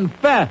Alda again,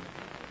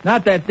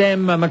 not that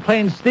damn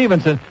McLean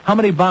Stevenson. How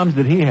many bombs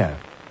did he have?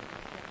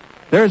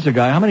 There's a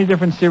guy. How many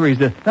different series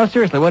No,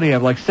 seriously, what do you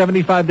have, like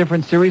 75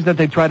 different series that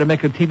they try to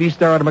make a TV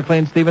star out of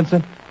McLean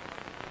Stevenson?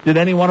 Did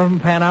any one of them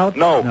pan out?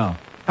 No.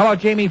 How about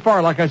Jamie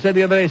Farr? Like I said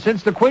the other day,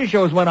 since the quiz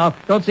shows went off,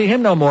 don't see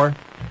him no more.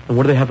 And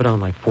what do they have it on,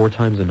 like 4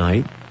 times a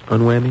night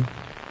on Whammy?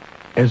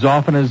 As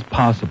often as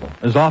possible.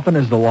 As often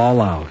as the law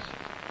allows.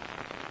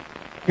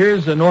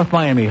 Here's North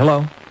Miami.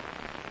 Hello.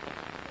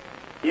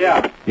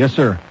 Yeah. Yes,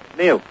 sir.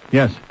 Neil.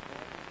 Yes.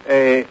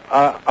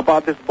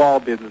 About this ball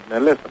business,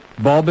 man. Listen.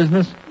 Ball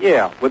business?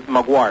 Yeah, with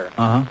McGuire.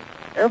 Uh-huh.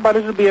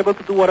 Everybody should be able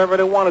to do whatever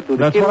they want to do.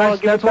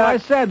 That's what I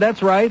said.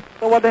 That's right.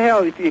 So what the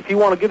hell? If you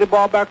want to give the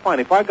ball back,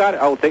 fine. If I got it,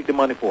 I will take the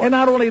money for it. And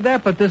not only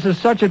that, but this is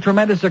such a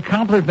tremendous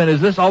accomplishment.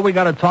 Is this all we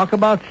got to talk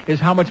about? Is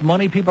how much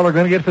money people are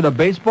going to get for the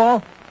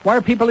baseball? Why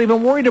are people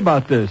even worried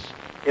about this?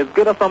 It's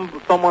good if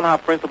someone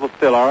have principles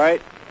still, all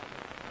right?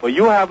 But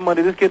you have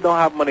money. This kid don't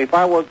have money. If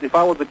I was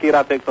a kid,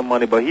 I'd take some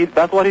money. But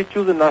that's what he's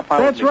choosing. That's fine.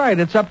 That's right.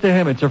 It's up to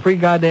him. It's a free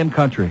goddamn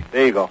country.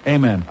 There you go.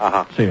 Amen.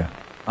 See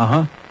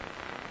ya.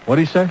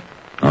 What'd he say?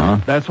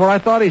 That's what I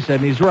thought he said,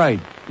 and he's right.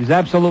 He's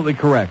absolutely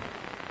correct.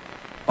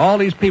 All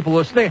these people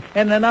will stay.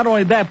 And then not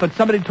only that, but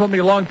somebody told me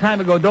a long time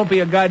ago, don't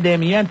be a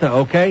goddamn yenta,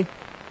 okay?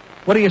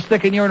 What are you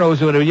sticking your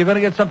nose in? Are you going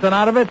to get something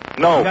out of it?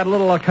 No. You got a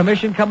little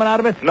commission coming out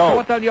of it? No. So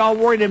what are you all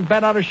worried and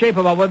bent out of shape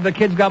about whether the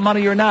kid's got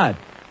money or not?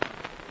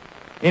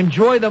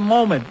 Enjoy the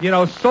moment.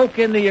 Soak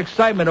in the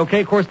excitement,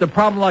 okay? Of course, the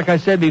problem, like I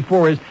said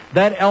before, is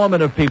that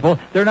element of people,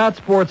 they're not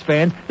sports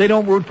fans. They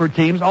don't root for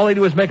teams. All they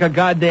do is make a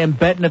goddamn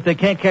bet, and if they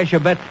can't cash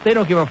a bet, they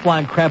don't give a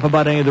flying crap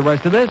about any of the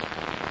rest of this.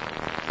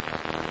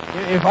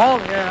 I'll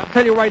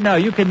tell you right now,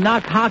 you can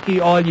knock hockey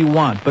all you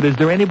want, but is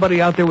there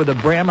anybody out there with a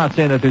brain? I'm not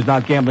saying that there's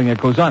not gambling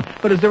that goes on,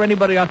 but is there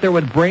anybody out there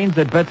with brains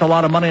that bets a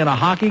lot of money on a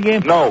hockey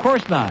game? No. Of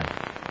course not.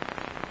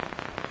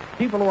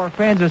 People who are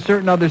fans of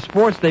certain other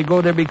sports, they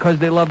go there because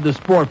they love the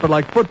sport. But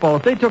like football,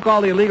 if they took all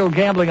the illegal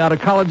gambling out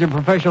of college and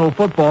professional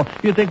football,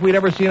 you think we'd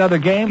ever see another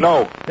game?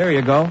 No. There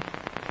you go.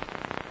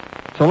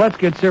 So let's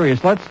get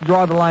serious. Let's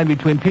draw the line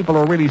between people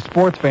who are really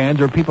sports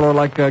fans or people who are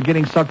like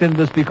getting sucked into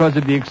this because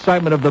of the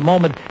excitement of the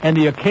moment and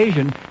the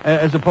occasion,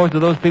 as opposed to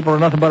those people who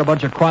are nothing but a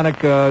bunch of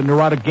chronic,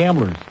 neurotic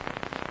gamblers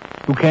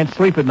who can't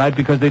sleep at night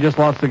because they just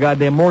lost the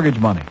goddamn mortgage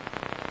money.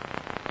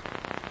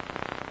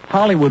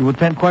 Hollywood with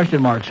 10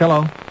 question marks.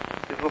 Hello.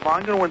 Is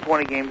LeVon going to win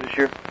 20 games this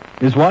year?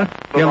 Is what?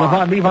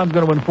 Levon's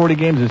going to win 40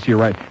 games this year,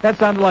 right? That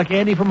sounded like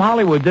Andy from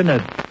Hollywood,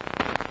 didn't it?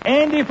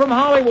 Andy from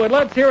Hollywood,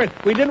 let's hear it.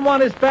 We didn't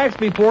want his facts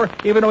before,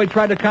 even though he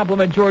tried to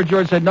compliment George.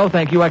 George said, no,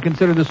 thank you. I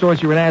consider the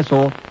source you're an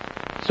asshole.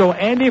 So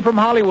Andy from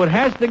Hollywood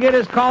has to get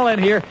his call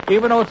in here,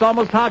 even though it's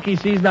almost hockey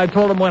season. I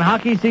told him when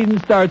hockey season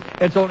starts,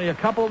 it's only a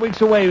couple of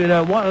weeks away,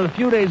 a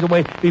few days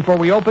away before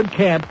we open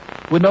camp,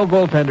 with no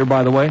goaltender,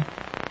 by the way.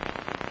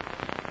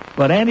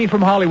 But Andy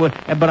from Hollywood,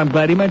 but I'm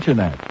glad he mentioned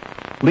that.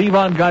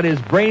 Levon got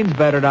his brains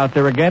battered out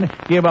there again.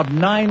 Gave up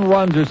 9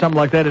 runs or something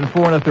like that in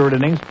 4 1/3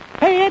 innings.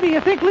 Hey, Andy, you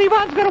think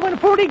Levon's going to win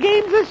 40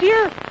 games this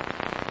year?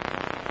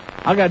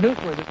 I got news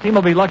for you. The team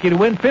will be lucky to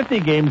win 50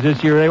 games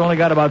this year. They only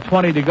got about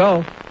 20 to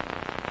go.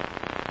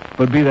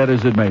 But be that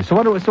as it may. So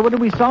what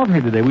did we solve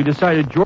here today? We decided George